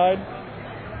bad side,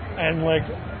 and like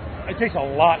it takes a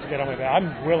lot to get on my bad.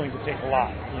 I'm willing to take a lot,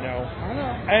 you know. I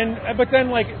know. And but then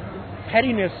like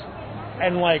pettiness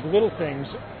and like little things,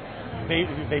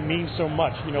 they mean so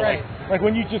much, you know. Right. Like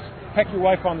when you just peck your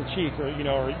wife on the cheek, or you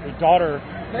know, or your daughter.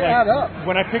 They like, add up.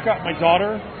 When I pick up my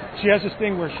daughter, she has this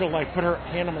thing where she'll like put her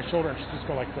hand on my shoulder and she'll just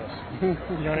go like this.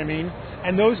 You know what I mean?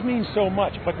 And those mean so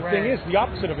much. But the thing is, the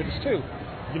opposite of it is too.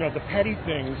 You know, the petty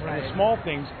things and the small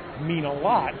things mean a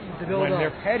lot when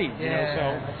they're petty. You know,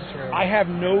 so that's true. I have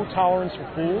no tolerance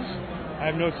for fools. I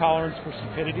have no tolerance for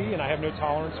stupidity, and I have no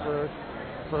tolerance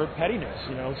for pettiness.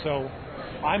 You know, so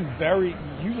I'm very.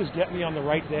 You just get me on the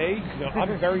right day. You know,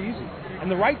 I'm very easy.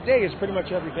 And the right day is pretty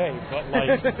much every day. But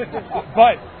like,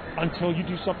 but until you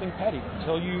do something petty,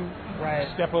 until you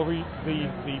step over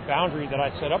the boundary that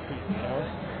I set up for you. You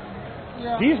know.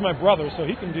 Yeah. He's my brother, so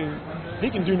he can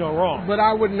do no wrong. But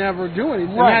I would never do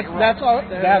anything. Right, That's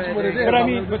what it is. But I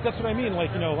mean, but that's what I mean.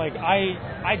 Like, you know, like I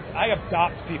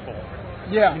adopt people.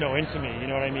 Yeah. You know, into me. You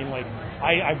know what I mean? Like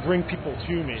I bring people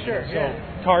to me. Sure. So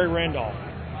Tari Randolph,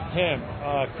 him,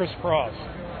 Chris Cross,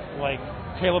 like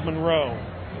Caleb Monroe.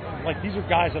 Like these are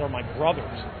guys that are my brothers.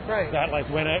 Right. That like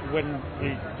when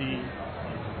the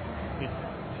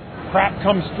crap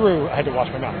comes through, I had to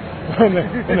wash my mouth. When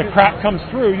the crap comes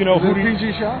through, you know, Is it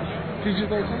PG shot?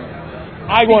 PG-13?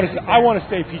 I want to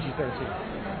stay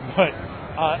PG-13, but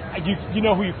you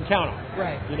know who you can count on.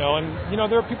 Right. You know, and you know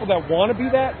there are people that want to be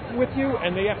that with you,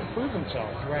 and they have to prove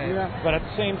themselves. Right. Yeah. But at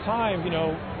the same time, you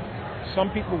know, some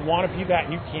people want to be that,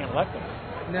 and you can't let them.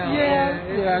 No.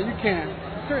 Yeah, you can.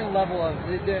 A certain level of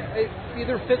it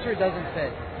either fits or it doesn't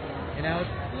fit. You know.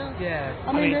 Yeah.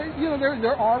 I mean,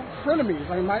 there are frenemies.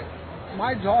 I mean,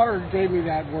 my daughter gave me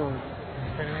that word,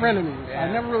 frenemies. Yeah.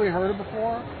 I never really heard it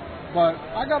before, but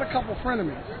I got a couple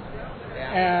frenemies.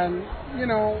 Yeah. And you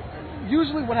know,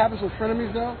 usually what happens with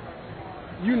frenemies though,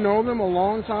 you know them a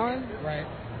long time, Right.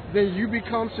 then you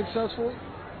become successful.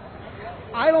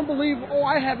 I don't believe,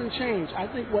 I haven't changed. I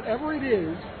think whatever it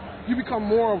is, you become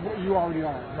more of what you already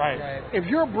are. Right. If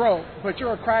you're broke, but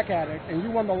you're a crack addict and you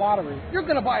won the lottery, you're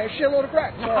going to buy a shitload of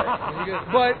crack. Sorry.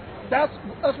 But that's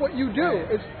what you do.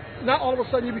 Right. It's not all of a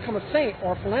sudden you become a saint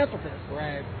or a philanthropist.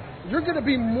 Right. You're going to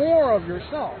be more of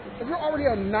yourself. If you're already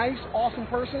a nice, awesome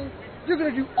person, you're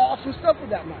going to do awesome stuff with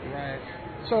that money. Right.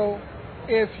 So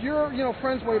if you're,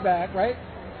 friends way back, right,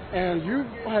 and you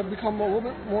have become a little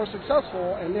bit more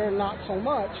successful and they're not so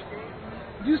much,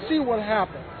 you see what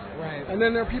happens. Right. And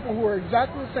then there are people who are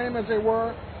exactly the same as they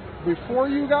were before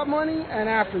you got money and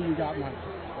after you got money.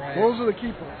 Right. Those are the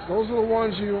keepers. Those are the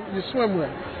ones you swim with,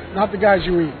 not the guys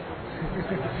you eat.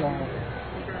 So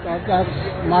that's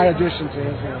my addition to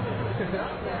it.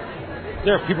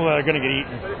 There are people that are going to get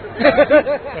eaten.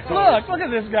 Look at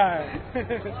this guy.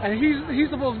 And he's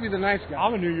supposed to be the nice guy.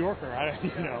 I'm a New Yorker. I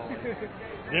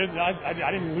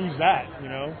didn't lose that. You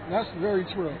know. That's very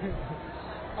true.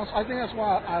 I think that's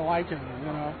why I like him.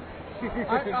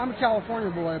 I'm a California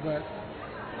boy, but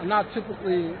I'm not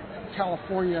typically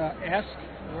California-esque.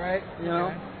 Right.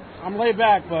 I'm laid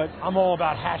back, but I'm all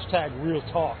about #real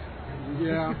talk.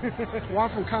 Yeah. Well, I'm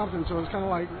from Compton, so it's kind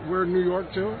of like we're New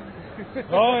York too.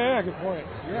 Oh yeah, good point.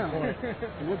 Yeah. Good point.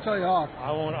 We'll tell you off.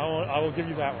 I will give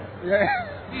you that one. Yeah.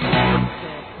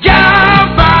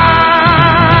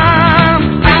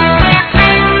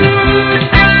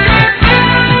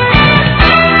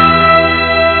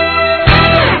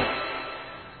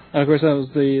 Of course, that was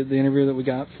the interview that we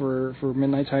got for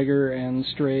Midnight Tiger and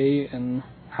Stray, and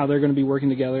how they're going to be working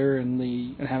together,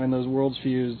 and having those worlds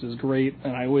fused is great.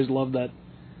 And I always loved that.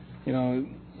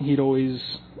 He'd always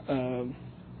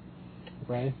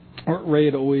Ray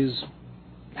had always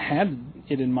had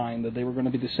it in mind that they were going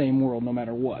to be the same world no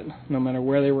matter what, no matter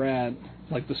where they were at.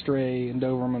 Like the Stray and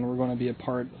Doberman were going to be a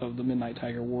part of the Midnight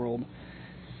Tiger world.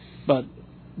 But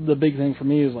the big thing for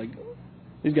me is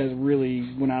these guys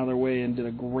really went out of their way and did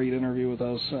a great interview with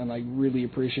us, and I really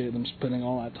appreciate them spending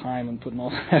all that time and putting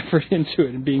all that effort into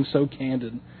it and being so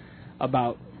candid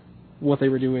about what they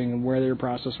were doing and where their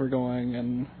process were going,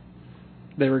 and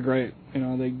they were great.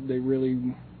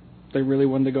 They really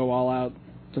wanted to go all out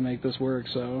to make this work.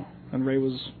 So, and Ray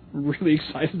was really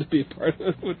excited to be a part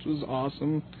of it, which was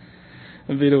awesome.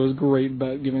 And Vito was great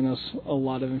about giving us a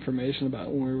lot of information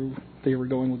about where they were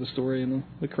going with the story and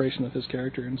the creation of his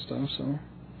character and stuff. So,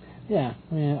 yeah,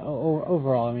 I mean,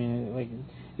 overall, I mean,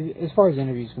 as far as the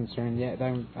interview is concerned, yeah,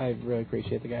 I really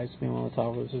appreciate the guys being willing to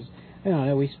talk with us.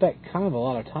 We spent kind of a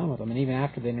lot of time with them, and even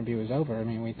after the interview was over, I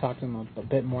mean, we talked to them a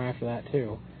bit more after that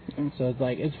too. So it's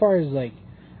as far as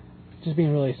just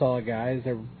being really solid guys,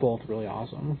 they're both really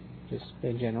awesome. just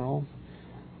in general.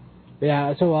 But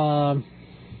yeah, so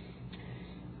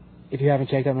if you haven't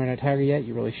checked out Midnight Tiger yet,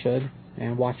 you really should.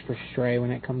 And watch for Stray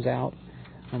when it comes out.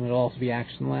 It'll also be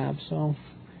Action Lab, so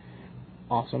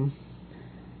awesome.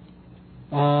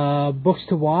 Books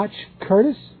to watch.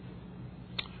 Curtis?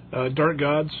 Dark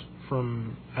Gods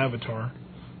from Avatar.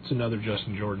 It's another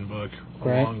Justin Jordan book,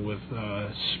 right. Along with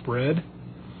Spread,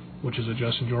 which is a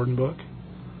Justin Jordan book.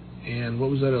 And what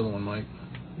was that other one, Mike?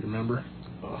 You remember?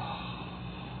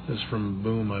 It's from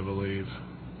Boom, I believe.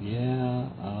 Yeah.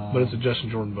 But it's a Justin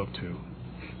Jordan book, too.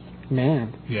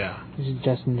 Man. Yeah. He's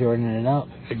Justin Jordan it up.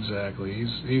 Exactly.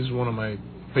 He's one of my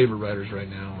favorite writers right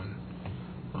now.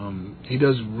 And he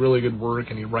does really good work,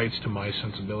 and he writes to my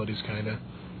sensibilities, kind of.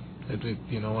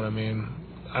 You know what I mean?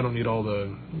 I don't need all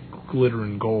the glitter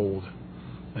and gold,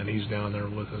 and he's down there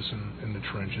with us in the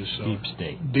trenches. So Deep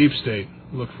State. Deep State.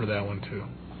 Look for that one, too.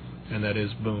 And that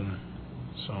is Boom.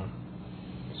 So.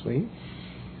 Sweet.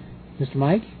 Mr.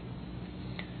 Mike?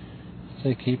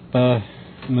 So keep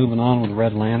moving on with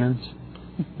Red Lanterns.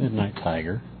 Midnight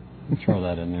Tiger. Throw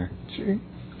that in there. Sure.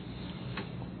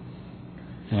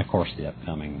 And, of course, the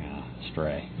upcoming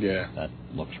Stray. Yeah. That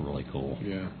looks really cool.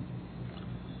 Yeah.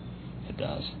 It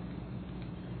does.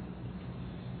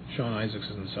 Sean Isaacs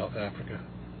is in South Africa.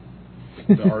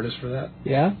 The artist for that.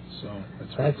 Yeah? So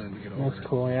that's hard for him to get over. That's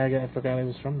cool. Yeah, I forgot he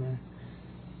was from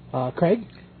there. Craig?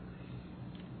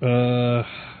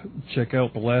 Check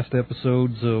out the last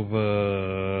episodes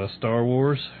of Star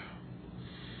Wars.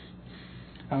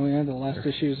 Oh, yeah, the last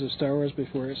issues of Star Wars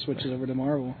before it switches over to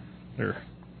Marvel.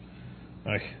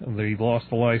 They lost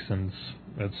the license.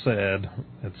 It's sad.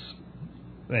 It's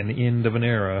an end of an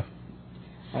era.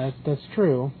 That's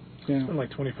true. Yeah. It's been like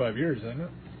 25 years, hasn't it?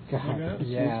 God,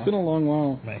 yeah. It's been a long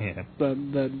while. Man.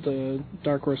 That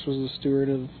Dark Horse was the steward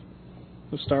of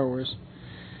Star Wars.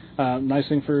 Nice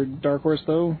thing for Dark Horse,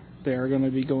 though, they are going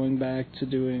to be going back to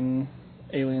doing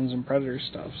Aliens and Predator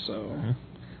stuff, so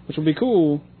which will be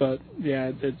cool. But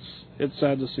yeah, it's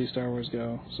sad to see Star Wars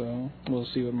go. So we'll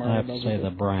see what Marvel does. I have to say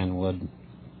the Brian Wood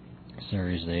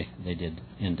series they did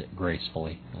end it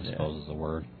gracefully. I suppose is the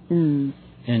word.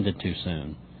 Ended too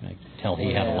soon. I can tell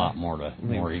he had a lot more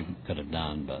he could have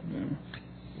done, but.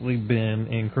 We've been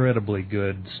incredibly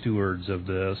good stewards of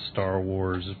the Star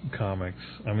Wars comics.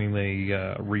 I mean, they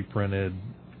reprinted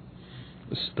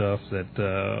stuff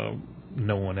that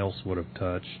no one else would have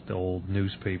touched. The old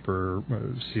newspaper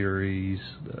series,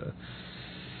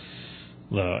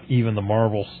 even the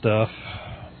Marvel stuff.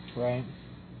 Right.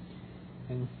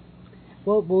 And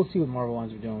we'll see what Marvel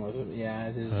ones are doing with it. Yeah,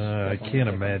 it is. I can't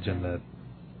imagine that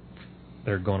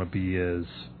they're going to be as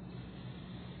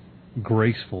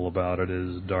graceful about it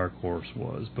as Dark Horse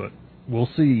was, but we'll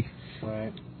see.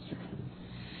 Right.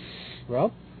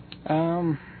 Rob?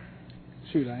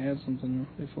 Shoot, I had something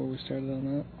before we started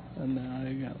on that, and now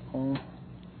I got all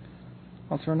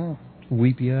thrown off.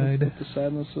 Weepy-eyed. With the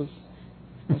sadness of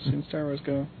seeing Star Wars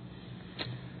go.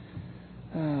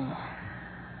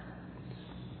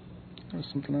 There's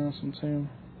something else I'm saying.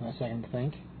 A second to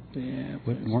think. Yeah.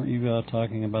 Weren't you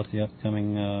talking about the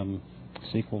upcoming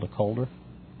sequel to Colder?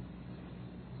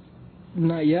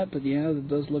 Not yet, but yeah, it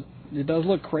does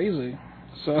look crazy.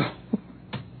 So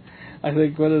I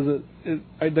think, what is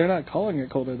it? They're not calling it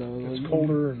Colder though. It's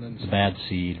Colder and then Bad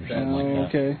Seed or something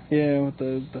like that. Okay, yeah, with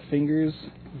the fingers.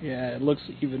 Yeah, it looks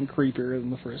even creepier than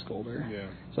the first Colder. Yeah.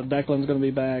 So Declan's going to be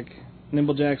back.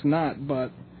 Nimblejack's not,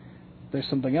 but there's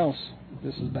something else.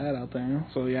 This is bad out there.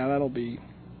 So yeah, that'll be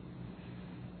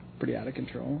pretty out of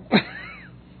control.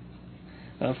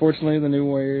 Fortunately, the New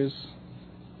Warriors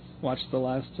watched the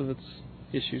last of its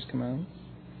issues come out.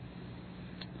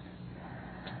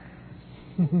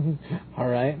 All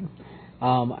right.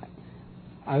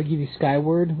 I would give you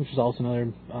Skyward, which is also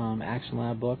another Action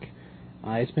Lab book.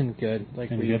 It's been good.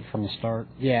 Been good from the start.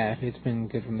 Yeah, it's been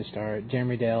good from the start.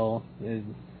 Jeremy Dale is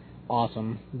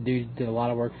awesome. Dude did a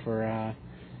lot of work for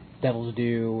Devil's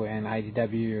Due and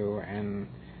IDW, and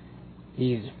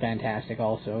he's fantastic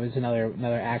also. It's another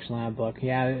Action Lab book.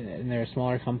 Yeah, and they're a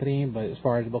smaller company, but as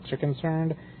far as books are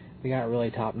concerned, we got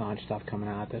really top-notch stuff coming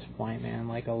out at this point, man.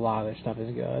 Like, a lot of their stuff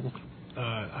is good.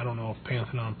 I don't know if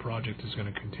Pantheon Project is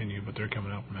going to continue, but they're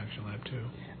coming out from Action Lab too.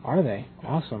 Are they?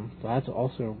 Awesome. That's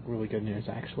also really good news,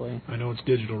 actually. I know it's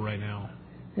digital right now,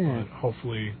 Yeah. but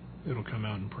hopefully it'll come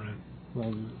out in print.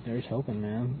 Well, there's hoping,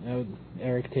 man.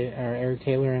 Eric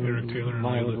Taylor and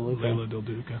Layla Del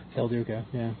Duca. Del Duca,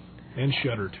 yeah. And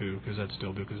Shudder too, because that's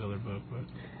Del Duca's other book. But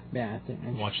yeah,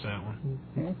 watch that one.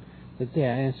 Mm-hmm. But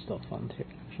yeah, it's still fun too,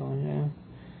 actually. Yeah.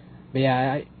 But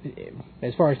yeah,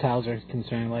 as far as titles are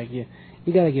concerned, like you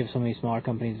got to give some of these smaller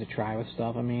companies a try with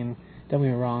stuff. I mean, don't get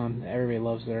me wrong, everybody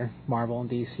loves their Marvel and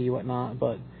DC, whatnot,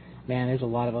 but man, there's a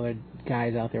lot of other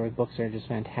guys out there with books that are just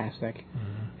fantastic.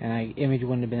 Mm-hmm. And Image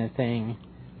wouldn't have been a thing,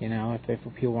 if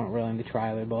people weren't willing to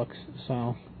try their books.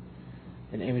 So,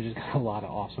 and Image has got a lot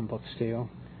of awesome books too.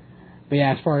 But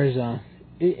yeah, as far as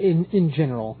in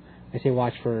general, I say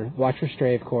watch for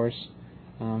Stray, of course.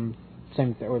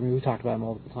 We talked about it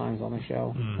multiple times on the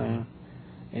show. Mm-hmm.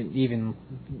 And even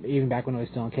back when it was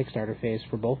still in Kickstarter phase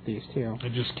for both these two.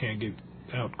 It just can't get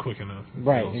out quick enough.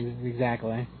 Right,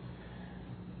 exactly.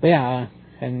 But yeah,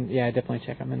 definitely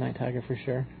check out Midnight Tiger for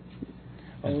sure.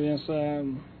 Oh yes,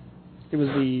 it was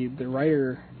the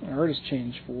writer artist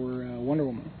change for Wonder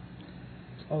Woman.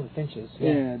 Oh, the Finches.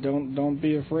 Yeah, don't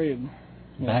be afraid.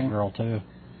 Batgirl too.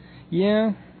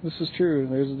 Yeah, this is true.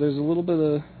 There's a little bit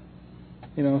of,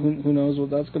 who knows what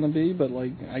that's going to be, but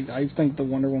like I think the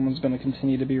Wonder Woman's going to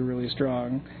continue to be really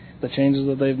strong. The changes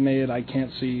that they've made, I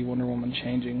can't see Wonder Woman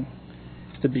changing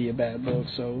to be a bad book.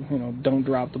 So don't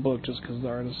drop the book just because the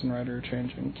artist and writer are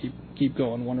changing. Keep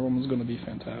going. Wonder Woman's going to be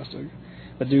fantastic,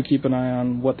 but do keep an eye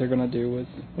on what they're going to do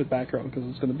with Batgirl, because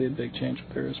it's going to be a big change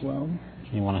with her as well.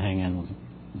 You want to hang in with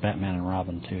Batman and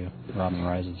Robin too. Robin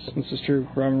Rises. This is true.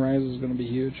 Robin Rises is going to be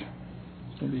huge.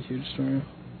 It's going to be a huge story.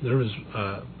 There was,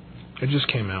 it just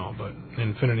came out, but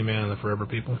Infinity Man and the Forever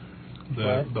People,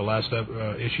 the last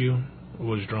issue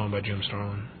was drawn by Jim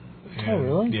Starlin. And, oh,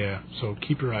 really? Yeah, so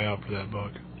keep your eye out for that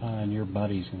book. And your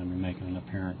buddy's going to be making an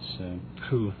appearance soon.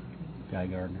 Who? Guy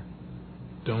Gardner.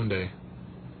 Donde.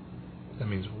 That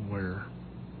means where?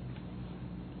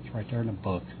 It's right there in the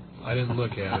book. I didn't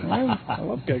look at it. I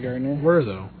love Guy Gardner. Where,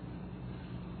 though?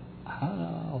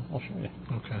 I'll show you.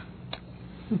 Okay.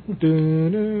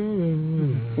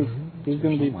 He's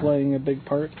going to be playing a big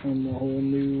part in the whole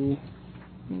new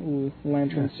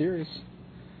Lantern series.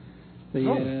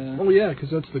 Yeah, because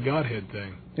that's the Godhead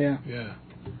thing. Yeah. Yeah.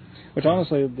 Which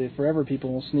honestly, the Forever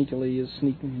People sneakily is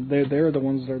sneaking. They're the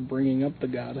ones that are bringing up the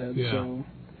Godhead. Yeah. So.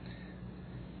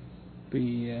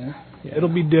 Yeah. It'll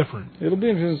be different. It'll be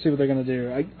interesting to see what they're going to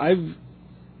do.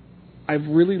 I've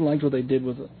really liked what they did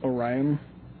with Orion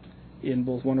in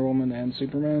both Wonder Woman and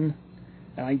Superman,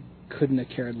 and I couldn't have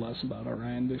cared less about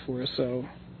Orion before. So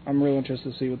I'm really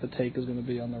interested to see what the take is going to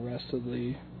be on the rest of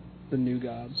the new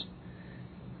gods.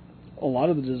 A lot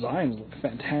of the designs look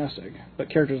fantastic, but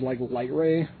characters like Light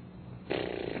Ray,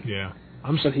 yeah,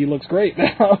 but he looks great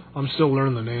now. I'm still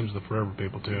learning the names of the Forever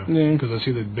People too, because I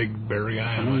see the big bear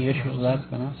guy. How many issues of that's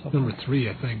been out so far? Number 3,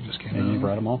 I think, just came out. And you've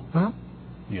read them all? Huh?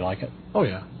 You like it? Oh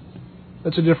yeah,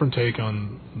 that's a different take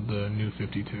on the new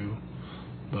 52,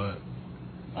 but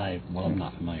I'm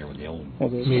not familiar with the old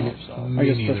stuff. I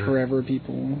guess the Forever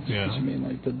People. Yeah. I mean,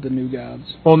 like the new gods.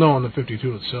 Well, no, on the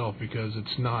 52 itself, because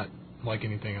it's not like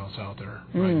anything else out there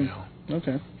right now.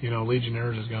 Okay.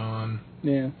 Legionnaires is gone.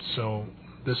 Yeah. So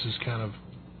this is kind of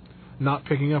not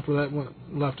picking up where that one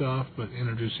left off, but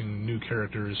introducing new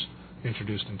characters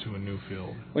introduced into a new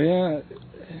field. Well, yeah,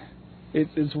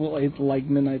 it's like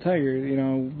Midnight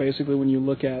Tiger. Basically when you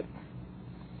look at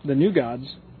the new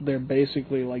gods, they're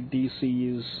basically like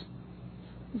DC's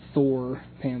Thor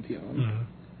pantheon. Mm-hmm.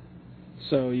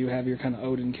 So you have your kind of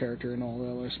Odin character and all the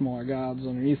other smaller gods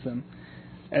underneath them.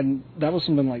 And that was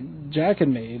something like Jack had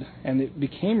made, and it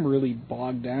became really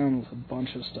bogged down with a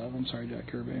bunch of stuff. I'm sorry, Jack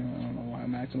Kirby. I don't know why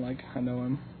I'm acting like I know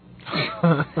him.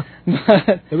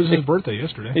 But it was his birthday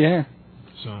yesterday. Yeah.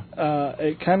 So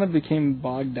it kind of became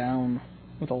bogged down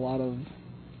with a lot of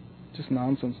just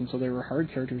nonsense, and so they were hard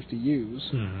characters to use.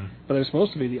 Mm-hmm. But they're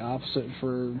supposed to be the opposite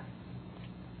for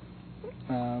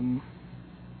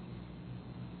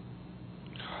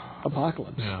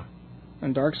Apocalypse. Yeah.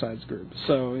 And Darkseid's group.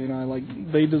 So,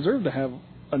 they deserve to have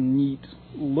a neat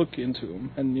look into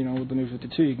them. And, with the new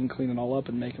 52, you can clean it all up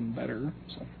and make them better.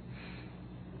 So.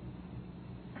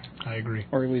 I agree.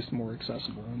 Or at least more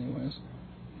accessible, anyways.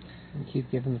 And Keith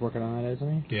Giffen's working on it,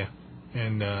 isn't he? Yeah.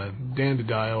 And Dan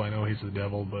DiDio, I know he's the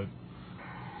devil, but...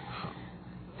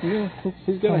 Yeah,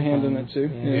 he's got a hand in it, too.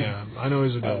 Yeah, I know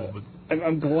he's a devil, but...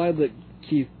 I'm glad that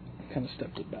Keith kind of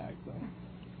stepped it back, though.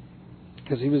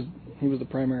 Because he was the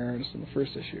primary artist in the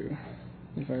first issue,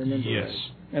 if I remember right. Yes.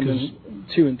 And then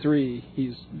 2 and 3,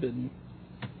 he's been...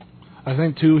 I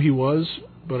think 2 he was,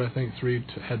 but I think 3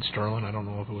 had Starlin. I don't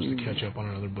know if it was to catch up on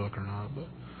another book or not, but...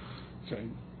 So I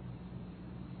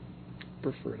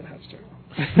prefer to have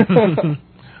Starlin.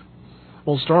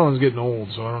 Well, Starlin's getting old,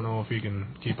 so I don't know if he can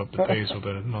keep up the pace with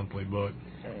a monthly book.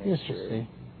 Yes, we'll see.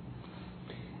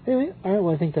 Anyway, all right,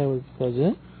 well, I think that was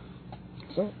it.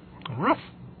 So, rough.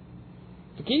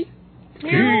 The key?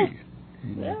 Key.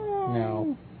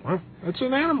 No. That's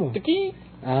an animal. The key?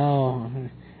 Oh,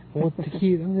 Well,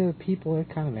 the people are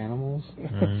kind of animals.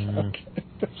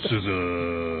 Scissor.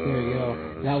 There you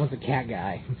go. That was the cat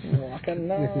guy. With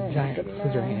the giant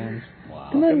scissor hands.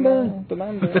 Wow.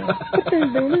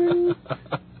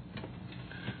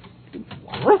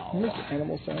 Make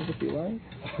animal sounds if you like.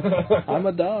 I'm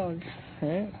a dog.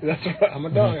 Right? That's right. I'm a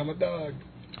dog. I'm a dog.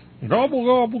 Gobble,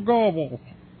 gobble, gobble.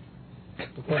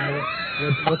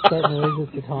 What's that noise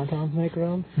that the tauntauns make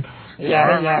around?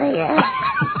 Yeah.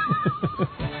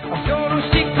 恐ろし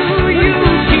く勇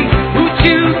気宇宙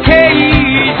刑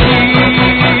事